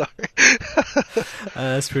so sorry."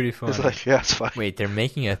 That's pretty funny. It's like, yeah, it's fine. Wait, they're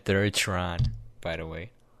making a third Tron, by the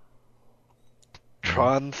way.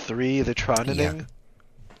 Tron 3, the Troning? Yeah.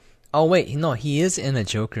 Oh wait, no, he is in a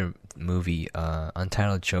Joker movie,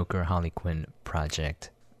 Untitled Joker Harley Quinn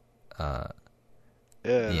project. Yeah.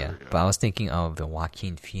 But I was thinking of the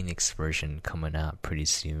Joaquin Phoenix version coming out pretty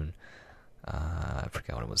soon. I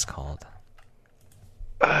forgot what it was called.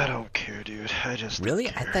 I don't care, dude. I just really.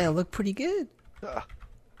 Don't care. I thought it looked pretty good.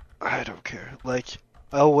 I don't care. Like,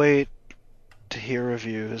 I'll wait to hear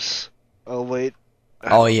reviews. I'll wait.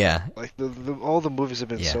 Yeah. Like all the movies have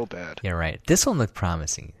been so bad. You're right. This one looked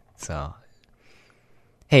promising. So,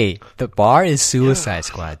 hey, the bar is Suicide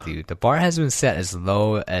Squad, dude. The bar has been set as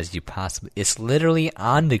low as you possibly. It's literally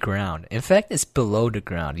on the ground. In fact, it's below the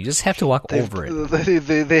ground. You just have to walk over it.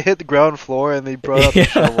 They hit the ground floor and they brought up the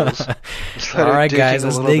shovels. All right, guys,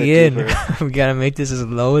 let's dig in. We gotta make this as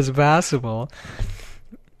low as possible.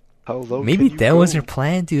 How low? Maybe that was their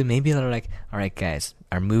plan, dude. Maybe they're like, all right, guys,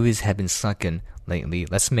 our movies have been sunken lately.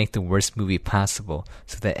 Let's make the worst movie possible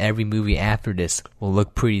so that every movie after this will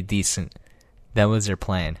look pretty decent. That was their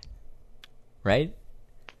plan, right?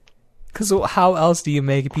 Because how else do you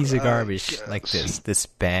make a piece of garbage like this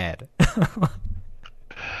bad? I don't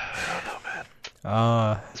know,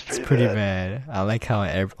 man. It's pretty bad. I like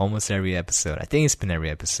how almost every episode, I think it's been every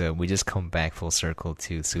episode, we just come back full circle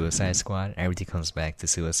to Suicide Squad. Everything comes back to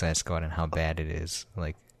Suicide Squad and how bad it is.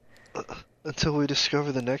 Like until we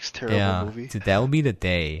discover the next terrible movie. Dude, that will be the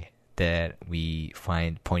day that we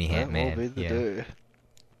find Pointy Hat Man. That will be the day.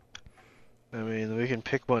 I mean, we can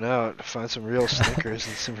pick one out, find some real stickers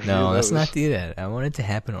and some reviews. No, let's not do that. I want it to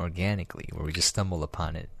happen organically, where we just stumble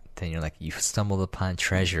upon it. Then you're like, you stumbled upon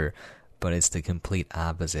treasure, but it's the complete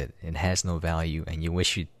opposite. It has no value, and you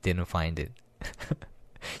wish you didn't find it.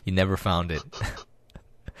 You never found it.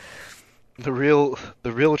 The real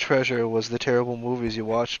treasure was the terrible movies you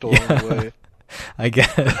watched along the way. I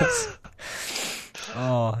guess.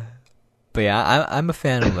 But yeah, I'm a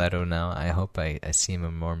fan of Leto now. I hope I see him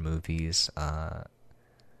in more movies. I'll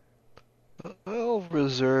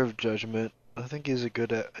reserve judgment. I think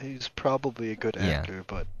he's probably a good actor,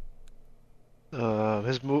 but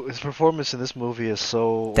his performance in this movie is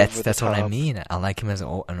so that's what I mean. I like him as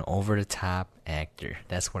an over the top actor.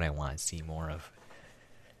 That's what I want to see more of.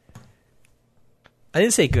 I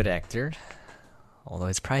didn't say good actor, although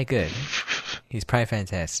it's probably good. He's probably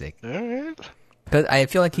fantastic. All right. But I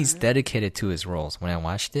feel like he's dedicated to his roles. When I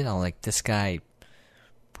watched it, I'm like, this guy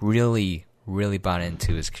really, really bought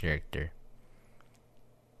into his character.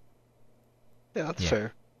 Yeah, that's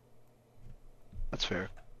fair. That's fair.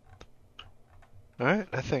 All right,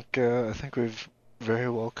 I think we've very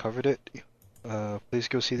well covered it. Please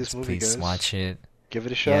go see this movie, guys. Please watch it. Give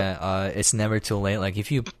it a shot. Yeah, it's never too late. Like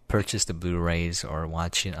if you purchase the Blu-rays or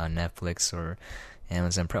watch it on Netflix or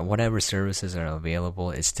Amazon Prime, whatever services are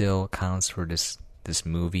available, it still counts for this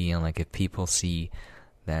movie. And like if people see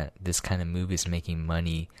that this kind of movie is making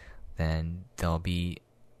money, then they'll be.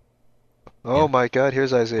 Oh my God!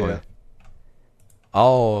 Here's Isaiah.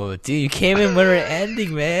 Oh, dude, you came in when we're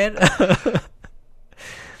ending, man.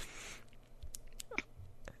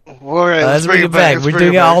 All right, let's bring it back. We're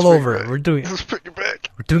doing it all over. Let's bring it back.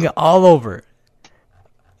 We're doing it all over.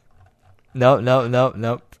 No.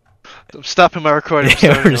 I'm stopping my recording.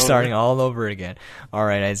 We're starting all over again. All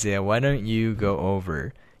right, Isaiah, why don't you go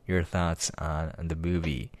over your thoughts on the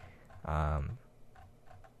movie? Oh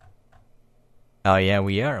yeah,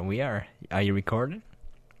 we are. Are you recording?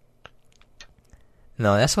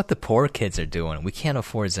 No, that's what the poor kids are doing. We can't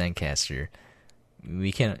afford Zencaster.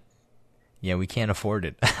 We can't. Yeah, we can't afford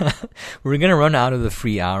it. We're gonna run out of the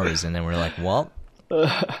free hours, and then we're like, well,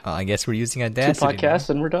 I guess we're using Audacity. 2 podcasts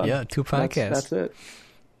and we're done. Yeah, 2 podcasts. That's it.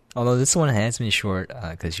 Although this one has been short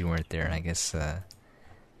because you weren't there, and I guess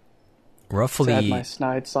roughly. Add my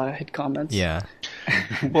snide side comments. Yeah.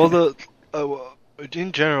 Well,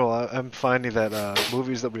 in general, I'm finding that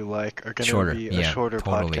movies that we like are going to be a shorter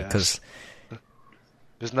podcast. Because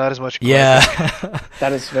there's not as much. Yeah,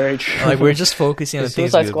 that is very true. Like we're just focusing on the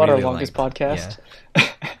things Suicide Squad, really our longest podcast. Yeah.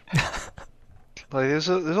 Like there's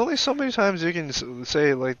only so many times you can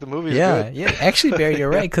say like the movie's good. Yeah. Actually, Barry, you're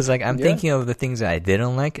right because like I'm thinking of the things that I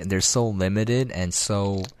didn't like. And they're so limited and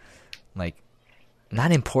so like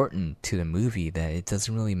not important to the movie that it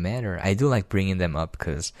doesn't really matter. I do like bringing them up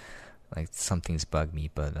because like some things bug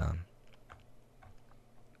me, but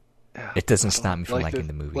it doesn't stop me from liking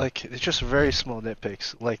the movie. Like it's just very small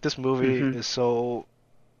nitpicks. Like this movie is so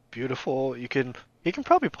beautiful. You can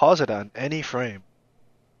probably pause it on any frame.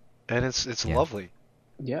 And it's lovely.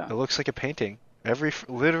 Yeah, it looks like a painting.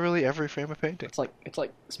 Literally every frame of painting. It's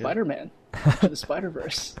like Spider-Man, the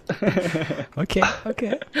Spider-Verse. Okay.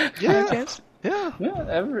 Yeah, I guess. Yeah.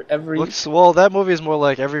 Every well, that movie is more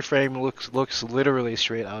like every frame looks literally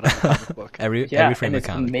straight out of a comic book. every frame of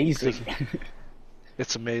comic. Amazing.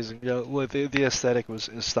 It's amazing. Yeah, the aesthetic was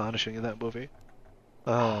astonishing in that movie.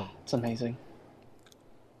 It's amazing.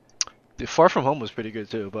 Far From Home was pretty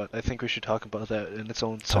good too, but I think we should talk about that in its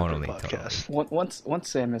own separate podcast. Once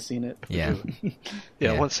Sam has seen it. Yeah.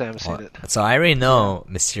 Once Sam's seen it. So I already know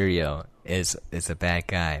Mysterio is a bad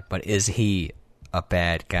guy, but is he a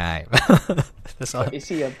bad guy? Is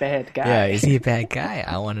he a bad guy? Yeah, is he a bad guy?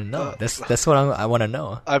 I want to know. That's what I want to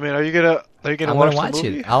know. I mean, are you gonna watch the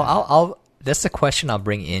movie? It? I'll. That's the question I'll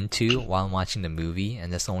bring into while I'm watching the movie,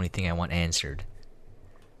 and that's the only thing I want answered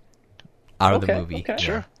out of the movie. Okay,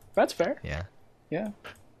 sure. That's fair. Yeah.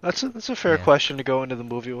 That's a fair question to go into the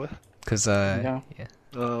movie with. Because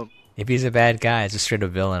if he's a bad guy, it's a straight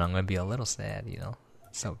up villain, I'm gonna be a little sad. You know,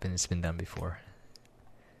 it's been done before.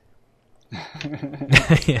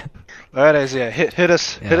 Yeah. All right, Isaiah, hit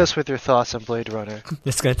us with your thoughts on Blade Runner.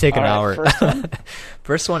 It's gonna take an hour.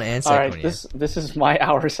 First one and second one. All right, this is my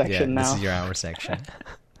hour section now. This is your hour section.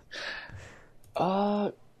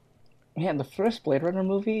 Man, the first Blade Runner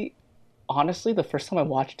movie. Honestly, the first time I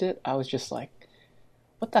watched it, I was just like,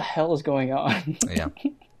 what the hell is going on? Yeah.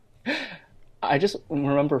 I just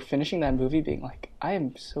remember finishing that movie being like, I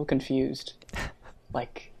am so confused.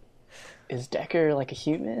 Like, is Deckard like a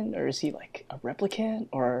human? Or is he like a replicant?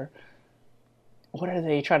 Or what are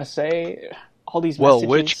they trying to say? All these messages. Well,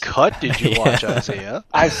 which cut did you watch, Isaiah?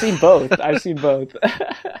 I've seen both.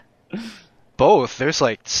 Both? There's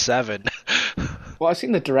like 7. Well, I've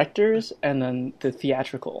seen the director's and then the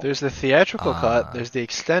theatrical. There's the theatrical cut, there's the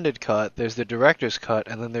extended cut, there's the director's cut,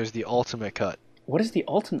 and then there's the ultimate cut. What is the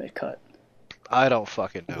ultimate cut? I don't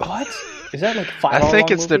fucking know. What? Is that like 5 I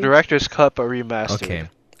think it's movie? the director's cut but remastered. Okay,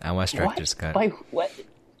 I watched director's cut. By what?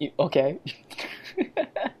 Okay.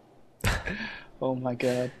 Oh my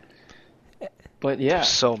god. But yeah. There's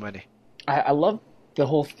so many. I love the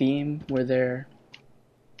whole theme where they're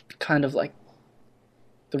kind of like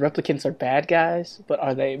the replicants are bad guys, but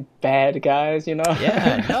are they bad guys, you know?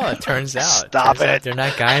 Yeah, no, it turns out. Stop it. They're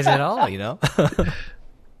not guys at all, you know?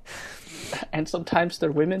 And sometimes they're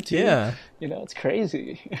women too. Yeah. You know, it's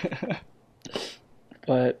crazy.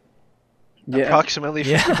 But yeah. Approximately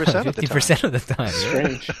 50% of the time. 50% of the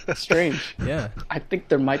time. Strange. Yeah. I think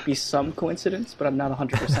there might be some coincidence, but I'm not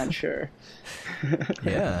 100% sure.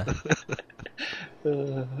 Yeah.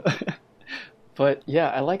 But yeah,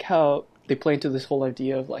 I like how they play into this whole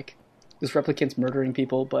idea of like this replicant's murdering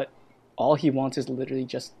people, but all he wants is literally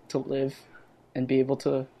just to live and be able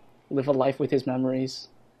to live a life with his memories.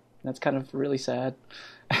 And that's kind of really sad.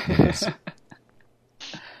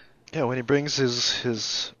 Yeah, when he brings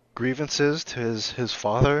his grievances to his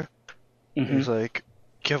father, he's like,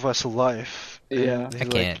 "Give us life." Yeah, I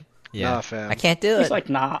can't. Like, yeah, nah, fam. I can't do it. He's like,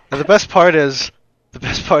 nah. And the best part is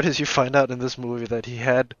you find out in this movie that he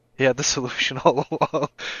had the solution all along.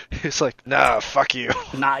 He's like, "Nah, fuck you."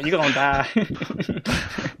 Nah, you gonna die.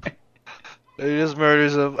 He just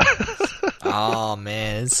murders him. Oh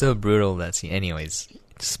man, it's so brutal that scene. Anyways,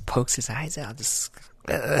 just pokes his eyes out. Just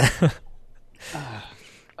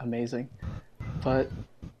amazing. But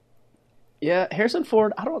yeah, Harrison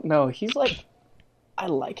Ford, I don't know. He's like, I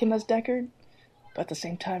like him as Deckard, but at the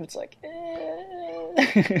same time, it's like,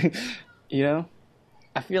 you know,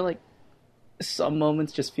 I feel like some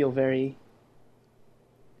moments just feel very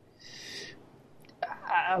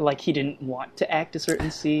like he didn't want to act a certain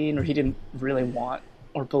scene, or he didn't really want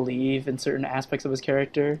or believe in certain aspects of his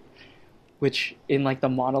character. which in like the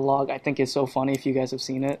monologue I think is so funny if you guys have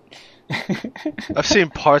seen it. I've seen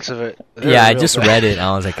parts of it. Yeah, I just read it and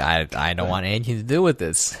I was like, I don't want anything to do with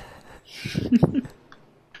this.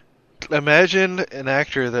 Imagine an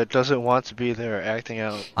actor that doesn't want to be there acting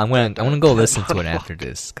out. I'm gonna go listen to it after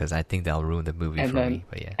this because I think that'll ruin the movie for me.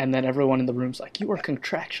 But yeah. And then everyone in the room's like, "You are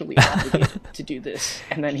contractually obligated to do this."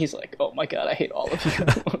 And then he's like, "Oh my god, I hate all of you."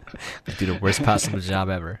 Do the worst possible job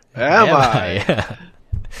ever. Am I? Yeah.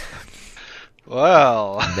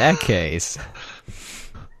 Well, in that case,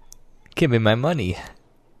 give me my money.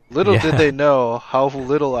 Little did they know how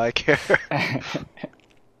little I care.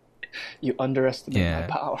 You underestimate my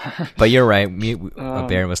power. But you're right.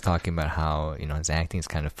 Baron was talking about how his acting is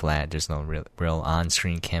kind of flat. There's no real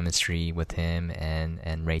on-screen chemistry with him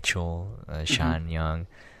and Rachel, Sean Young.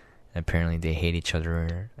 And apparently they hate each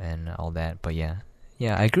other and all that. But yeah,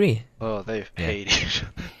 I agree. Oh, they hate each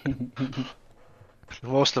other.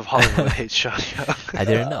 Most of Hollywood hates Sean Young. I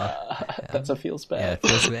didn't know. That feels bad. Yeah, it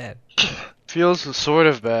feels bad. Feels sort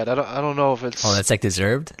of bad. I don't know if it's. Oh, that's like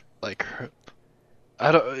deserved. Like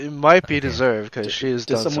I don't. It might be deserved because she has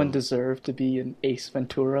done. Does someone deserve to be in Ace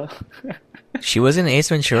Ventura? She was in Ace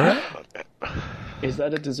Ventura. Is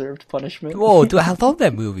that a deserved punishment? Whoa, dude! I love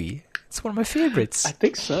that movie. It's one of my favorites. I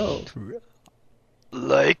think so.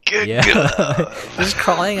 Like a girl. Just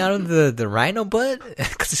crawling out of the rhino butt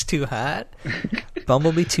because it's too hot.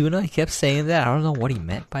 Bumblebee tuna. He kept saying that. I don't know what he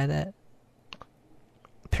meant by that.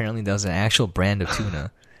 Apparently, that was an actual brand of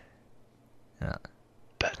tuna. Yeah,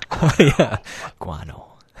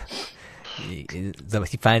 guano. He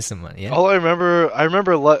finds someone. Yeah. All I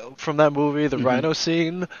remember from that movie, the rhino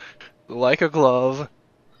scene, like a glove,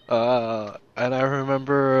 and I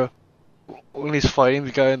remember when he's fighting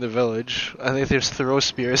the guy in the village. I think they just throw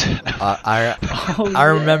spears. I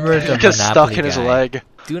remember the gets stuck in guy. his leg.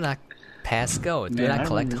 Do not pass go. Do not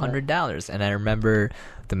collect $100. And I remember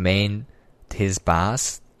his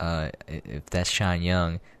boss. If that's Sean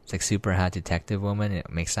Young. It's like super hot detective woman. It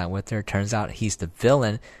makes out with her. Turns out he's the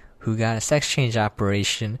villain who got a sex change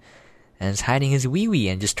operation and is hiding his wee-wee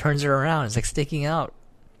and just turns her around. It's like sticking out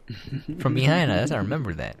from behind us. I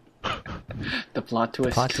remember that. The plot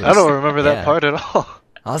twist. I don't remember that part at all.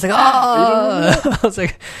 I was like, oh! I was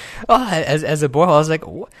like, oh! As a boy, I was like,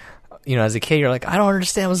 as a kid, you're like, I don't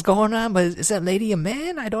understand what's going on, but is that lady a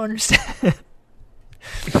man? I don't understand.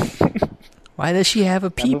 Why does she have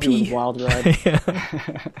a pee-pee? Wild ride.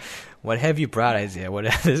 What have you brought, Isaiah?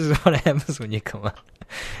 This is what happens when you come out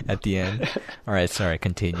at the end. All right, sorry.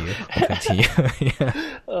 Continue.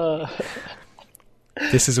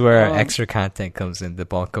 This is where our extra content comes in. The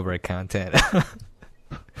bulk of our content.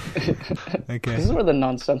 Okay. This is where the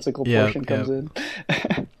nonsensical portion comes in.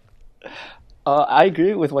 I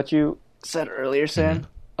agree with what you said earlier, Sam.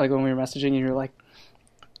 Like when we were messaging, and you're like,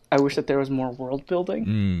 "I wish that there was more world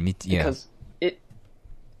building." Because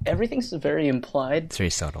everything's very implied. It's very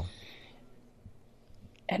subtle.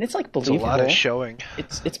 And it's like believable. It's a lot of showing.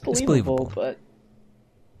 It's believable, but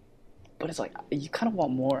it's like you kind of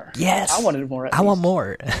want more. Yes, I wanted more. I want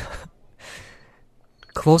more.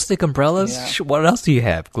 Glow stick umbrellas. Yeah. What else do you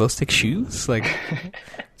have? Glow stick shoes? Like,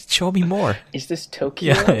 show me more. Is this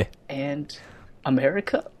Tokyo and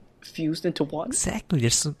America fused into one? Exactly.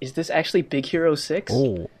 Is this actually Big Hero 6?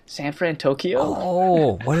 Oh. San Fran Tokyo?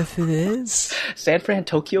 Oh, what if it is? San Fran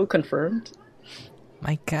Tokyo confirmed?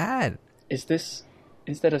 My God. Is this,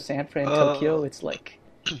 instead of San Fran Tokyo, it's like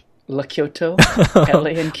La Kyoto?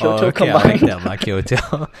 LA and Kyoto combined? I like that, La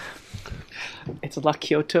Kyoto. It's La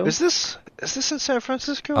Kyoto? Is this in San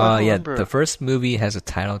Francisco? Yeah, the first movie has a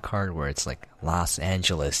title card where it's like Los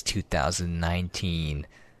Angeles 2019.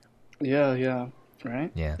 Yeah.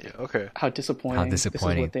 Right? Yeah. Okay. How disappointing. This is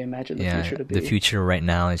what they imagine the future to be. The future right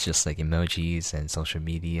now is just like emojis and social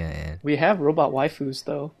media and... We have robot waifus,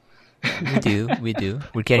 though. We do.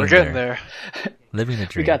 We're getting there. Living the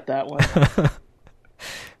dream. We got that one.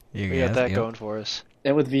 We got that going for us.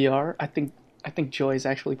 And with VR, I think joy is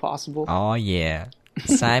actually possible. Oh, yeah.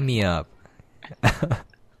 Sign me up.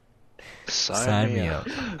 Sign me up.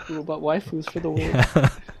 Robot waifus for the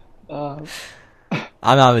world.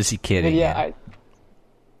 I'm obviously kidding. Yeah,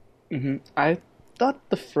 I thought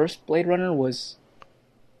the first Blade Runner was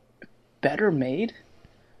better made,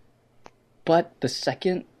 but the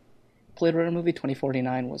second Blade Runner movie,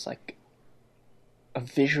 2049, was like a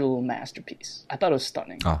visual masterpiece. I thought it was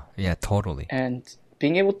stunning. Oh, yeah, totally. And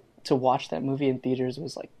being able to watch that movie in theaters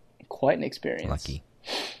was like quite an experience. Lucky.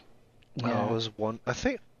 Yeah. It was one. I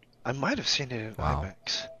think I might have seen it in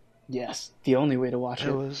IMAX. Yes, the only way to watch it.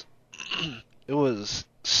 It was.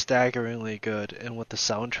 staggeringly good, and with the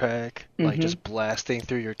soundtrack like just blasting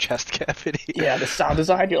through your chest cavity. Yeah, the sound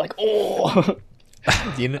design, you're like, oh.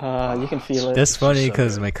 You can feel it. That's funny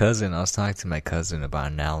because I was talking to my cousin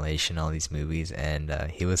about Annihilation, all these movies, and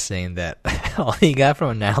he was saying that all he got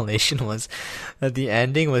from Annihilation was that the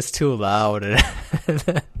ending was too loud.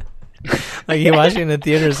 Like, he watched it in the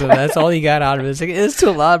theater, so that's all he got out of it. It's like, it was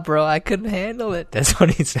too loud, bro. I couldn't handle it. That's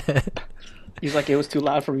what he said. He's like, it was too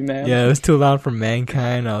loud for me, man. Yeah, it was too loud for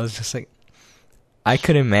mankind. I was just like, I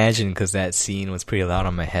could imagine, because that scene was pretty loud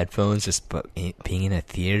on my headphones, just being in a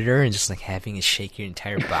theater and just like having it shake your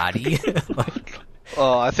entire body.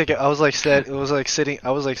 Oh, I think I was like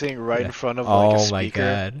sitting right in front of like a speaker. Oh my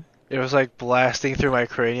god. It was like blasting through my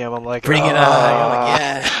cranium. I'm like, bring it on. I'm like,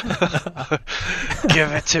 yeah.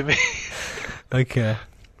 Give it to me. Okay.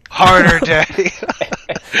 Harder, daddy.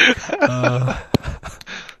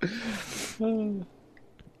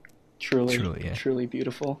 Truly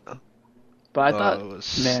beautiful. But I thought,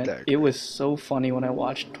 it was so funny when I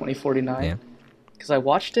watched 2049. Because I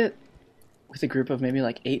watched it with a group of maybe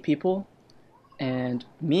like 8 people, and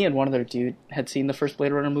me and one other dude had seen the first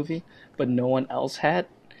Blade Runner movie, but no one else had.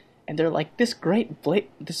 And they're like, this Blade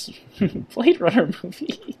Runner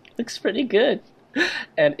movie looks pretty good.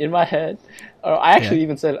 And in my head, I actually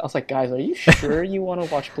even said, I was like, guys, are you sure you want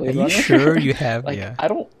to watch Blade Runner? Are you sure you have? Like, I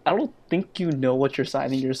don't think you know what you're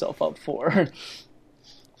signing yourself up for.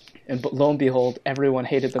 And lo and behold, everyone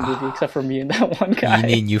hated the movie except for me and that one guy. You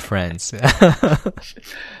need new friends.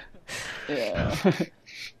 Yeah.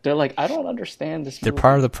 They're like, I don't understand this movie. They're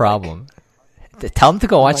part of the problem. Tell them to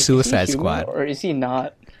go watch Suicide Squad. Or is he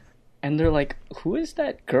not? And they're like, who is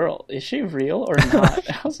that girl? Is she real or not?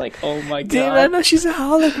 I was like, oh my god. Dude, I know she's a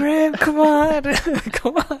hologram. Come on.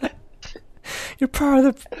 Come on. You're part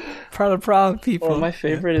of the problem, people. Or my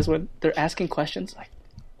favorite is when they're asking questions like,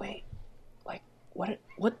 wait,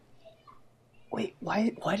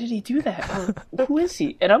 why did he do that? Or, who is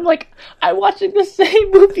he? And I'm like, I'm watching the same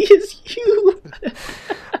movie as you.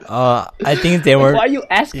 I think they were... Why are you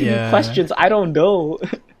asking me questions? I don't know.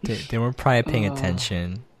 They weren't probably paying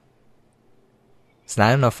attention. It's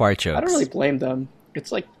not enough fart jokes. I don't really blame them.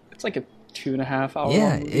 It's like a 2.5 hour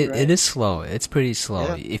long movie, right? It is slow. It's pretty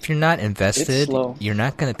slow. Yeah. If you're not invested, you're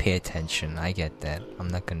not going to pay attention. I get that. I'm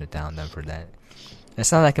not going to down them for that.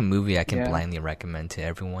 It's not like a movie I can blindly recommend to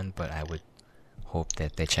everyone, but I would hope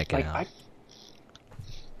that they check it out.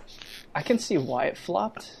 I can see why it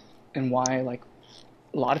flopped and why like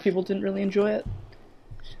a lot of people didn't really enjoy it.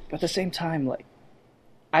 But at the same time, like,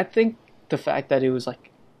 I think the fact that it was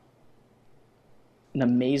like an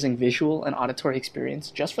amazing visual and auditory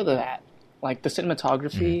experience just for that, like the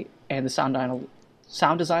cinematography and the sound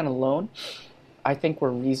design alone, I think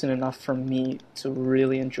were reason enough for me to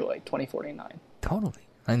really enjoy 2049. Totally.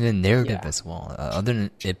 And the narrative as well. Other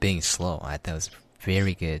than it being slow, I thought it was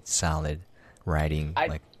very good, solid writing.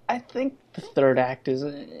 I think the third act is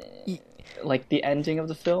like the ending of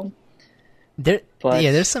the film.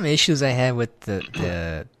 There's some issues I had with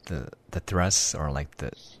the thrusts or like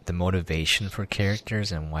the motivation for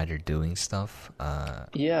characters and why they're doing stuff. But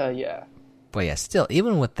yeah, still,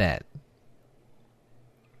 even with that,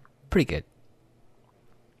 pretty good.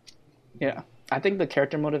 Yeah, I think the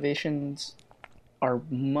character motivations are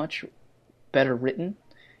much better written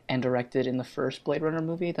and directed in the first Blade Runner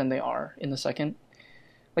movie than they are in the second.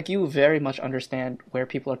 Like, you very much understand where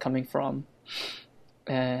people are coming from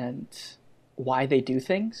and why they do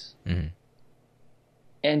things. Mm-hmm.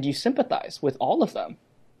 And you sympathize with all of them.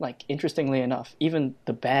 Like, interestingly enough, even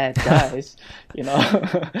the bad guys,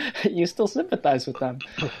 you still sympathize with them.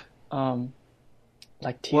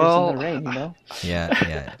 Like tears in the rain,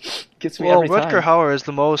 Yeah. Gets me every time. Rutger Hauer is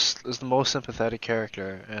the most sympathetic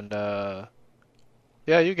character, and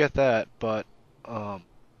you get that, but I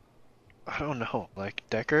don't know, like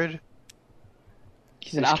Deckard.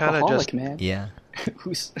 He's an alcoholic, man. Yeah.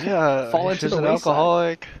 Who's fallen to the wayside.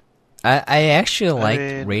 Alcoholic. I actually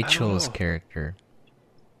liked Rachel's character.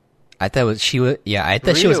 I thought she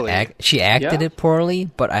acted it poorly,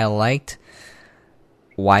 but I liked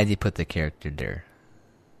why they put the character there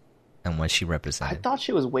and what she represented. I thought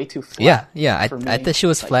she was way too flat. Yeah. I thought she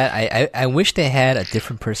was flat. I wish they had a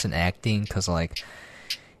different person acting, because like,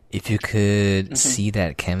 if you could see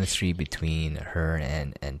that chemistry between her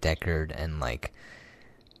and Deckard, and like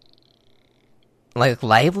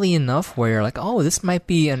lively enough where you're like, oh, this might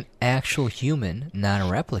be an actual human, not a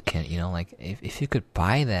replicant. Like if you could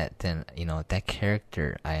buy that, then that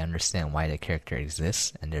character, I understand why that character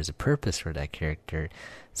exists, and there's a purpose for that character.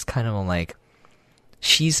 It's kind of like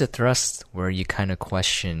she's a thrust where you kind of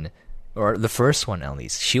question or the first one at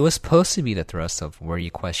least, she was supposed to be the thrust of where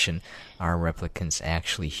you question, are replicants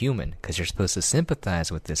actually human? Because you're supposed to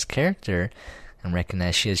sympathize with this character and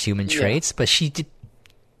recognize she has human traits, but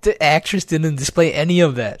the actress didn't display any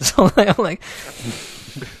of that. So I'm like,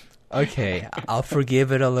 okay, I'll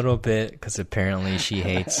forgive it a little bit because apparently she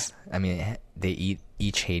hates. I mean, they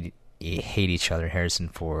each hate each other. Harrison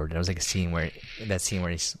Ford. There was like a scene where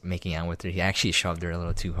he's making out with her. He actually shoved her a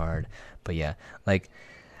little too hard. But yeah, like,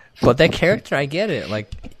 but that character, I get it.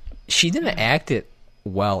 Like, she didn't act it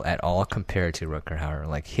well at all compared to Rutger Hauer.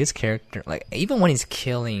 Like his character, like even when he's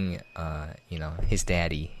killing, his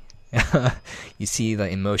daddy, you see the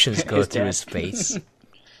emotions go through his face.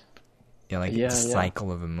 The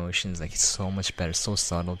cycle of emotions, like it's so much better, so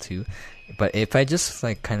subtle too. But if I just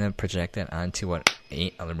like kind of project that onto what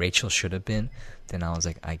Rachel should have been, then I was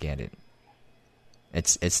like, I get it.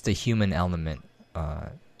 It's the human element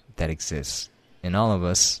that exists in all of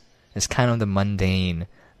us. It's kind of the mundane,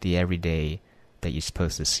 the everyday that you're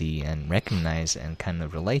supposed to see and recognize and kind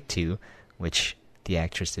of relate to, which the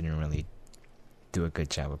actress didn't really do a good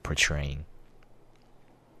job of portraying.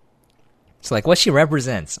 So, like, what she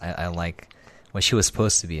represents, I like what she was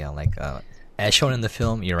supposed to be. I like, as shown in the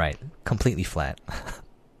film, you're right, completely flat.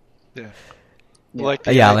 Yeah. I like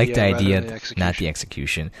the idea, not the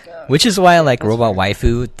execution. Which is why I like Robot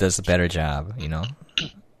Waifu does a better job, you know?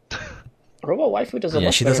 Robot Waifu does a much better job. Yeah,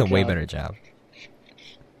 she does a way better job.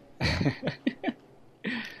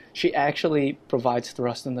 She actually provides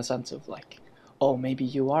thrust in the sense of, like, oh, maybe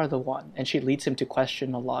you are the one. And she leads him to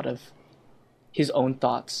question a lot of his own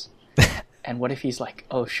thoughts. And what if he's like,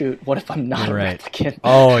 oh shoot, what if I'm not a replicant?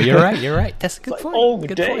 Oh, you're right. That's a good point. Oh,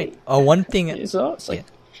 good point. Oh, one thing. So it's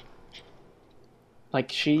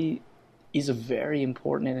like she is a very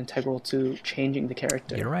important and integral to changing the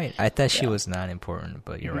character. You're right. I thought she was not important,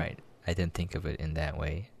 but you're right. I didn't think of it in that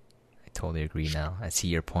way. I totally agree now. I see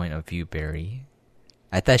your point of view, Barry.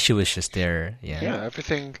 I thought she was just there. Yeah. Yeah.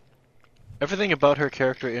 Everything about her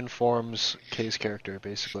character informs Kay's character,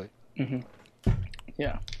 basically. Mm-hmm.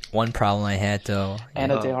 Yeah. One problem I had, though...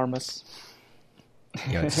 Ana de Armas.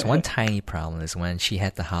 Just one tiny problem is when she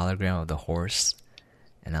had the hologram of the horse,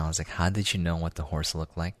 and I was like, how did you know what the horse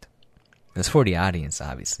looked like? It was for the audience,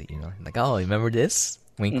 obviously, you know? Like, oh, remember this?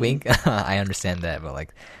 Wink, wink. I understand that, but,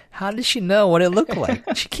 like, how did she know what it looked like?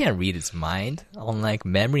 She can't read its mind. Unlike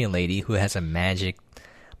Memory Lady, who has a magic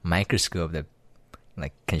microscope that,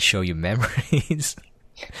 like, can show you memories.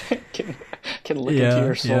 can look into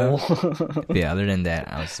your soul. Yeah, other than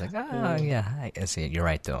that, I was like, I see it. You're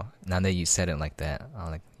right, though. Now that you said it like that,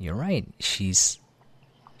 I'm like, you're right. She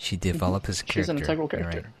developed as a character. She's an integral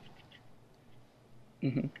character.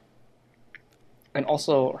 Right. Mm-hmm. And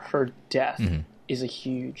also, her death is a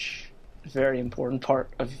huge, very important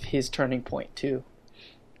part of his turning point, too.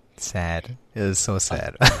 Sad. It was so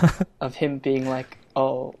sad. Of him being like,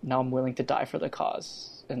 oh, now I'm willing to die for the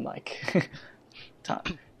cause. And, like...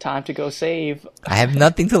 Time to go save. I have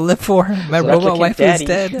nothing to live for. My robot wife is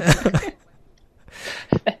dead.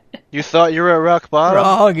 You thought you were at rock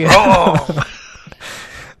bottom? Wrong.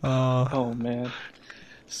 Oh man.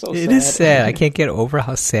 So it sad. Is sad. I can't get over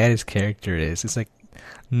how sad his character is. It's like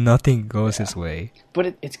nothing goes his way.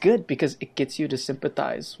 But it's good because it gets you to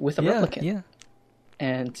sympathize with a replicant. Yeah.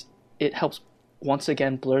 And it helps once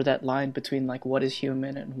again blur that line between like what is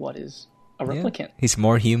human and what is a replicant. Yeah. He's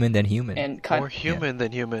more human than human. And more human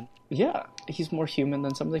than human. Yeah, he's more human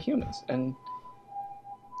than some of the humans. And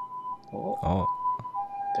there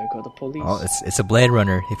go the police. Oh, it's a Blade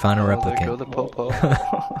Runner. He found a replicant. There go the popo.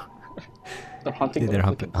 They're hunting. They're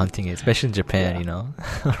hunting it, especially in Japan. You know,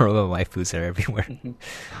 robot waifus are everywhere.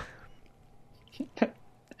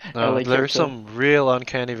 No, there's some real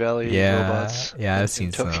uncanny valley robots. Yeah, I've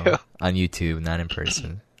seen some on YouTube, not in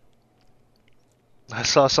person. I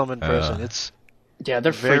saw some in person. It's they're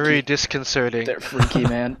very freaky. Disconcerting. They're freaky,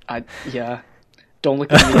 man. Don't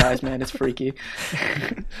look in the eyes, man. It's freaky.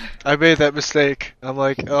 I made that mistake. I'm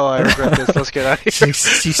like, oh, I regret this. Let's get out of here.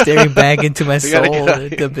 She's staring back into my soul,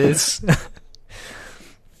 the abyss.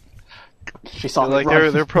 She saw like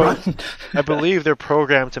I believe they're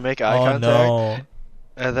programmed to make eye contact. No.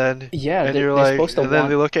 And then you're like, and then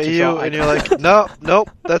they look at you, and you're like, nope,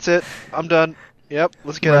 that's it. I'm done. Yep,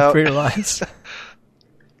 let's get out.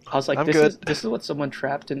 I was like, this is what someone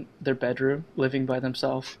trapped in their bedroom, living by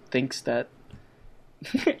themselves, thinks that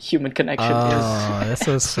human connection is. Oh, that's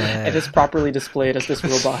so sad. And it's properly displayed as this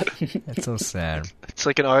robot. That's so sad. It's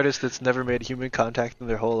like an artist that's never made human contact in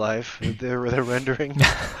their whole life. They're rendering.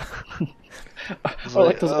 Or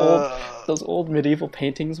like those old medieval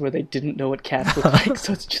paintings where they didn't know what cats look like,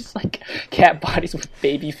 so it's just like cat bodies with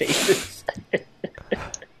baby faces.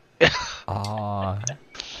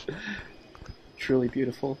 truly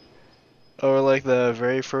beautiful. Or like the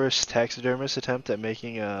very first taxidermist attempt at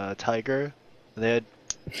making a tiger. They had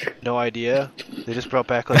no idea. They just brought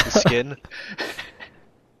back like the skin.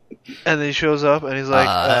 And then he shows up and he's like,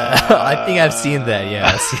 I think I've seen that. Yeah,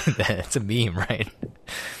 I've seen that. It's a meme, right?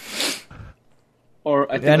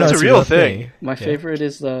 Or I think that's a real thing. My favorite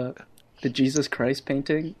is the Jesus Christ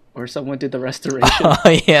painting, where someone did the restoration.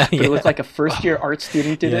 Oh yeah, But it looked like a first-year art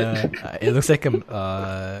student did it. It looks like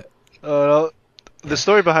a. No, the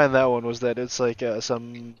story behind that one was that it's like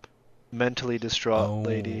some mentally distraught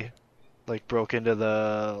lady, like broke into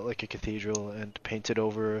a cathedral and painted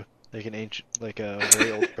over like an ancient, like a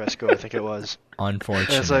very old fresco, I think it was. Unfortunate.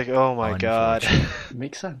 And it's like, oh my god.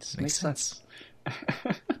 Makes sense. Makes sense.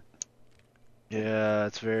 Yeah,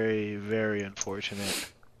 it's very, very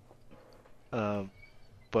unfortunate.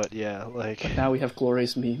 But yeah, like... But now we have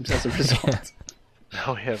glorious memes as a result.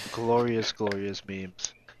 Now we have glorious, glorious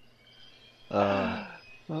memes.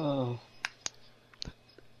 Oh.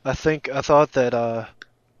 I thought that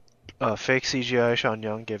fake CGI Sean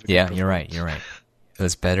Young gave a good Yeah, you're right. It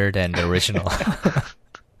was better than the original.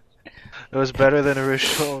 It was better than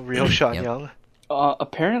original real Sean Young.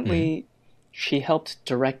 Apparently, she helped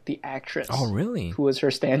direct the actress. Oh, really? Who was her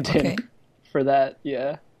stand-in for that,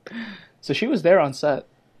 yeah. So she was there on set.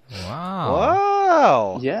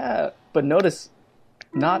 Wow. Yeah, but notice,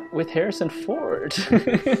 not with Harrison Ford.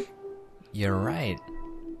 You're right.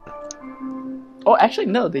 Oh, actually,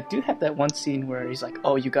 no, they do have that one scene where he's like,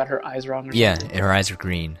 oh, you got her eyes wrong or something. Yeah, her eyes are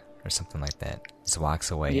green or something like that. Just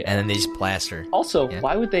walks away. Yeah. And then they just blast her. Also,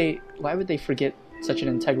 why would they forget such an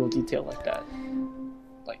integral detail like that?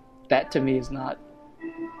 Like, that to me is not...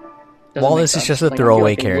 Wallace is just a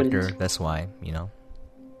throwaway character. That's why, you know.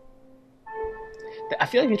 I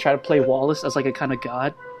feel like they try to play Wallace as like a kind of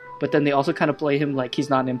god, but then they also kind of play him like he's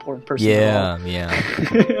not an important person at all. Yeah.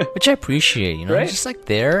 Which I appreciate, you know. Right? He's just like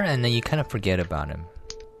there, and then you kind of forget about him.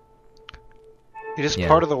 He's just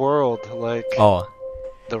part of the world, like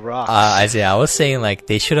the Rock. Isaiah, I was saying like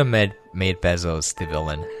they should have made Bezos the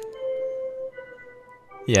villain.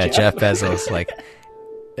 Yeah, Jeff Bezos, like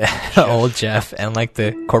old Jeff, and like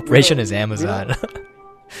the corporation is Amazon.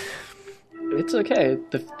 It's okay.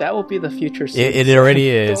 That will be the future. It already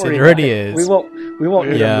is. It already is. We won't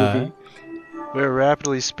need a movie. We're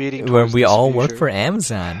rapidly speeding where towards we this all future. work for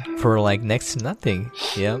Amazon for like next to nothing.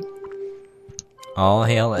 Yep. All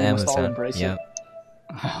hail Almost Amazon. all embrace yep.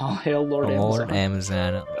 it. All hail Lord Lord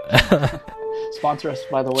Amazon. Amazon. Sponsor us,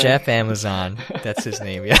 by the way. Jeff Amazon. That's his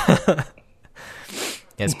name. Yeah.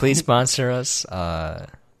 Yes, please sponsor us.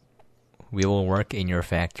 We will work in your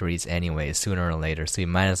factories anyway, sooner or later, so you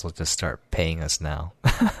might as well just start paying us now.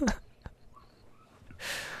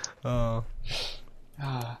 Oh.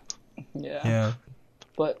 Yeah.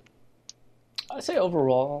 But I'd say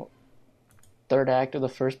overall, third act of the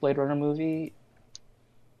first Blade Runner movie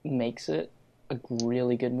makes it a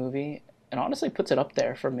really good movie, and honestly puts it up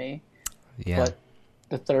there for me. Yeah. But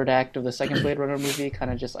the third act of the second Blade Runner movie kind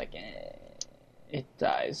of just like, it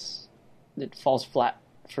dies. It falls flat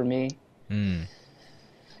for me.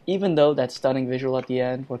 Even though that stunning visual at the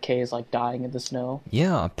end where Kay is like dying in the snow.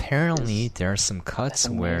 Yeah, apparently there are some cuts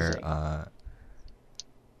where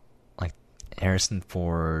like Harrison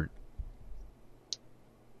Ford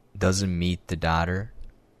doesn't meet the daughter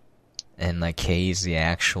and like Kay is the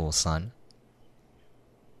actual son.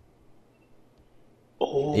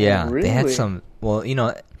 Oh, yeah, really? They had some, well, you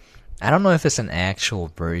know, I don't know if it's an actual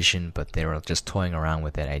version, but they were just toying around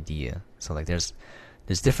with that idea. So like there's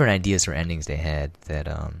different ideas or endings they had that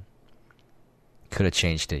could have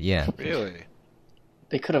changed it. Yeah. Really?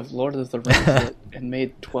 They could have Lord of the Rings it and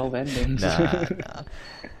made 12 endings. Nah.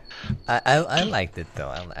 I liked it though.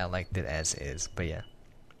 I liked it as is. But yeah.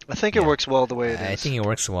 I think it works well the way it is. I think it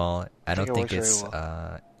works well. I don't think it's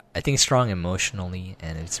I think it's strong emotionally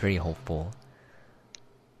and it's very hopeful.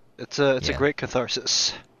 It's a great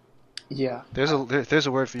catharsis. Yeah. There's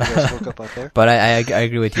a word for you guys to look up out there. But I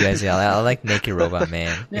agree with you, Isaiah. I like Naked Robot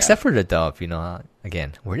Man. Yeah. Except for the dove, you know.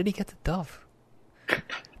 Again, where did he get the dove?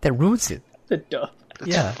 That ruins it. The dove.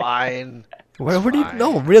 It's fine. Where did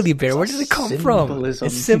no, really, Bear? Where did it come from?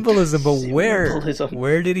 It's symbolism, but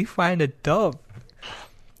where did he find a dove?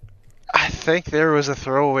 I think there was a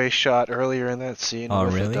throwaway shot earlier in that scene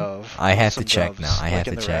with a dove. I have to check now. I have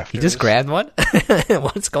to check. He just grabbed one?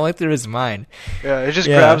 What's going through his mind? Yeah, he just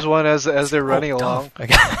grabs one as they're running along.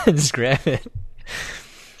 Just grab it.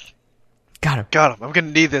 Got him. I'm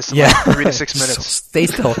gonna need this in like 3 to 6 minutes. Stay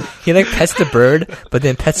still. He like pets the bird, but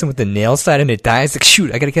then pets him with the nail side and it dies. Like,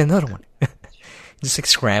 shoot, I gotta get another one. Just like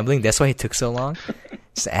scrambling. That's why he took so long.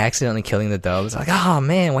 Just accidentally killing the dove. It's like, oh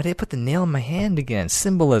man, why did they put the nail in my hand again?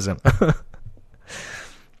 Symbolism.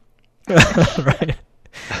 Right.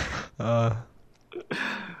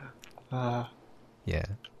 Yeah.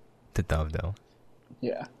 The dub though.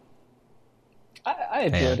 Yeah. I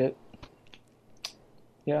enjoyed it.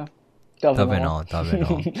 Yeah. Dub and all. Dub and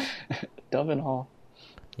all. Dub and all.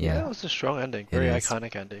 Yeah. It was a strong ending. Very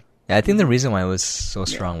iconic ending. Yeah, I think the reason why it was so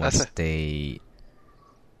strong was they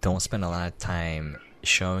don't spend a lot of time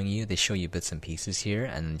showing you. They show you bits and pieces here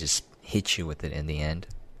and just hit you with it in the end.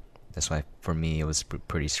 That's why, for me, it was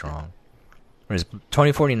pretty strong. Whereas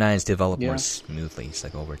 2049 is developed more smoothly. It's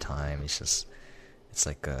like over time. It's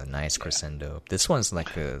like a nice crescendo. This one's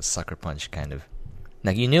like a sucker punch kind of.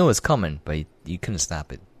 Like, you knew it was coming, but you couldn't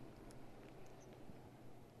stop it.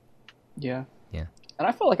 Yeah. Yeah. And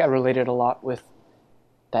I felt like I related a lot with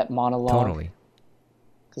that monologue. Totally.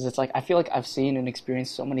 Because it's like, I feel like I've seen and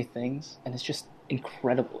experienced so many things, and it's just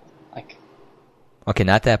incredible. Like, okay,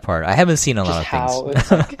 not that part. I haven't seen a lot of how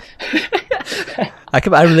things. It's like,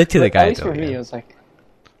 I relate to the guy, at least though. For me, it was like,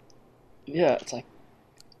 yeah, it's like.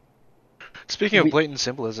 Speaking of blatant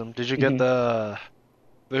symbolism, did you get the?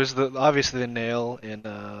 There's obviously the nail in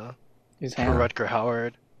his for hand. Rutger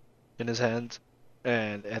Hauer in his hand,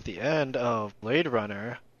 and at the end of Blade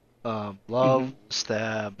Runner, Love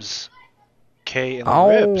stabs Kay in the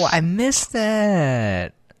ribs. Oh, I missed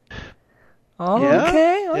that. Oh,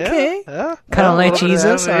 Yeah, okay. Yeah. Kind of like a little bit of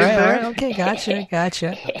Jesus. All Adam and Eve right. there. Okay,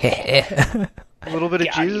 gotcha. A little bit of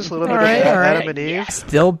Jesus, a little All bit right, of all right. Adam and Eve.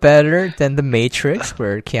 Still better than The Matrix,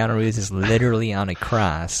 where Keanu Reeves is literally on a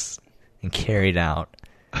cross and carried out.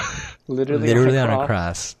 Literally on a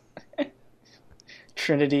cross.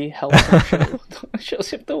 Trinity helps him shows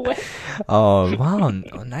him the way. Oh, wow.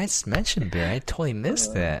 Nice mention, Bear. I totally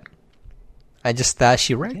missed that. I just thought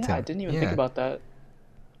she wrecked him. I didn't even think about that.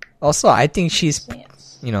 Also, I think she's,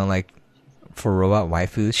 Stance. like, for robot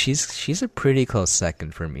waifu, she's a pretty close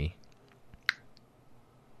second for me.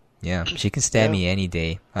 Yeah, she can stab me any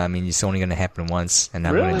day. I mean, it's only gonna happen once, and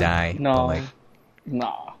I'm gonna die. No. But, like,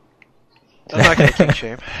 Nah. I'm not gonna king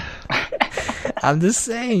shame. I'm just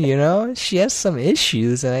saying, she has some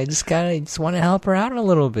issues, and I just want to help her out a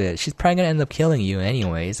little bit. She's probably gonna end up killing you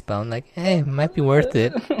anyways, but I'm like, hey, it might be worth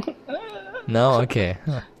it. No, okay.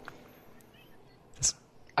 Huh.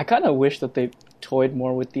 I kind of wish that they toyed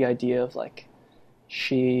more with the idea of like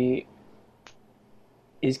she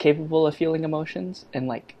is capable of feeling emotions, and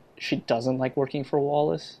like she doesn't like working for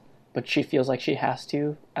Wallace, but she feels like she has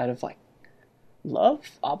to out of like love,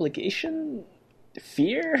 obligation,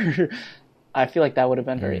 fear. I feel like that would have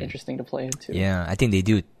been very interesting to play into. Yeah, I think they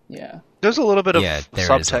do. Yeah. There's a little bit of there is a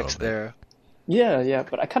subtext little bit. there. Yeah,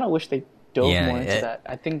 but I kind of wish they dove more into that.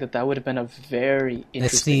 I think that would have been a very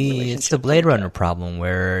interesting relationship. It's the Blade Runner problem,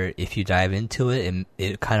 where if you dive into it,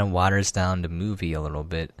 it kind of waters down the movie a little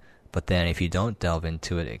bit. But then if you don't delve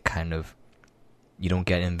into it, you don't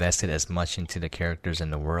get invested as much into the characters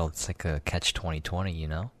in the world. It's like a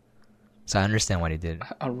catch-2020, So I understand why they did.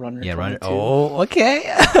 A runner. Yeah, runner. 22. Oh,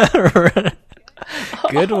 okay.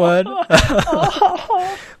 Good one.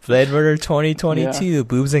 Blade Runner 2022,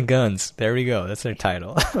 Boobs and Guns. There we go. That's their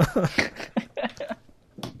title.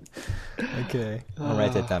 Okay. I'll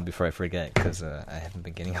write that down before I forget, because I haven't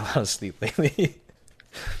been getting a lot of sleep lately.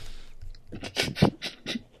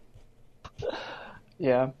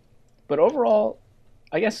 Yeah. But overall,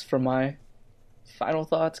 I guess for my final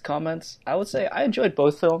thoughts, comments, I would say I enjoyed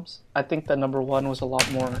both films. I think that number one was a lot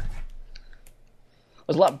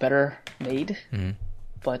better made. Mm-hmm.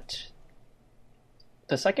 But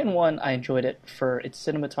the second one, I enjoyed it for its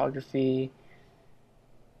cinematography,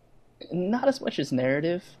 not as much as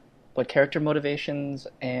narrative, but character motivations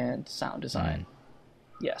and sound design.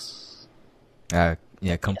 Yes. Yeah,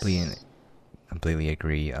 completely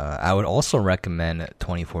agree. I would also recommend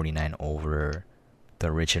 2049 over the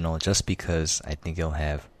original, just because I think it'll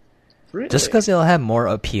have, more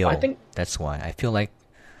appeal. That's why I feel like,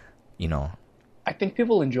 I think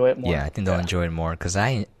people enjoy it more. Yeah, I think they'll enjoy it more, because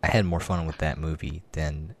I had more fun with that movie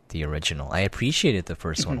than the original. I appreciated the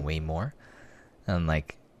first one way more, and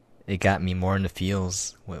like it got me more in the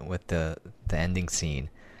feels with the ending scene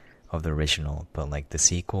of the original. But like the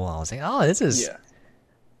sequel, I was like, oh, this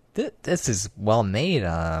is well made.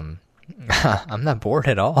 I'm not bored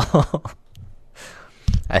at all.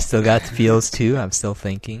 I still got the feels too. I'm still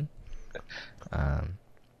thinking.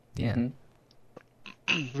 Yeah.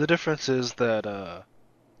 The difference is that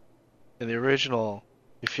in the original,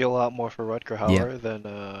 you feel a lot more for Rutger Hauer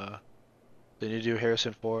than you do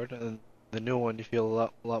Harrison Ford, and the new one you feel a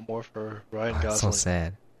lot more for Ryan Gosling. So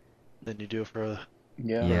sad. Than you do for Oh,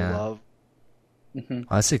 Love.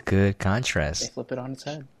 that's a good contrast. They flip it on its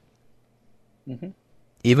head.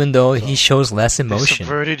 Even though he shows less emotion. They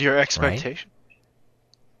subverted your expectation. Right?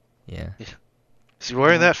 Yeah. He's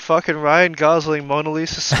wearing that fucking Ryan Gosling Mona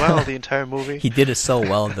Lisa smile the entire movie. He did it so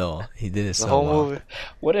well, though. He did it so whole well. movie.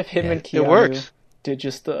 What if him and Keanu It works. did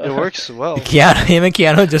just the... It works well. Him and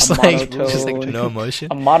Keanu just like monotone- no emotion.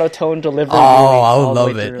 a monotone delivery. Oh, I would all the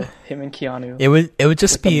love way it. through. Him and Keanu. It would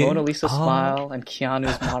just With be the Mona Lisa smile and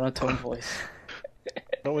Keanu's monotone voice.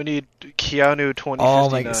 Don't we need Keanu 2059? Oh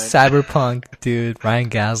my cyberpunk, dude. Ryan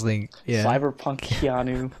Gosling. Yeah. Cyberpunk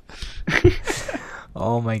Keanu.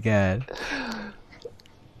 Oh my god.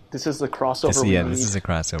 This is the crossover. This is a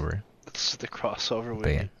crossover. This is the crossover we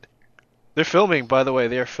But yeah. need. They're filming, by the way.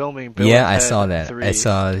 They are filming. Bill Yeah, and I Ted saw that. 3. I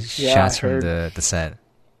saw shots I from heard. the set.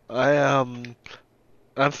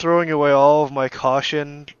 I'm throwing away all of my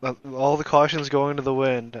caution. All the caution's going to the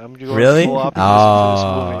wind. I'm going Really? full optimism for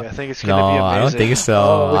this movie. I think it's going to be amazing. I don't think so.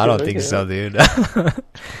 Oh, I don't look think at so, it. dude.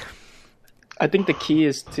 I think the key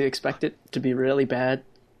is to expect it to be really bad.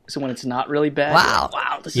 So when it's not really bad, Wow. you're like,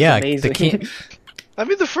 wow, this Yeah, is amazing. the key- I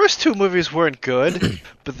mean, the first two movies weren't good,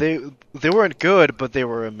 but they weren't good, but they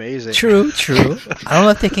were amazing. True. I don't know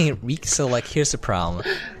if they can so like here's the problem.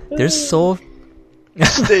 They're so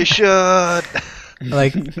Station.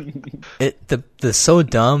 like the so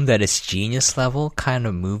dumb that it's genius level kind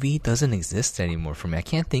of movie doesn't exist anymore for me. I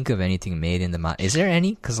can't think of anything made in the Is there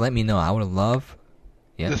any? Because let me know. I would love.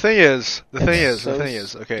 Yeah. The thing is, so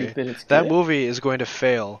okay, stupid it's that good. movie is going to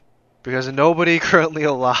fail because nobody currently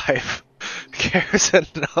alive cares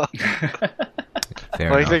enough.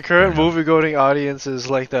 Fair Like enough, the current fair enough. movie-going audience is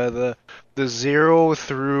like the 0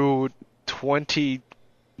 through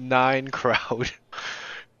 29 crowd.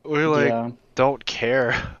 We're like Yeah. don't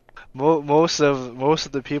care. Most of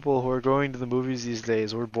the people who are going to the movies these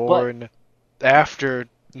days were born after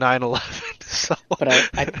 9/11. So But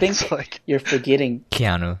I think it's like you're forgetting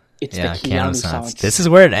Keanu. it's Yeah, the Keanu Keanu sounds. This is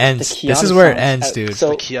where it ends. The This Keanu is where it sounds. ends, dude. So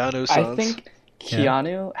the Keanu I sounds. think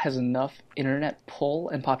Keanu has enough internet pull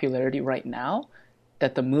and popularity right now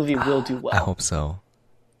that the movie will do well. I hope so.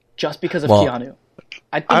 Just because of Well, Keanu.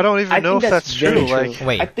 I don't even know if that's very true, like-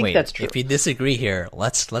 Wait, I think that's true. If you disagree here,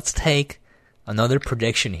 let's take another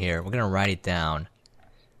prediction here. We're gonna write it down.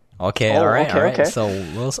 Okay, Oh, all right. okay.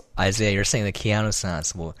 So, Isaiah, you're saying the Keanu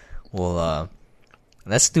sounds. We'll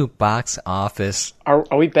let's do box office. Are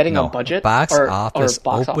we betting No, on budget? box or office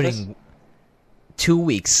box opening office? 2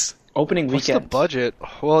 weeks. Opening What's weekend. the budget?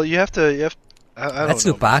 Well, you have to. I don't Let's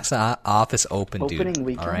know. do box office open, dude. Opening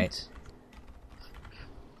weekend. All right.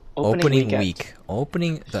 Opening weekend. week.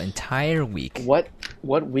 Opening the entire week. What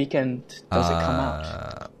weekend does it come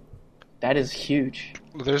out? That is huge.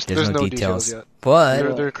 There's There's no details yet.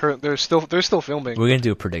 But They're still filming. we're gonna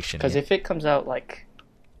do a prediction. Because yeah. if it comes out like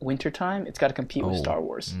wintertime, it's got to compete with Star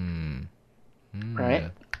Wars,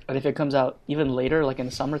 right? But if it comes out even later, like in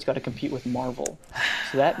the summer, it's got to compete with Marvel.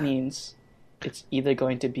 So that means it's either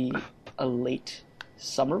going to be a late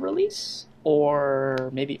summer release or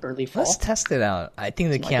maybe early fall. Let's test it out. I think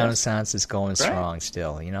the That's my Keanu guess. sounds is going strong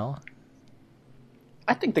still. You know.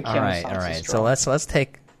 I think the Keanu All right. sounds is So strong. let's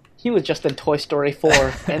take. He was just in Toy Story 4,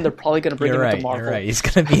 and they're probably going to bring You're him right. into Marvel. You're right. He's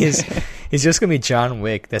gonna be his. He's just gonna be John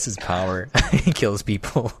Wick. That's his power. He kills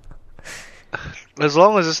people. As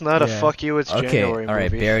long as it's not a Yeah. fuck you, it's Okay. January All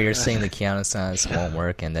right, movie. Barry. You're saying the Keanu sounds won't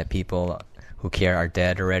work, and that people who care are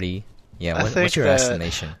dead already. Yeah. I What's think your that-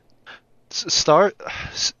 estimation? Star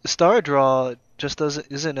Draw just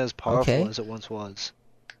isn't as powerful Okay. as it once was.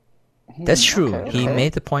 That's true. okay, He okay.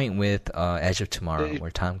 made the point with Edge of Tomorrow, They-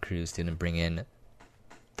 where Tom Cruise didn't bring in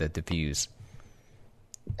the views.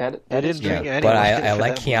 That They is didn't true. bring Yeah, any but money I for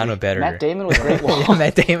like that Keanu movie. better. Matt Damon was Great Yeah, Wall.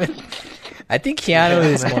 Matt Damon. I think Keanu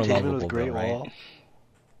is Matt more Damon was lovable, Great though, right? Wall.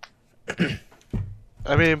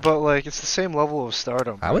 I mean, but like it's the same level of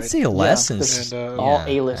stardom. I would right? say less. Yeah, and this is all I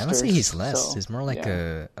A-listers. would say he's less. so, He's more like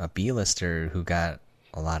yeah. a B-lister who got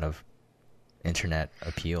a lot of internet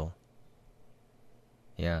appeal.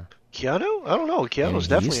 Yeah. Keanu? I don't know. Keanu's he used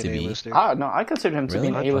definitely to an be. A-lister. No, I consider him to Really?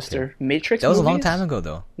 be an A-lister. Matrix That was a long movies? time ago,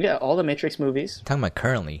 though. Yeah, all the Matrix movies. I'm talking about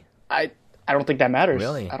currently. I don't think that matters.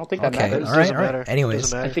 Really? I don't think that Okay. matters. All right. Doesn't All right. matter. Anyways,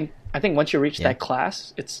 Doesn't matter. I think once you reach Yeah. that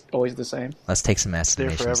class, it's always the same. let's take some there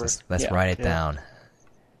estimations. forever. Let's Yeah. write it Yeah. down.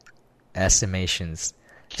 Estimations.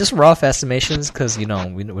 Just rough estimations, because, we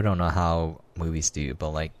don't know how movies do, but,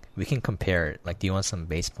 like, we can compare it. Like, do you want some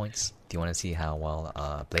base points? Do you want to see how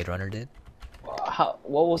well Blade Runner did? What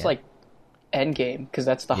was Yeah. like Endgame? Because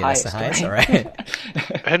that's the Yeah, that's highest. the highest, right? all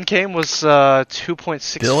right. Endgame was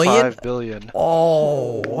 2.65 billion.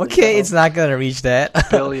 Oh, okay. It's not gonna reach that.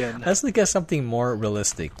 Billion. Let's look at something more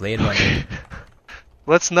realistic. Blade Runner.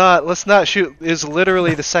 Let's not shoot. Is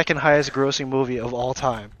literally the second highest grossing movie of all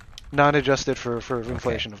time, non-adjusted for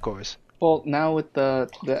inflation, of course. Well, now with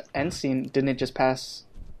the end scene, didn't it just pass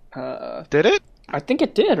Did it? I think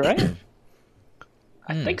it did, right?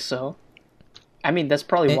 I think so. I mean, that's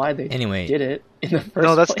probably why they did it in the first place.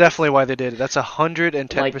 No, that's definitely why they did it. That's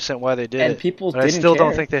 110% why they did it. And people but didn't I still care.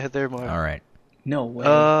 don't think they hit their mark. All right. No way.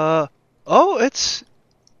 It's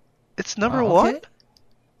number one. Okay.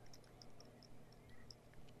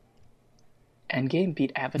 Endgame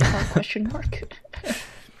beat Avatar? Question mark.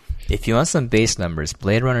 If you want some base numbers,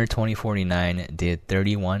 Blade Runner 2049 did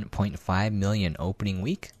 31.5 million opening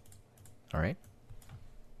week. All right.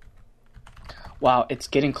 Wow, it's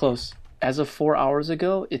getting close. As of 4 hours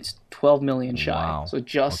ago, it's 12 million shy. Wow. So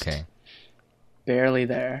just barely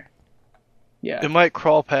there. Yeah. It might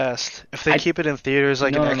crawl past if they keep it in theaters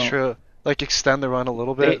like extra, like extend the run a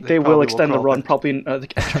little bit. They will extend the run probably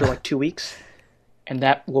extra like 2 weeks, and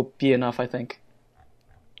that will be enough, I think.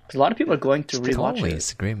 Because a lot of people are going to rewatch it.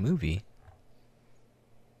 It's a great movie.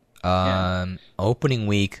 Opening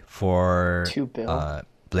week for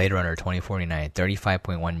Blade Runner 2049,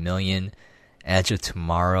 35.1 million. Edge of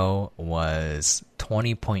Tomorrow was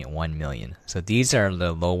 20.1 million. So these are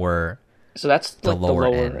the lower. So that's the like lower the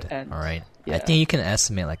lower end. All right. Yeah. I think you can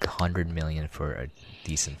estimate like 100 million for a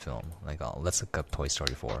decent film. Like, let's look up Toy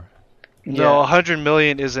Story 4. No, 100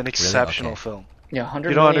 million is an exceptional film. Yeah, 100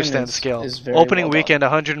 You don't million understand the scale. Opening weekend,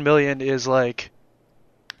 100 million is like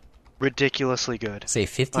ridiculously good. Say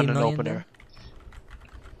 50 on million. An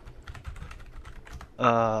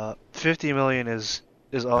opener. 50 million is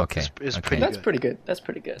pretty good. That's pretty good. That's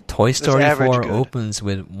pretty good. Toy Story 4 good. opens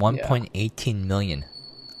with 1.18 million.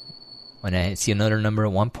 When I see another number,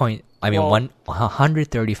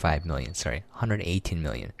 135 million. Sorry, 118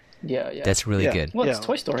 million. Yeah. That's really good. Well, it's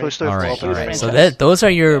Toy Story. Toy Story all right. franchise. So those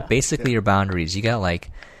are your basically your boundaries. You got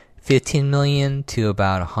like 15 million to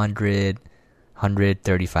about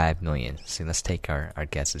 135 million. So let's take our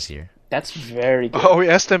guesses here. That's very good. Are we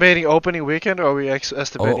estimating opening weekend or are we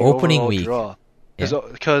estimating opening overall week draw? Yeah.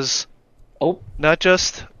 Because not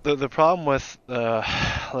just the problem with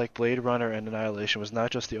like Blade Runner and Annihilation was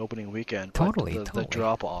not just the opening weekend. Totally. The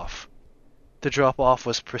drop off. The drop off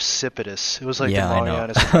was precipitous. It was like the I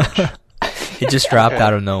Marianas know. Trench. It just dropped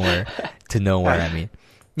out of nowhere to nowhere. I mean,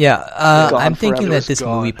 I'm thinking that this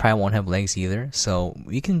movie probably won't have legs either. So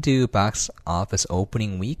we can do box office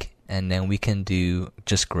opening week, and then we can do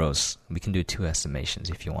just gross. We can do 2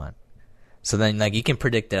 estimations if you want. So then, like, you can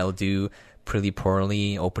predict that it'll do pretty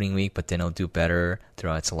poorly opening week, but then it'll do better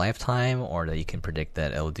throughout its lifetime, or that you can predict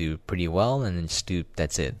that it'll do pretty well and then just do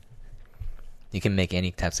that's it. You can make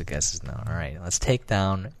any types of guesses now. All right, let's take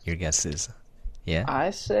down your guesses. Yeah.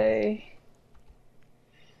 I say.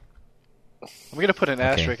 I'm gonna put an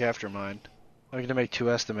asterisk after mine. I'm gonna make 2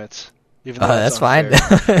 estimates. Even though that's fine.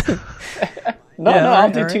 No, I'll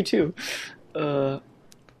do 2 too.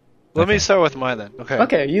 Let me start with mine then.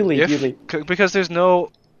 Okay, you lead. Because there's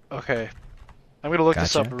no. Okay. I'm gonna look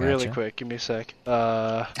this up really quick. Give me a sec.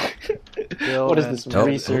 What is this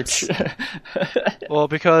research? Well,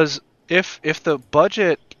 because if the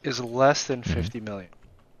budget is less than 50 million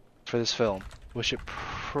for this film, which it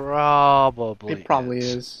probably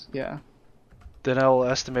is, yeah. Then I will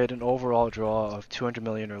estimate an overall draw of 200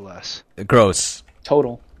 million or less. Gross.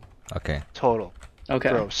 Total. Okay. Total. Okay.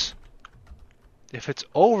 Gross. If it's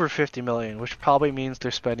over 50 million, which probably means they're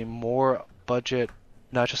spending more budget,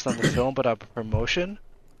 not just on the film, but on promotion,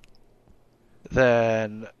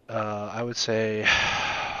 then I would say,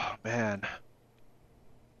 man,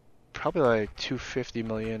 probably like 250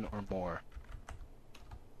 million or more.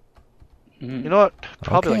 You know what?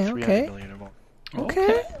 Probably like 300 million or more.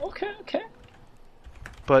 Okay.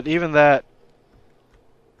 But even that's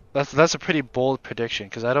a pretty bold prediction,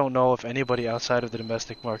 because I don't know if anybody outside of the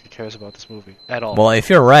domestic market cares about this movie at all. Well, if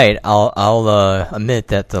you're right, I'll admit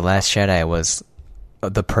that The Last Jedi was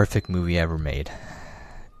the perfect movie ever made.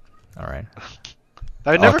 All right.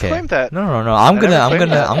 I never claimed that. No. I'm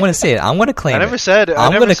gonna say it. I'm gonna claim it. I never said it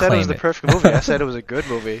was the perfect movie. I said it was a good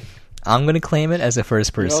movie. I'm gonna claim it as a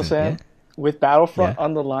first person. You know what I'm saying? Yeah? With Battlefront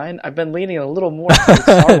on the line, I've been leaning a little more towards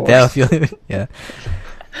Star Wars. Battlefield, yeah.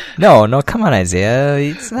 No, come on, Isaiah.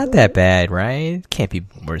 It's not that bad, right? It can't be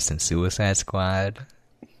worse than Suicide Squad.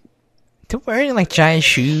 They're wearing like giant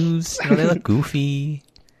shoes. You know, they look goofy.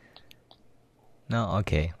 No,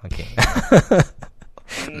 okay. All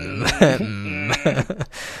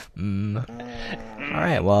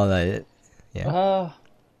right, well, yeah.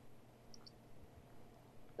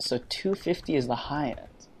 So 250 is the high end.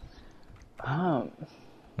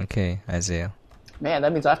 Okay, Isaiah. Man,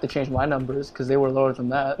 that means I have to change my numbers because they were lower than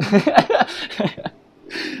that.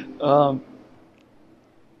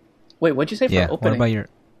 Wait, what'd you say for opening? What about your?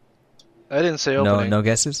 I didn't say opening. No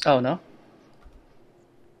guesses. Oh no.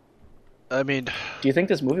 I mean, Do you think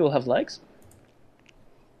this movie will have legs?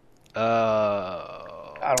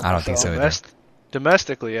 I don't think so either.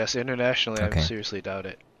 Domestically, yes. Internationally, Okay. I seriously doubt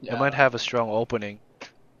it. Yeah. It might have a strong opening,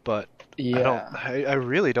 but Yeah. I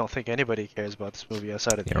really don't think anybody cares about this movie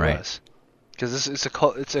outside of the You're right. US. Because it's a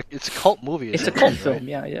cult. It's a cult movie. It's a essentially, cult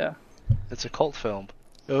film. right? Yeah. It's a cult film.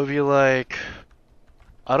 It would be like,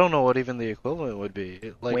 I don't know what even the equivalent would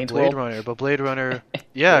be. Like Wayne's Blade World? Runner, but Blade Runner.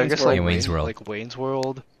 Yeah, I Wayne's guess World. like Wayne's World. like Wayne's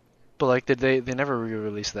World. But like, did they never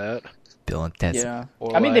re-released that? Bill and Ted's. Yeah.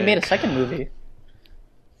 Or I mean, they made a like- second movie,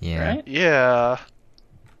 Yeah. right? Yeah.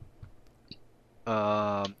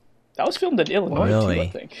 That was filmed in Illinois Really? too, I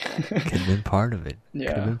think. Could have been part of it. Could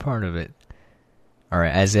Yeah. have been part of it. All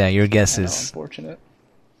right, Isaiah, your guess I know, is unfortunate.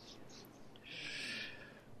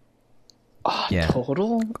 Yeah.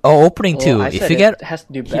 Total? opening Well, too. I If said you get it has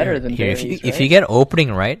to do better than here, Barry's, if you right? get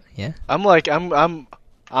opening right, yeah,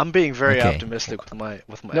 I'm being very Okay. optimistic with my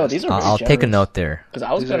No, these are I'll very take a generous. note there. Because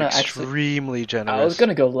I was These are gonna actually, extremely generous. I was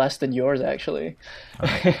gonna go less than yours actually.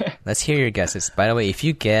 Let's hear your guesses. By the way, if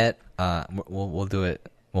you get, we'll do it.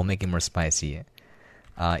 We'll make it more spicy.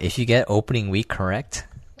 If you get opening week correct,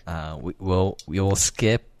 we will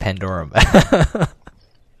skip Pandorum.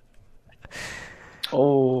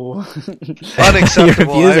 Oh,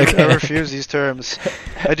 Unacceptable. You refuse? I Okay. refuse these terms.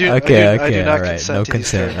 I do. Okay, I do not all right, consent no to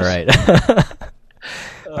these consent. terms.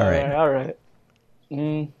 All right. All right. all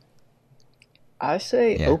right. I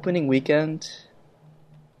say Yeah. opening weekend.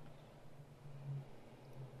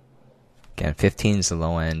 Again, 15 is the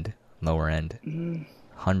lower end.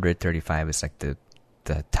 135 is like the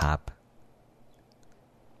top.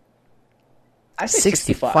 I say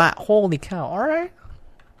 65. Holy cow! All right.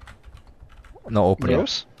 No opening.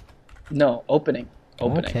 Gross? No, opening.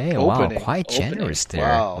 Okay. Opening. Wow. Quite Opening. generous there.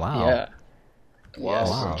 Wow. Wow. Yeah. Wow. Yes.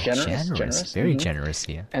 Wow. Generous. Very Mhm. generous.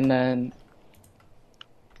 Yeah. And then,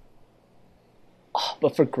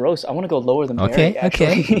 but for gross, I want to go lower than Okay, Barry,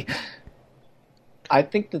 actually. okay. I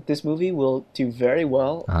think that this movie will do very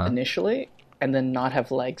well Uh-huh. initially, and then not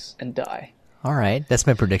have legs and die. All right. That's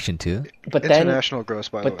my prediction too. But then, International gross,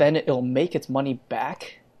 by the way. but then it'll make its money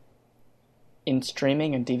back in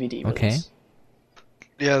streaming and DVD release. Okay.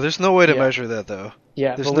 Yeah, there's no way to Yeah. measure that though.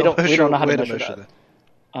 Yeah, There's but we no don't know how to way measure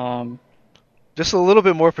that. Just a little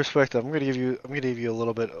bit more perspective. I'm gonna give you a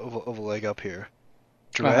little bit of a leg up here.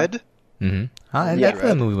 Dread. Mm-hmm. I Yeah. thought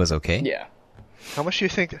the movie was okay. Yeah. How much do you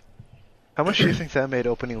think? How much do you think that made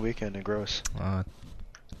opening weekend in gross?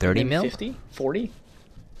 30 mil. 50? 40?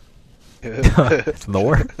 It's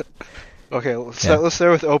lower. Okay, let's Yeah.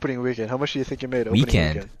 start with opening weekend. How much do you think it made opening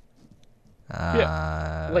Weekend. weekend?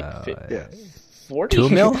 Like Yeah, 40? 2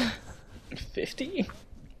 mil. 50?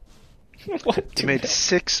 What? it made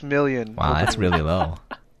 6 million. Wow, that's really low.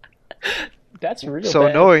 That's real So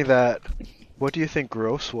bad. knowing that, what do you think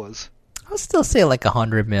gross was? I'll still say like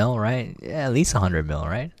 100 mil, right? Yeah, at least 100 mil,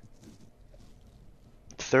 right?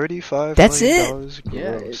 $35 That's million it?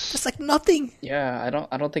 Yeah, gross. Just like nothing. Yeah, I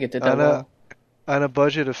don't think it did that on a well. on a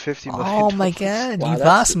budget of $50 million. Oh my god, Wow, you that's-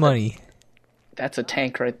 lost money. That's a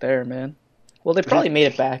tank right there, man. Well, they probably made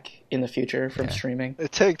it back in the future from Yeah. streaming.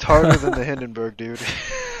 It tanked harder than the Hindenburg, dude.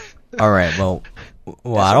 All right, well, I That's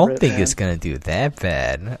a don't rip, think man. it's gonna do that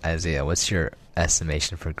bad. Isaiah, what's your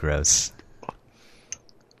estimation for gross?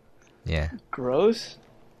 Yeah, Gross?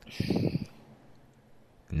 and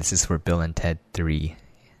this is for Bill and Ted 3.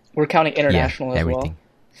 We're counting international yeah, as everything.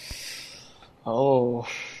 well. Oh.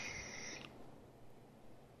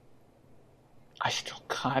 I still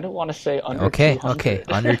kind of want to say under Okay, 200. okay,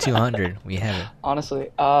 under 200, we have it. Honestly,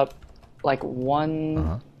 like one.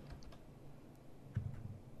 Uh-huh.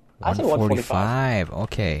 I say 145. 145.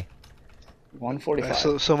 Okay.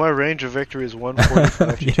 145. So my range of victory is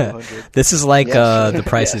 145 to Yeah. 200. This is like Yes. The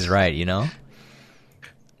Price is Yes. Right, you know?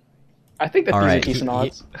 I think that All these right, are decent he-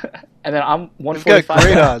 odds. And then I'm You've got 145.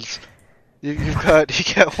 great odds. You got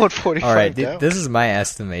 145 All right, down. this is my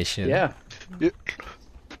estimation. Yeah.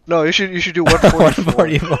 No, you should do 144.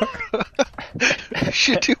 144.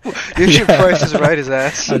 you should Price is Right his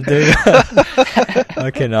ass. I'm doing-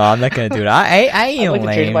 okay, no, I'm not gonna do it. I I'd ain't like to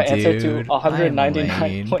change lame, my answer dude. to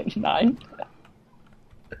 199.9.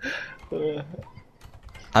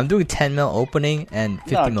 I'm doing 10 mil opening and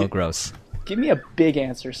 50 No, mil give- gross. Give me a big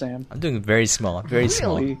answer, Sam. I'm doing very small, very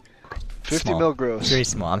small. Really? 50 Small. mil gross. Very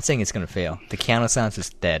small. I'm saying it's gonna fail. The Keanu Sounds is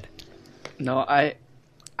dead. No, I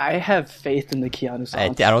have faith in the Keanu I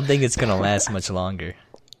songs. don't think it's gonna last much longer.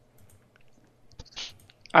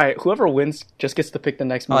 All right, whoever wins just gets to pick the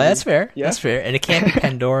next Oh, movie. that's fair. Yeah? That's fair. And it can't be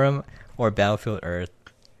Pandorum or Battlefield Earth.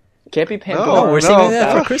 Can't be Pandora. Oh, we're no, saving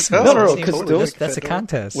that no, for Christmas. no, no, We're 'cause saving- those- that's a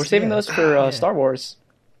contest. We're saving Yeah. those for Star Wars.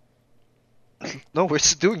 No, we're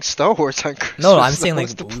doing Star Wars on Christmas. No, I'm saying like,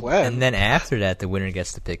 the plan. and then after that, the winner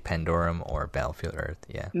gets to pick Pandorum or Battlefield Earth.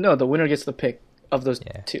 Yeah. No, the winner gets the pick of those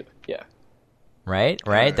two. Yeah. Right.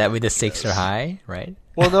 That way the stakes are high. Right.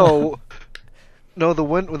 Well, no, the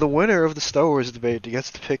winner of the Star Wars debate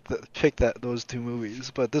gets to pick those two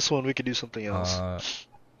movies. But this one we could do something else.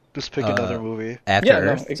 Just pick another movie. After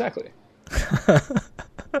Earth. No, exactly.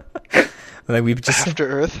 Like we've just After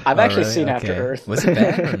Earth. I've actually seen After Earth. Was it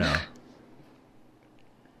bad or no?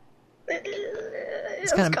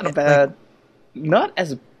 It's kind of bad. Like, not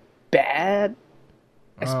as bad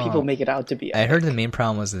as people make it out to be. I heard the main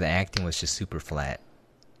problem was that the acting was just super flat.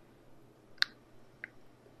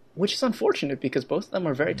 Which is unfortunate because both of them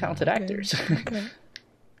are very talented actors. Okay.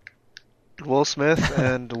 Will Smith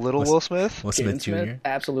and Little Will Smith? Will Smith Jr.?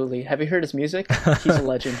 Absolutely. Have you heard his music? He's a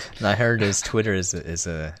legend. I heard his Twitter is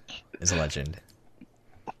a legend.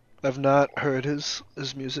 I've not heard his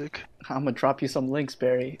music. I'm gonna drop you some links,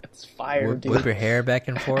 Barry. It's fire, dude. Whip your hair back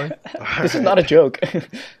and forth. This is not a joke.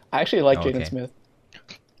 I actually like Jaden Smith.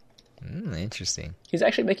 Interesting. He's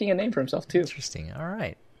actually making a name for himself too. Interesting. All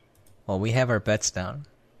right. Well, we have our bets down.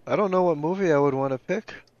 I don't know what movie I would want to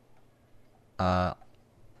pick.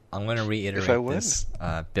 I'm going to reiterate this.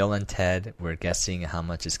 Bill and Ted, we're guessing how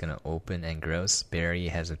much it's going to open and gross. Barry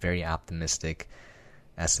has a very optimistic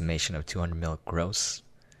estimation of 200 mil gross.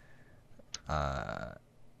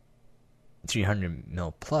 300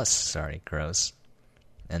 mil plus, gross.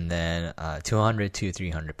 And then 200 to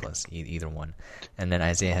 300 plus, either one. And then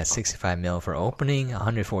Isaiah has 65 mil for opening,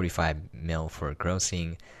 145 mil for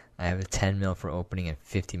grossing. I have a 10 mil for opening and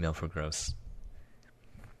 50 mil for gross.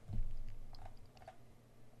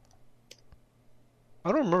 I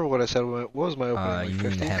don't remember what I said. What was my opening? You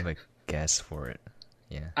 50? didn't have a guess for it.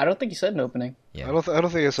 Yeah. I don't think you said an opening. Yeah. I don't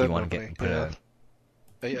think I said an opening.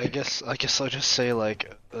 I guess I'll just say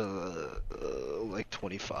like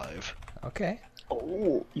 25. Okay.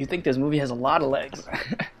 Oh, you think this movie has a lot of legs?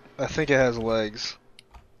 I think it has legs.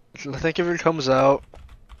 I think if it comes out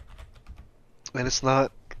and it's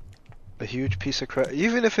not a huge piece of crap,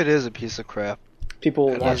 even if it is a piece of crap, people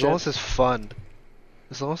will watch as long as it's fun.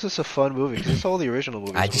 As long as it's a fun movie, because it's all the original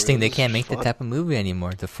movies. I just think they can't make that type of movie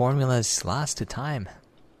anymore. The formula is lost to time.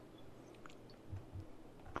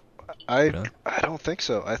 I don't think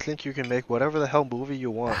so. I think you can make whatever the hell movie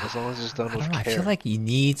you want as long as it's done with care. I feel like you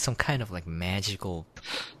need some kind of like magical.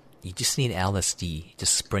 You just need LSD.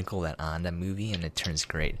 Just sprinkle that on that movie, and it turns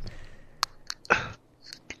great.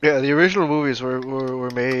 Yeah, the original movies were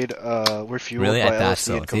made were fueled by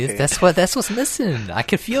LSD and cocaine. That's what's missing. I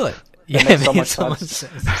can feel it. That makes so much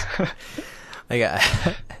sense. Like,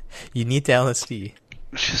 you need the LSD.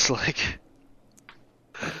 Just like,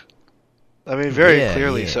 I mean, very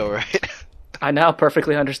clearly so, right? I now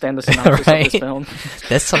perfectly understand the synopsis of this film.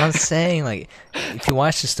 That's what I'm saying. Like, if you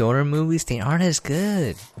watch the stoner movies, they aren't as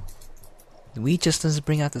good. We just doesn't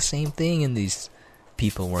bring out the same thing in these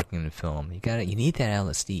people working in the film. You need that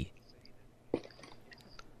LSD.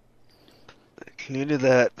 You needed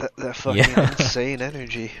that fucking insane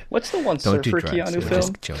energy. What's the one Surfer Keanu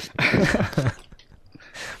film?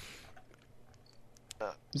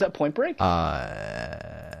 Is that Point Break?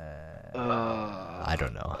 I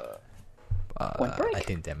don't know. Point Break? I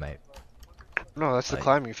think that might. No, that's the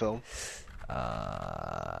climbing film.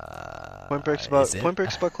 Point Break's about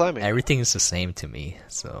climbing. Everything is the same to me.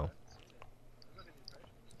 So.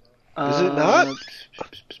 Is it not?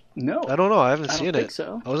 No. I don't know. I haven't seen it. I don't think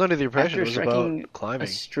so. I was under the impression After it was about climbing. A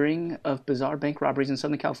string of bizarre bank robberies in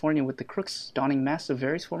Southern California with the crooks donning masks of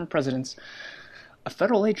various former presidents, a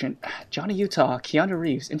federal agent, Johnny Utah, Keanu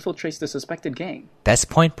Reeves, infiltrates the suspected gang. That's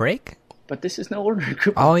Point Break? But this is no ordinary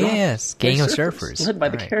group of yes. Gang of surfers. Led by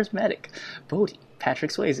the charismatic Bodhi,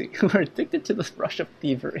 Patrick Swayze, who are addicted to the rush of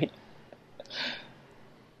thievery.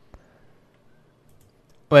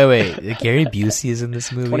 Wait. Gary Busey is in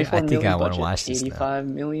this movie? I think I want to watch this 85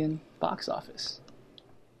 million box office.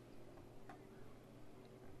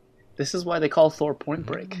 This is why they call Thor Point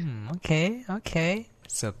Break. Okay.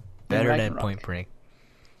 So better than Point Break.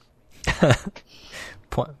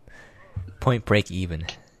 Point Break even.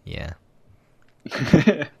 Yeah.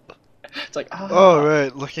 It's like,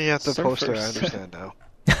 right. Looking at the poster, I understand now.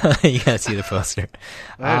 You gotta see the poster.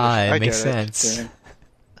 It makes sense. Yeah.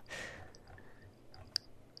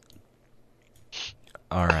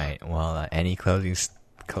 All right. Well, any closing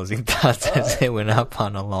thoughts as they went up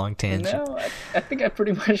on a long tangent? No, I think I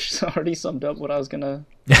pretty much already summed up what I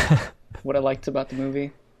liked about the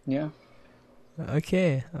movie. Yeah.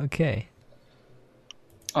 Okay.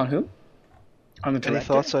 On who? On the director? Any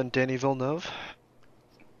thoughts on Denis Villeneuve?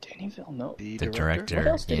 Denis Villeneuve? The director. What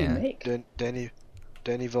else did he make? Denis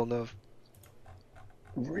Villeneuve.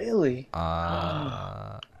 Really? Dude's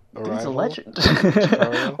a Arrival. legend.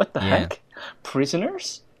 Sicario. What the heck?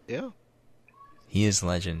 Prisoners? Yeah. He is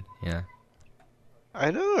legend. Yeah.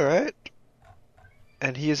 I know, right?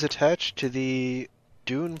 And he is attached to the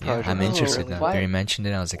Dune Yeah, project. I'm interested now. Why- They mentioned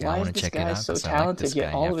it. I was like, I why want is to this check it guy out so because I like this talented,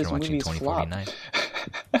 yet guy all of after his watching movies 2049.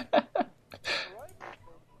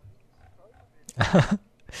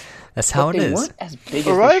 That's how But it they is. weren't as big as they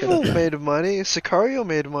should Arrival have been. made money. Sicario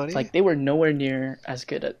made money. Like, they were nowhere near as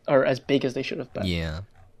good at, or as big as they should have been. Yeah.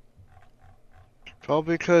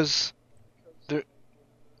 Probably because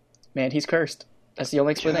Man, he's cursed. That's the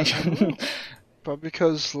only explanation.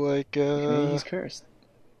 like Maybe he's cursed.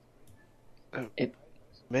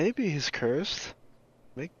 maybe he's cursed.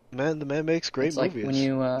 The man makes great It's like movies. when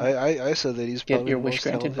you I said that he's get probably your the wish most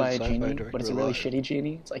granted by a talented sci-fi genie, director but it's a really alive. shitty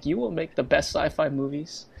genie. It's like, you will make the best sci-fi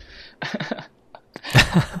movies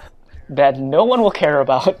that no one will care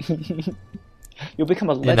about. You'll become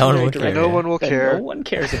a no one legendary will director care. No one will that care. no one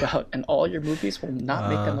cares about, and all your movies will not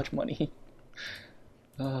make that much money.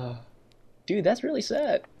 Dude, that's really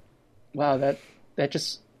sad. Wow, that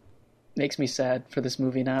just makes me sad for this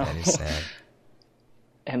movie now. That is sad.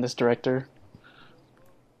 And this director.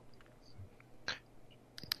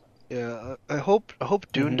 Yeah, I hope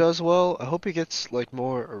Dune does well. I hope he gets like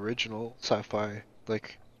more original sci-fi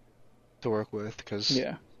like to work with, because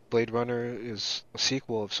Yeah. Blade Runner is a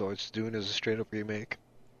sequel of sorts. Dune is a straight up remake.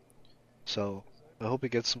 So I hope he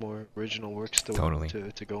gets some more original works to Totally.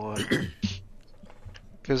 to go on.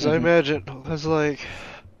 Because I imagine, because like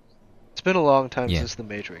it's been a long time Yeah. since The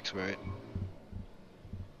Matrix, right?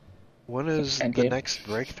 When is the Endgame. next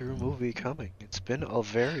breakthrough movie coming? It's been a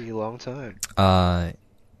very long time. Are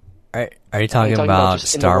you talking talking about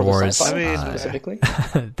just in the Star world of Wars? sci-fi, I mean, specifically?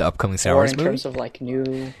 The upcoming Star Or Wars in movie? terms of like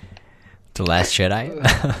new... The Last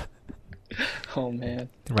Jedi? Oh man.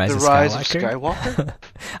 The Rise, The of, Rise of Skywalker? Skywalker?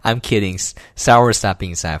 I'm kidding. Star Wars stopped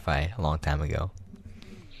being sci-fi a long time ago.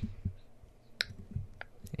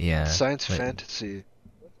 Yeah. Science but fantasy.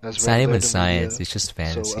 As It's not even regulated science. media It's just so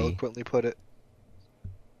fantasy. eloquently put it.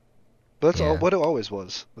 But that's Yeah. what it always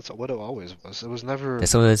was. That's what it always was. It was never.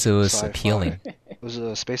 That's what it was sci-fi. appealing. It was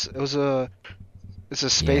a space. It's a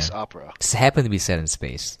space Yeah. opera. It happened to be set in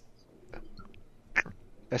space.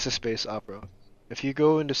 It's a space opera. If you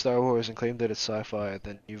go into Star Wars and claim that it's sci-fi,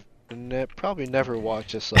 then you've probably never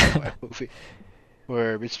watched a sci-fi movie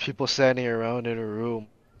where it's people standing around in a room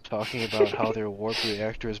talking about how their warp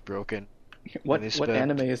reactor is broken. What they what spent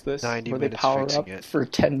anime is this? 90 Where they minutes power fixing up it. for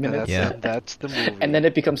 10 And minutes Yeah. that's the movie. and then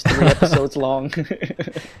it becomes 3 episodes long.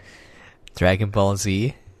 Dragon Ball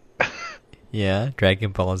Z. Yeah,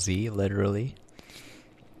 Dragon Ball Z, literally.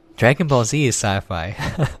 Dragon Ball Z is sci-fi.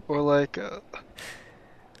 Or like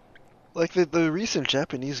the recent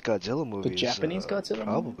Japanese Godzilla movies. Japanese Godzilla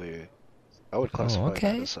Probably. I would classify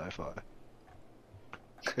okay. that as sci-fi.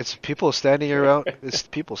 It's people standing around. It's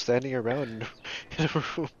people standing around in a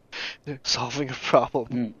room solving a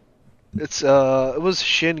problem. Mm. It was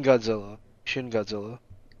Shin Godzilla.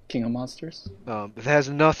 King of Monsters. It has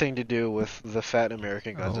nothing to do with the fat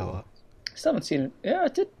American Godzilla. I still haven't seen it. Yeah,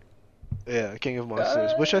 it did. Yeah, King of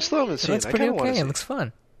Monsters, which I still haven't It seen. looks I pretty kind of want to okay. see. It looks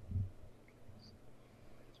fun.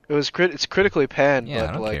 It's critically panned, Yeah, I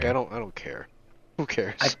but don't like care. I don't care. Who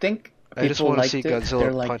cares? I think I just people wanna liked see it. Godzilla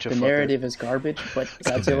They're like, punch a the fucker. narrative is garbage, but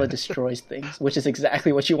Godzilla destroys things, which is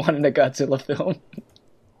exactly what you want in a Godzilla film.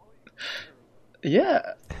 Yeah.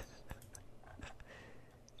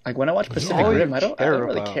 Like, when I watch Pacific All you Rim, I don't care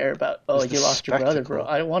really about care about, oh, is the you lost your brother, bro.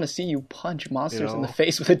 spectacle. I don't want to see you punch monsters in the know?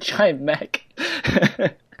 face with a giant mech.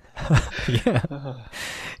 Yeah.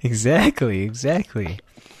 Exactly.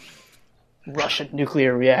 Russian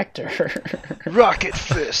nuclear reactor. Rocket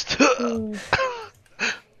fist.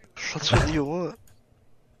 That's what you want.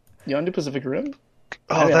 You want to do Pacific Rim?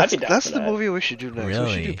 Oh, I mean, I'd be down that's for the that. movie we should do next. We should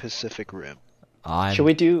Really? do Pacific Rim. Should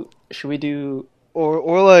we do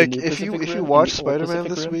Or like new if you Pacific Rim? watch The old Spider-Man Pacific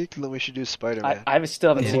this Rim? week, then we should do Spider-Man. I still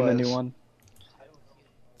haven't seen the new Otherwise- one.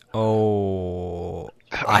 Oh,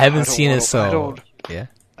 I haven't don't seen wanna- it, so I don't- yeah.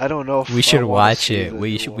 I don't know if We I should wanna watch see it. the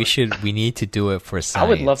We new should. one. We need to do it for science. I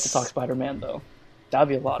would love to talk Spider-Man, though. That'd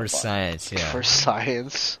be a lot for of fun. science. Yeah. For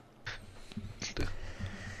science.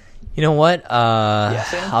 You know what?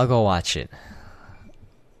 Sam? I'll go watch it.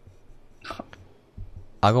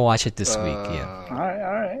 I'll go watch it this week. Yeah. All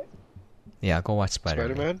right. Yeah, I'll go watch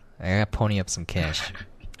Spider-Man. Spider-Man? I gotta pony up some cash.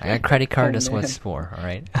 I got a credit card. Oh, That's what man. it's for. All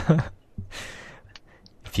right.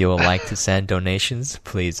 If you would like to send donations,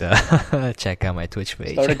 please check out my Twitch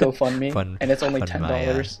page. Start a GoFundMe, Fund- and it's only fund $10,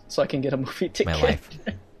 my, so I can get a movie ticket. my life.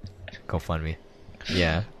 GoFundMe.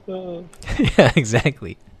 Yeah. Oh. Yeah,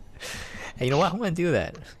 exactly. Hey, you know what? I'm gonna do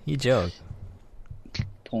that. You joke.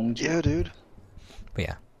 Pointy. Yeah, dude. But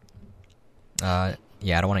yeah.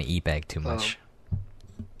 Yeah, I don't want to e-bag too much.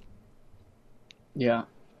 Yeah.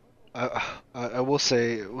 I will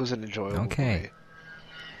say it was an enjoyable movie. Okay.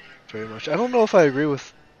 Very much. I don't know if I agree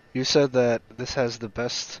with you said that this has the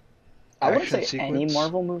best I wouldn't action say sequence. any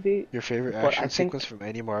Marvel movie. Your favorite but action I think sequence from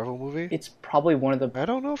any Marvel movie? It's probably one of the. I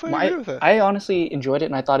don't know if I agree with that. I honestly enjoyed it,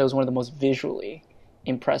 and I thought it was one of the most visually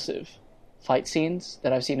impressive fight scenes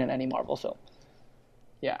that I've seen in any Marvel film.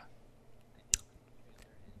 Yeah.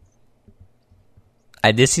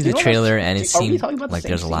 I did see the trailer, and it are we seemed talking about the like same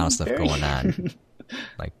there's a lot of scene? stuff Very- going on.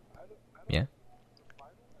 Like, yeah.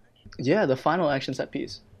 Yeah, the final action set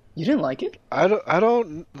piece. You didn't like it? I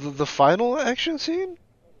don't. The final action scene.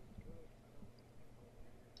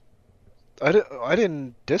 I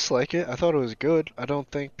didn't dislike it. I thought it was good. I don't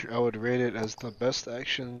think I would rate it as the best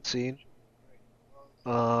action scene.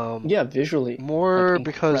 Yeah, visually. More like,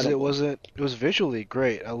 because it incredible. was visually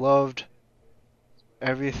great. I loved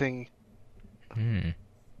everything.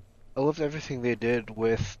 I loved everything they did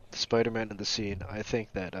with Spider-Man in the scene. I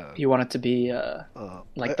think that You want it to be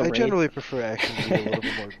like the I Raid? generally prefer action to be a little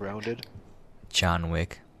bit more grounded. John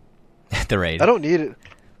Wick. The Raid. I don't need it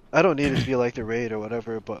to be like the Raid or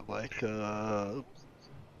whatever, but like I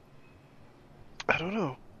don't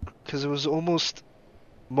know, because it was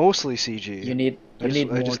mostly CG. You need I more just need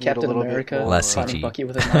a Captain little bit America more Less fighting CG. Bucky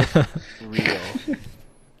with a knife. real.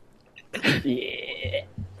 Yeah.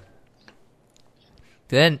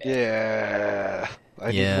 Then Yeah.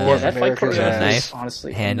 I need Yeah. more Yeah, that fight American the choreography guys. is knife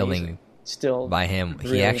honestly handling amazing. Still by him, he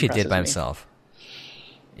really actually did by impresses me. himself.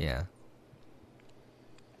 Yeah.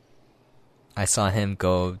 I saw him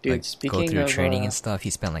go Dude, go speaking through of, training and stuff. He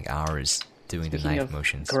spent like hours doing the Speaking knife of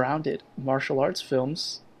motions. grounded martial arts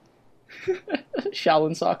films,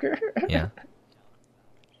 Shaolin Soccer. Yeah.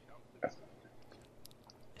 Kung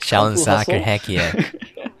Shaolin Fu Soccer, Hustle? heck yeah.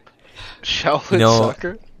 Shaolin You know-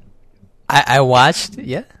 Soccer. I watched,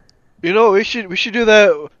 yeah. You know, we should do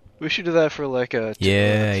that. We should do that for like a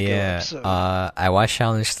Yeah, skill yeah. episode. I watched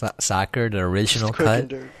Shaolin Soccer, the original Just quick and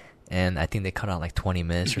cut, dirty. and I think they cut out like 20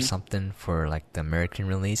 minutes or something for like the American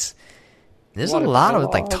release. There's What a a lot of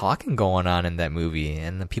like dialogue. talking going on in that movie,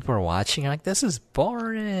 and the people are watching like, this is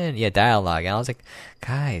boring. Yeah, dialogue. And I was like,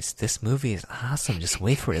 guys, this movie is awesome. Just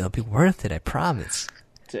wait for it. It'll be worth it. I promise.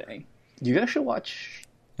 Dang. You guys should watch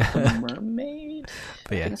The Mermaid,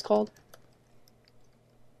 But I yeah, think it's called.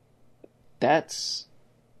 That's...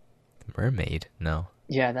 Mermaid. No.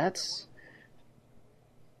 Yeah, that's...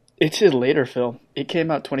 It's a later film. It came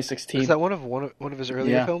out 2016. Is that one of his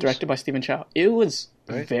earlier yeah, films? directed by Stephen Chow. It was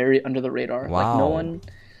Right. very under the radar. Like, Wow. no one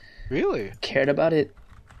Really? cared about it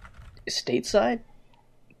stateside,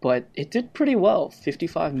 but it did pretty well.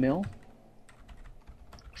 55 mil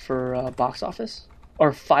for box office,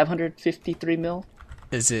 or 553 mil.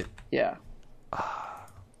 Is it? Yeah.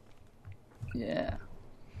 Yeah.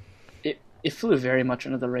 It flew very much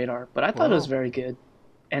under the radar, but I thought it was Wow. very good,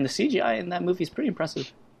 and the CGI in that movie is pretty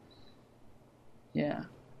impressive. Yeah.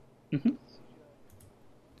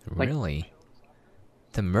 Really?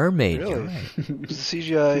 The Mermaid. Really? You're right. The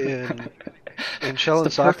CGI in Shaolin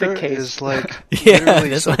It's the perfect Soccer case. is like Yeah, literally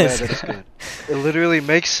that's so what I bad that it's said. good. It literally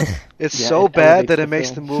makes it's Yeah, so it bad elevates that the it makes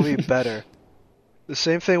the film. movie better. The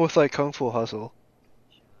same thing with like Kung Fu Hustle.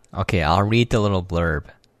 Okay, I'll read the little blurb.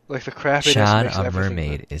 Like the crappiness Shan, makes a everything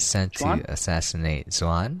mermaid, is sent Juan? to assassinate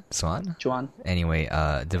Zuan? Juan. Anyway,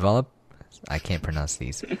 I can't pronounce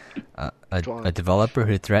these. Juan. A developer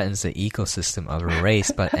who threatens the ecosystem of a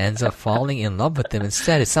race but ends up falling in love with them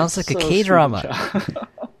instead. It sounds like a So K-drama. Stephen Chow.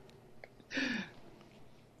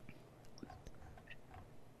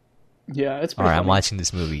 Yeah, it's pretty Alright, I'm funny. watching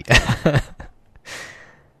this movie.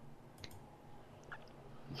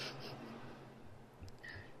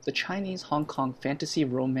 The Chinese Hong Kong fantasy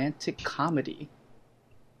romantic comedy.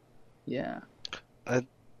 Yeah. A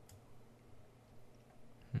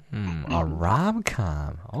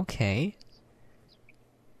rom-com. Okay.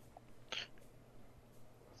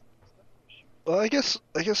 Well, I guess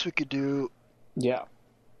we could do. Yeah.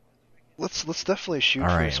 Let's definitely shoot for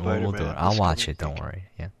Alright, Spider-Man. we'll do it. I'll watch it, don't worry.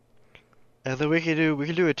 Yeah. And then we can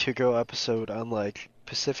do a to-go episode on like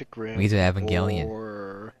Pacific Rim. We do Evangelion.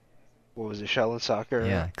 Or what was it, Shaolin Soccer?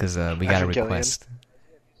 Yeah, because we got a Evangelion. request.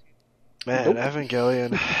 Man, Nope.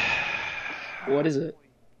 Evangelion. What is it?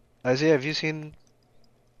 Isaiah, have you seen?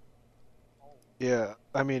 Yeah,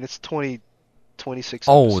 I mean it's 26.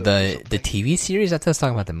 Oh, episodes or the something. TV series? I thought I was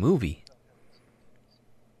talking about the movie.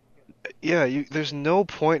 Yeah, there's no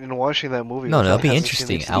point in watching that movie. No, without that'll be having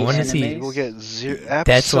interesting. seen I the wanna anime. see- We'll get zero.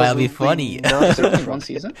 That's why it'll be absolutely funny. nothing In from one it.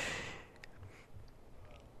 season?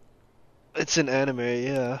 It's an anime,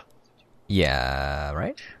 yeah. Yeah,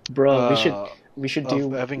 right? Bro, we should do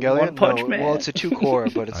Evangelion? One Punch No, Man. well, it's a 2-core,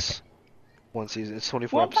 but it's Okay. one season. It's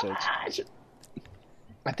 24 One episodes. Punch!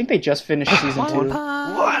 I think they just finished season 2. One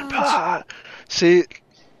Punch! See,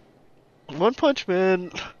 One Punch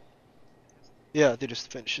Man... Yeah, they just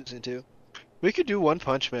finished season 2. We could do One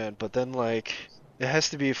Punch Man, but then, like, it has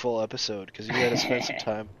to be a full episode, because you gotta spend some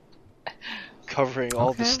time covering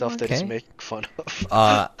all the stuff that he's making fun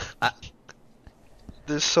of.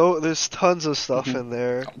 There's tons of stuff in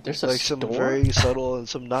there. There's like some very subtle and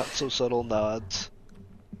some not so subtle nods.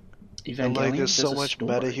 And like there's so much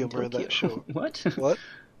meta humor in that show. What? What?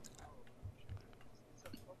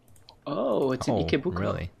 Oh, it's in Ikebukuro.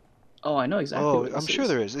 Really? Oh, I know exactly. Oh, what I'm sure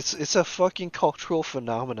there is. It's a fucking cultural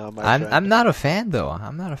phenomenon, my friend. I'm not a fan though.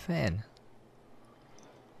 I'm not a fan.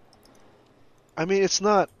 I mean, it's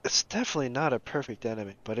definitely not a perfect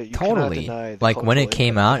anime, but you totally. cannot deny the Like when it cultural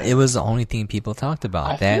came impact out, it was the only thing people talked about.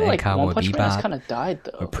 I That feel and like Cowboy One Punch Man has kind Bebop of died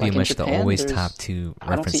though. were pretty like much Japan, the always there's- top two I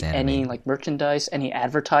don't reference see anime. any like merchandise, any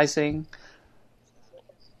advertising.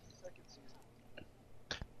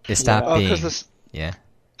 It stopped Yeah. being because yeah.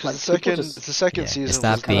 Like, the people second just- the second Yeah, season it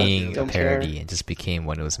stopped was kinda, being a don't parody care. and just became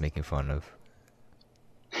what it was making fun of.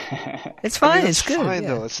 It's I fine. mean, It's good. fine yeah.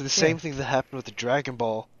 though. It's the same thing that happened with the Dragon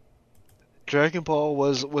Ball. Dragon Ball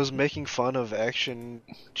was making fun of action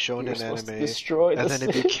shonen You're supposed to anime, destroy and the then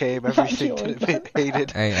it city. became everything that it hated.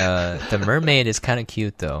 The mermaid is kind of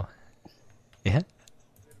cute though. Yeah.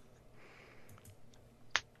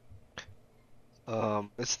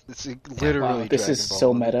 It's literally Wow, this Dragon is Ball.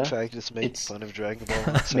 so In meta. fact, it's making It's fun of Dragon Ball. On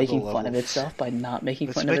several making fun of levels. itself by not making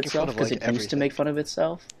It's fun of making fun itself of, because like, it used to everything. make fun of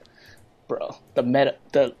itself. Bro, the meta,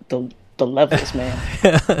 the levels, man.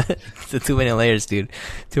 The too many layers, dude.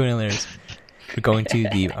 Too many layers. We're going too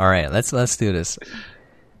deep. All right, let's do this.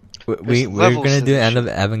 We're levels gonna to do this End of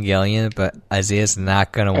Evangelion, but Isaiah's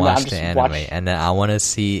not gonna And I'm watch just the anime, watch- and then I want to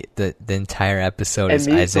see the entire episode. And Is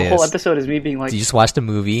me, the Isaiah's. whole episode is me being like, You just watch the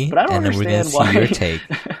movie, but I don't and then we're gonna understand see why. your take.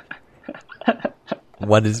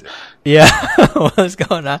 What is? Yeah, what is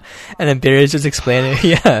going on? And then Barry's just explaining.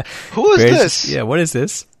 Yeah, Who is Barry's this? Just, yeah, what is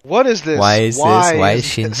this? What is this? Why is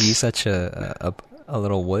Shinji this? such a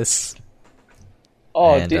little wuss?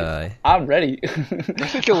 oh, And, dude, I'm ready. I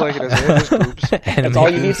think you'll like it as There's boobs. That's all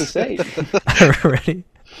you need to say. Ready?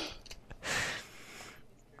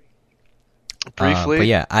 Briefly, but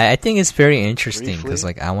yeah, I think it's very interesting because Briefly.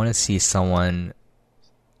 like I want to see someone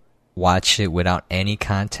watch it without any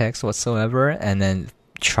context whatsoever, and then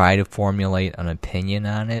try to formulate an opinion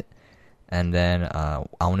on it, and then I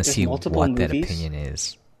want to There's see multiple what that movies? opinion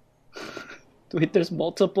is. Wait, there's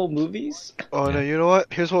multiple movies? Oh no! You know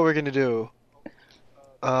what? Here's what we're gonna do.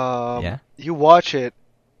 Yeah? You watch it.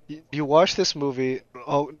 You watch this movie.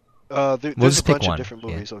 Oh, there's just a pick bunch one, of different yeah.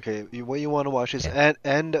 movies. Okay, what you want to watch is Yeah.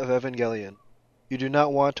 End of Evangelion. You do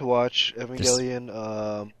not want to watch Evangelion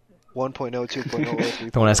 1.0, 2.0, or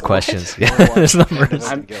 3.0. Don't ask questions. You Yeah, wanna watch there's End of numbers.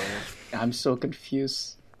 Evangelion. I'm so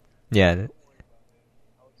confused. Yeah,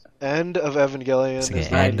 End of Evangelion It's is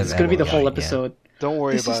okay, not End of It's gonna be the whole Evangelion, yeah. episode. Don't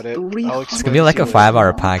worry This is about it. 300 I'll it's explain gonna be like to a you.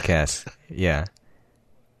 5-hour podcast. Yeah.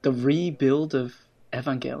 The rebuild of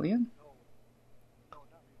Evangelion?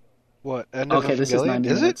 What? End of Okay, this is Evangelion? 90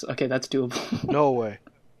 Is it? minutes. Okay, that's doable. No way.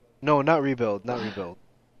 No, not rebuild. Not rebuild.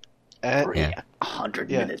 And, Yeah. 100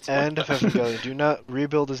 yeah, minutes. End of Evangelion. Do not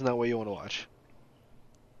rebuild is not what you want to watch.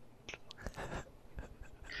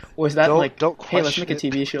 Or is that Don't- like, don't hey, let's make a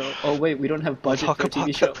question TV show. Oh wait, we don't have budget talk for a about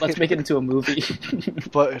TV show. that Let's make it into a movie.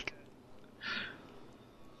 But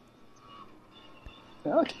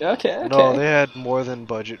okay. no, they had more than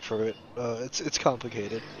budget for it. It's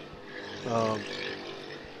complicated.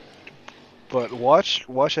 But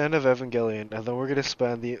watch End of Evangelion, and then we're gonna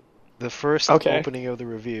spend the first Okay. opening of the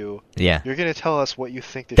review. Yeah. You're gonna tell us what you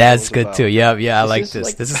think the That's show is good about. too. Yeah, I This like is this.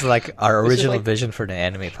 like- This is like our this is original like- vision for the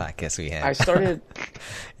anime podcast we had. I started.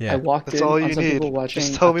 yeah. I walked That's in all on you some need. people watching.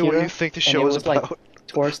 Just tell me what Akira, you think the and show it is was, like, about.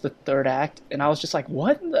 towards the third act, and I was just like,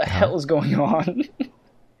 "What the Uh-huh. hell is going on?"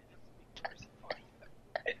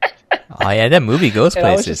 Oh yeah, that movie goes And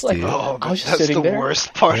I was places, just like, dude. Oh, I was just that's the sitting there.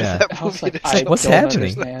 worst part Yeah. of that I was movie. like, It's I like, what's don't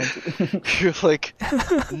happening? understand. You're like,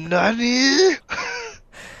 Nani?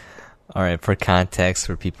 All right, for context,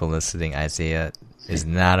 for people listening, Isaiah is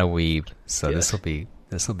not a weeb, so Yeah. this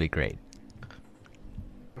will be great.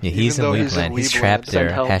 Yeah, Even he's in though he's in Weebland. He's Weebland. trapped there.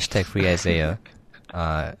 Send help. Hashtag free Isaiah.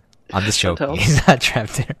 I'm just Send joking. help. He's not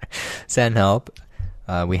trapped there. Send help.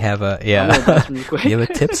 We have a I'm going to the bathroom real quick. we have a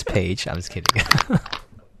tips page. I'm just kidding.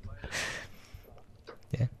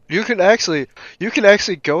 You can actually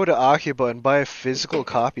go to Akiba and buy a physical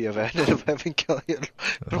copy of End of Evangelion.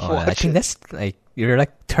 and Oh, I watch think it. that's like you're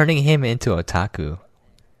like turning him into otaku.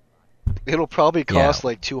 It'll probably cost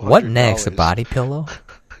like $200. What next? A body pillow?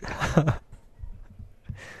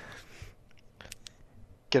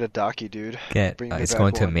 Get a docky, dude. It's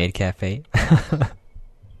going to a maid cafe.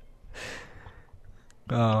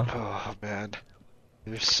 Oh man,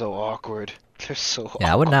 they're so awkward. They're so awkward.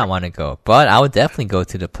 I would not want to go, but I would definitely go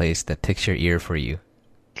to the place that picks your ear for you.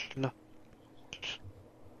 No.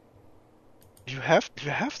 You have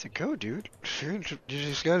to go, dude. You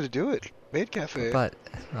just got to do it. Maid cafe. But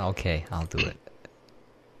okay, I'll do it.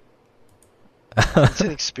 It's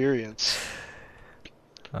an experience.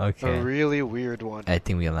 Okay. A really weird one. I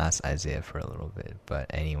think we lost Isaiah for a little bit, but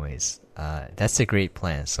anyways, that's a great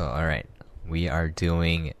plan. So, all right, we are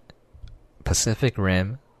doing Pacific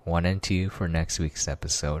Rim 1 and 2 for next week's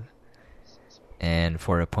episode, and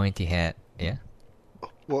for a Pointy Hat, yeah.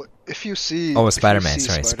 Well, if you see... Oh, Spider-Man.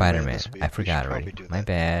 Sorry, Spider-Man. I forgot already. My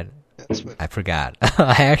bad. Yeah, I forgot.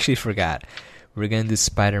 I actually forgot. We're going to do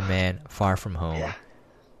Spider-Man Far From Home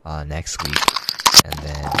next week. And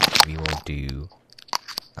then we will do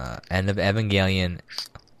End of Evangelion.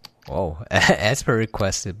 Whoa. As per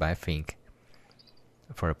requested by Fink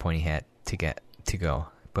for a Pointy Hat to go.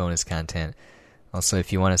 Bonus content. Also,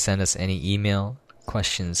 if you want to send us any email,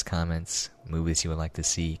 questions, comments, movies you would like to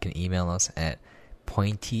see, you can email us at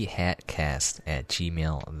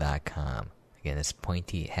pointyhatcast@gmail.com. Again, it's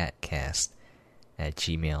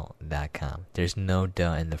pointyhatcast@gmail.com. There's no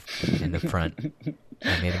duh in the front.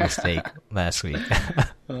 I made a mistake last week.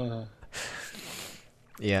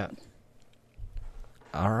 Yeah.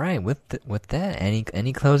 All right. With that,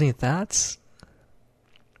 any closing thoughts?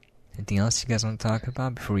 Anything else you guys want to talk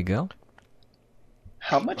about before we go?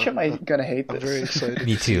 How much am I gonna hate this? I'm very excited.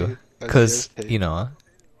 Me too, because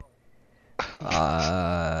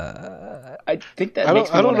I think that I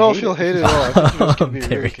don't know if you'll hate it at all. I think you're just gonna be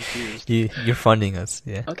very confused. You're funding us,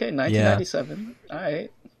 yeah. Okay, 1997. Yeah.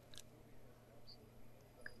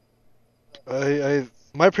 All right.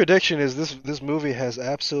 My prediction is this movie has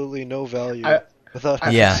absolutely no value without.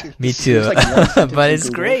 Me too. But it's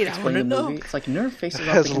great. I want to know. It's like Nerve faces it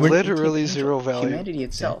has literally zero value. Humanity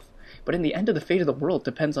itself, but in the end of the fate of the world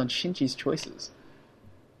depends on Shinji's choices.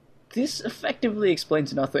 This effectively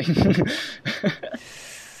explains nothing.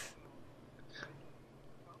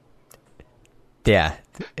 Yeah.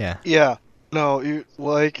 Yeah. No, you're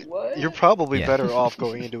probably better off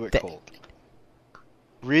going into it cold.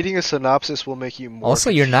 Reading a synopsis will make you more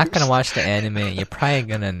Also, confused. you're not going to watch the anime. You're probably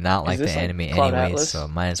going to not like the anime anyway, so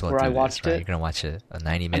might as well do this, right? You're going to watch a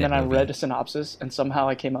 90-minute movie. And then I read a synopsis, and somehow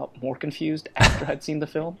I came out more confused after I'd seen the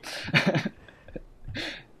film.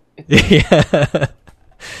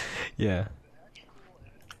 Yeah.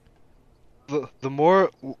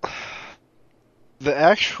 The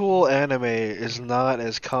actual anime is not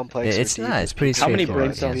as complex. It's not. It's pretty How many straightforward.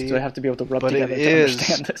 brain cells do I have to be able to rub But together to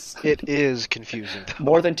understand this? It is confusing.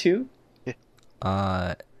 More than 2?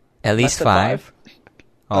 At least 5.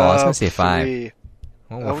 Oh, I was going to say 5. 3.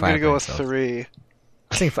 I'm going to go with 3.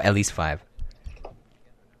 I think at least 5.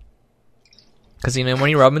 Because, when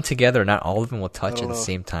you rub them together, not all of them will touch at the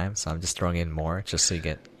same time, so I'm just throwing in more just so you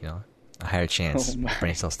get, a higher chance of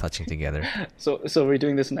brain cells touching together. So are we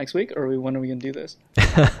doing this next week, or when are we going to do this?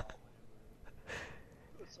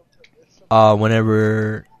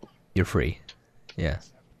 Whenever you're free. Yeah.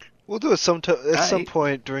 We'll do it at some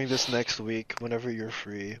point during this next week, whenever you're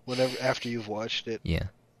free, after you've watched it. Yeah.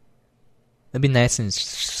 It'd be nice and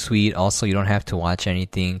sweet. Also, you don't have to watch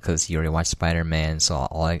anything because you already watched Spider-Man. So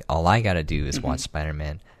all I gotta do is watch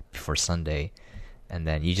Spider-Man before Sunday, and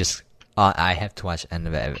then you just. I have to watch End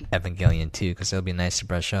of Evangelion too because it'll be nice to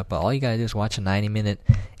brush up. But all you gotta do is watch a 90-minute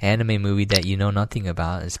anime movie that you know nothing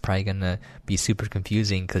about. It's probably gonna be super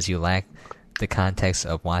confusing because you lack the context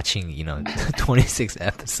of watching, 26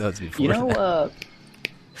 episodes before. What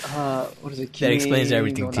is it? That explains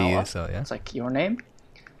everything to you. So yeah, it's like Your Name.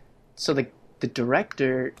 So the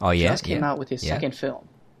director just came out with his second film,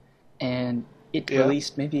 and it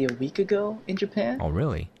released maybe a week ago in Japan. Oh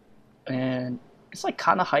really? And it's like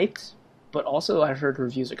kind of hyped, but also I heard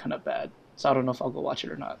reviews are kind of bad, so I don't know if I'll go watch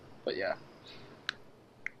it or not. But yeah.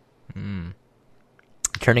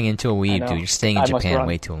 Turning into a weeb, dude. You're staying in Japan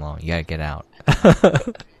way too long. You gotta get out.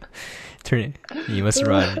 You must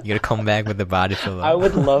run. You gotta come back with the body pillow. I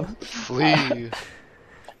would love. Flee.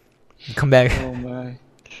 Come back. Oh my.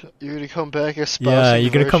 You're gonna come back as Yeah, you're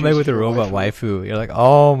gonna come back with a robot waifu. You're like,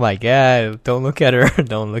 oh my god, don't look at her.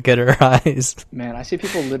 Don't look at her eyes. Man, I see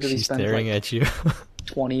people literally She's spend staring at you.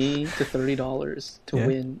 $20 to $30 to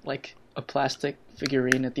win like a plastic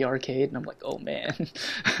figurine at the arcade, and I'm like, oh man,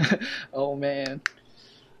 oh man.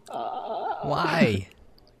 Why?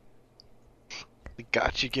 The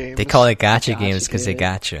gotcha games. They call it gotcha games because they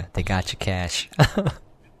gotcha. They gotcha cash. Yeah,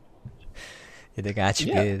 they gotcha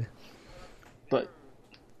good. But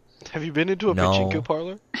have you been into a pachinko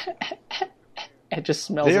parlor? It just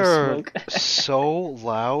smells of smoke. They are so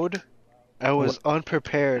loud. I was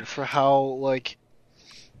unprepared for how like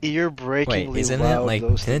ear-breakingly loud those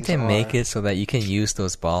things are. Didn't they make it so that you can use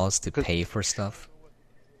those balls to pay for stuff?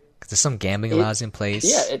 Because there's some gambling laws in place.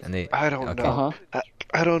 Yeah, I don't know.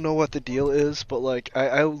 I don't know what the deal is, but like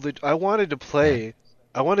I wanted to play. Yeah.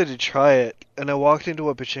 I wanted to try it, and I walked into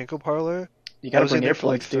a pachinko parlor. I was in there for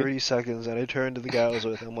like 30 seconds, and I turned to the guy I was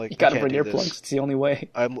with. I'm like, you gotta bring earplugs. It's the only way.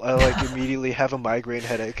 I like immediately have a migraine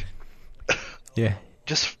headache. Yeah.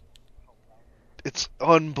 Just, it's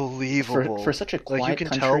unbelievable. For such a quiet like you can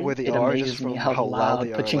country, tell where they are just from how loud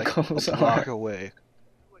they are. Like a block away.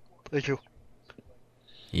 Like you.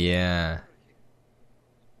 Yeah.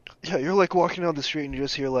 Yeah, you're like walking down the street and you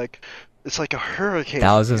just hear like it's like a hurricane.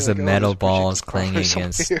 Thousands of metal balls clanging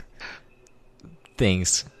against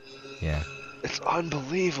things. Yeah. It's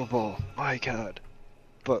unbelievable. My God.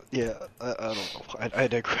 But yeah, I don't know. I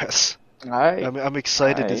digress. I'm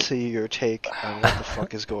excited to see your take on what the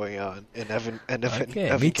fuck is going on in Evan.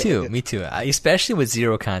 Okay, me too. Especially with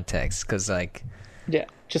zero context, because like. Yeah,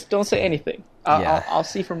 just don't say anything. I'll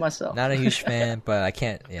see for myself. Not a huge fan, but I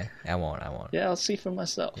can't. Yeah, I won't. Yeah, I'll see for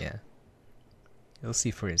myself. Yeah. You'll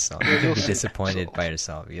see for yourself. You'll be disappointed by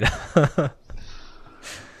yourself, you know.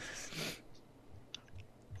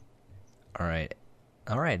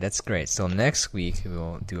 All right, that's great. So next week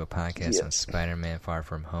we'll do a podcast on Spider-Man: Far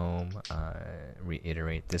From Home.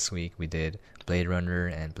 Reiterate, this week we did Blade Runner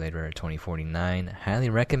and Blade Runner 2049. Highly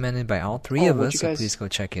recommended by all three of us. So please go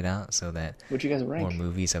check it out so that you guys rank? More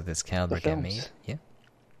movies of this caliber get made. Yeah.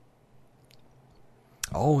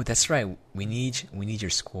 Oh, that's right. We need your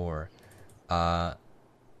score. So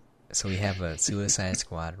we have a Suicide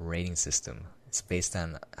Squad rating system. It's based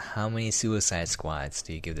on how many Suicide Squads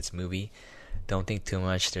do you give this movie. Don't think too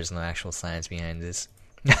much. There's no actual science behind this.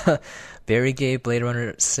 Barry gave Blade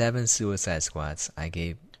Runner 7 Suicide Squads. I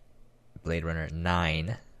gave Blade Runner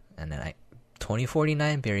 9. And then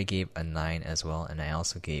 2049, Barry gave a 9 as well. And I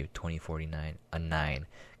also gave 2049 a 9.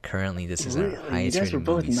 Currently, this is our highest rated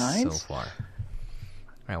movie so far.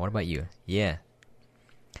 Alright, what about you? Yeah,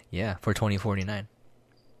 for 2049.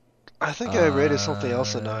 I think I rated something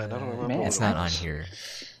else a 9. I don't remember. Man, it's not on here.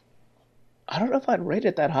 I don't know if I'd rate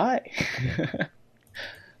it that high.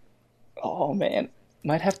 Oh man,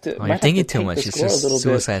 might have to. You're thinking too much. It's just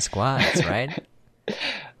Suicide Squads, right?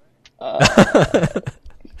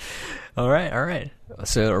 All right.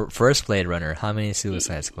 So first Blade Runner, how many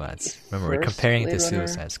Suicide Squads? Remember, we're comparing it to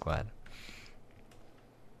Suicide Squad.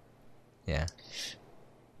 Yeah.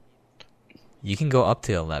 You can go up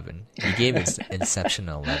to 11. You gave Inception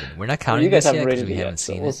 11. We're not counting this yet because we haven't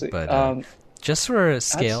seen it, but just for a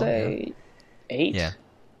scale. I'd say 8. Yeah.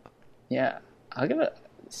 Yeah. I'll give it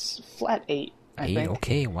a flat 8. 8?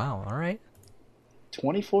 Okay, wow. All right.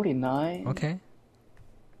 2049. Okay.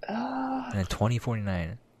 And then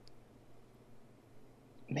 2049.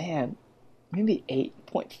 Man, maybe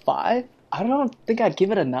 8.5? I don't think I'd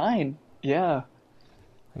give it a 9. Yeah.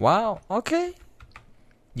 Wow, okay.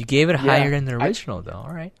 You gave it higher than the original, though.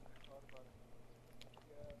 All right.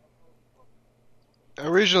 I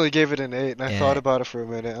originally gave it an 8, and I thought about it for a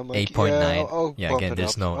minute. I'm like, 8.9. Yeah, again,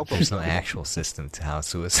 there's no actual system to how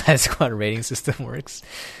Suicide Squad rating system works.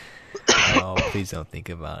 Oh, please don't think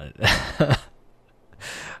about it.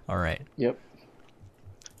 All right. Yep.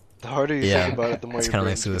 The harder you think about it, the more it's kind of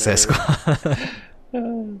like Suicide Squad.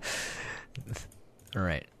 All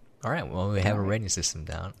right. Well, we have a rating system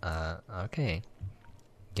down. Okay.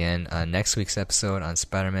 Again, next week's episode on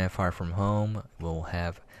Spider-Man: Far From Home, we'll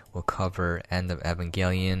cover End of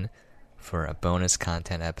Evangelion for a bonus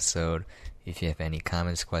content episode. If you have any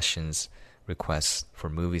comments, questions, requests for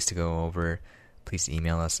movies to go over, please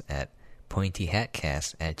email us at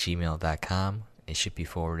pointyhatcast@gmail.com. It should be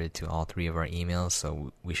forwarded to all 3 of our emails,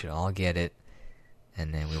 so we should all get it,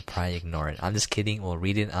 and then we'll probably ignore it. I'm just kidding. We'll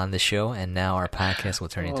read it on the show, and now our podcast will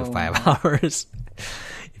turn into 5 hours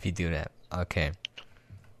if you do that. Okay.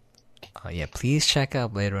 Please check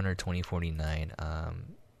out Blade Runner 2049.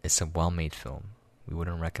 It's a well-made film. We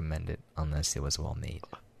wouldn't recommend it unless it was well-made.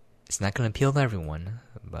 It's not going to appeal to everyone,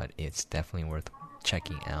 but it's definitely worth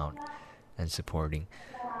checking out and supporting.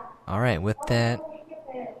 All right, with that,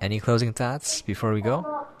 any closing thoughts before we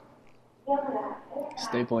go?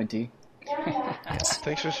 Stay pointy. Yes.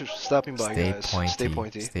 Thanks for stopping by, guys. Stay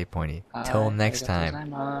pointy. Stay pointy. Till next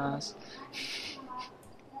time.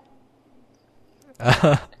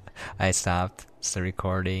 I stopped the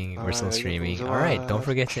recording. We're still streaming. All right, don't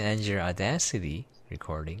forget to end your Audacity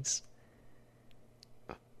recordings.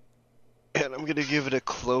 And I'm gonna give it a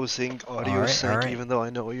closing audio sync, even though I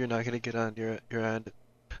know you're not gonna get on your end.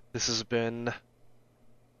 This has been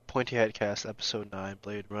Pointy Headcast episode 9,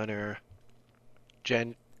 Blade Runner,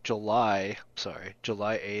 July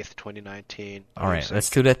 8th, 2019. All right, let's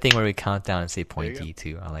do that thing where we count down and say Pointy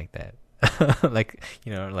too. I like that. Like,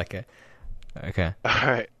 like a. Okay. All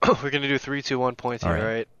right, we're gonna do 3, 2, 1, Pointy. All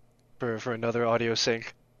right, for another audio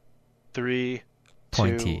sync. 3,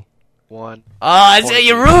 Pointy. 2, 1. I say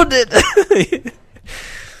you ruined it.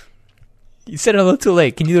 You said it a little too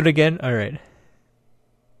late. Can you do it again? All right.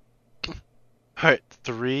 All right,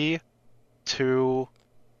 3, 2,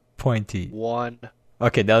 Pointy. 1.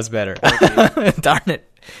 Okay, that was better. Darn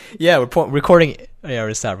it. Yeah, we're recording. Yeah,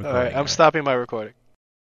 we're stopping recording. All right, I'm stopping my recording.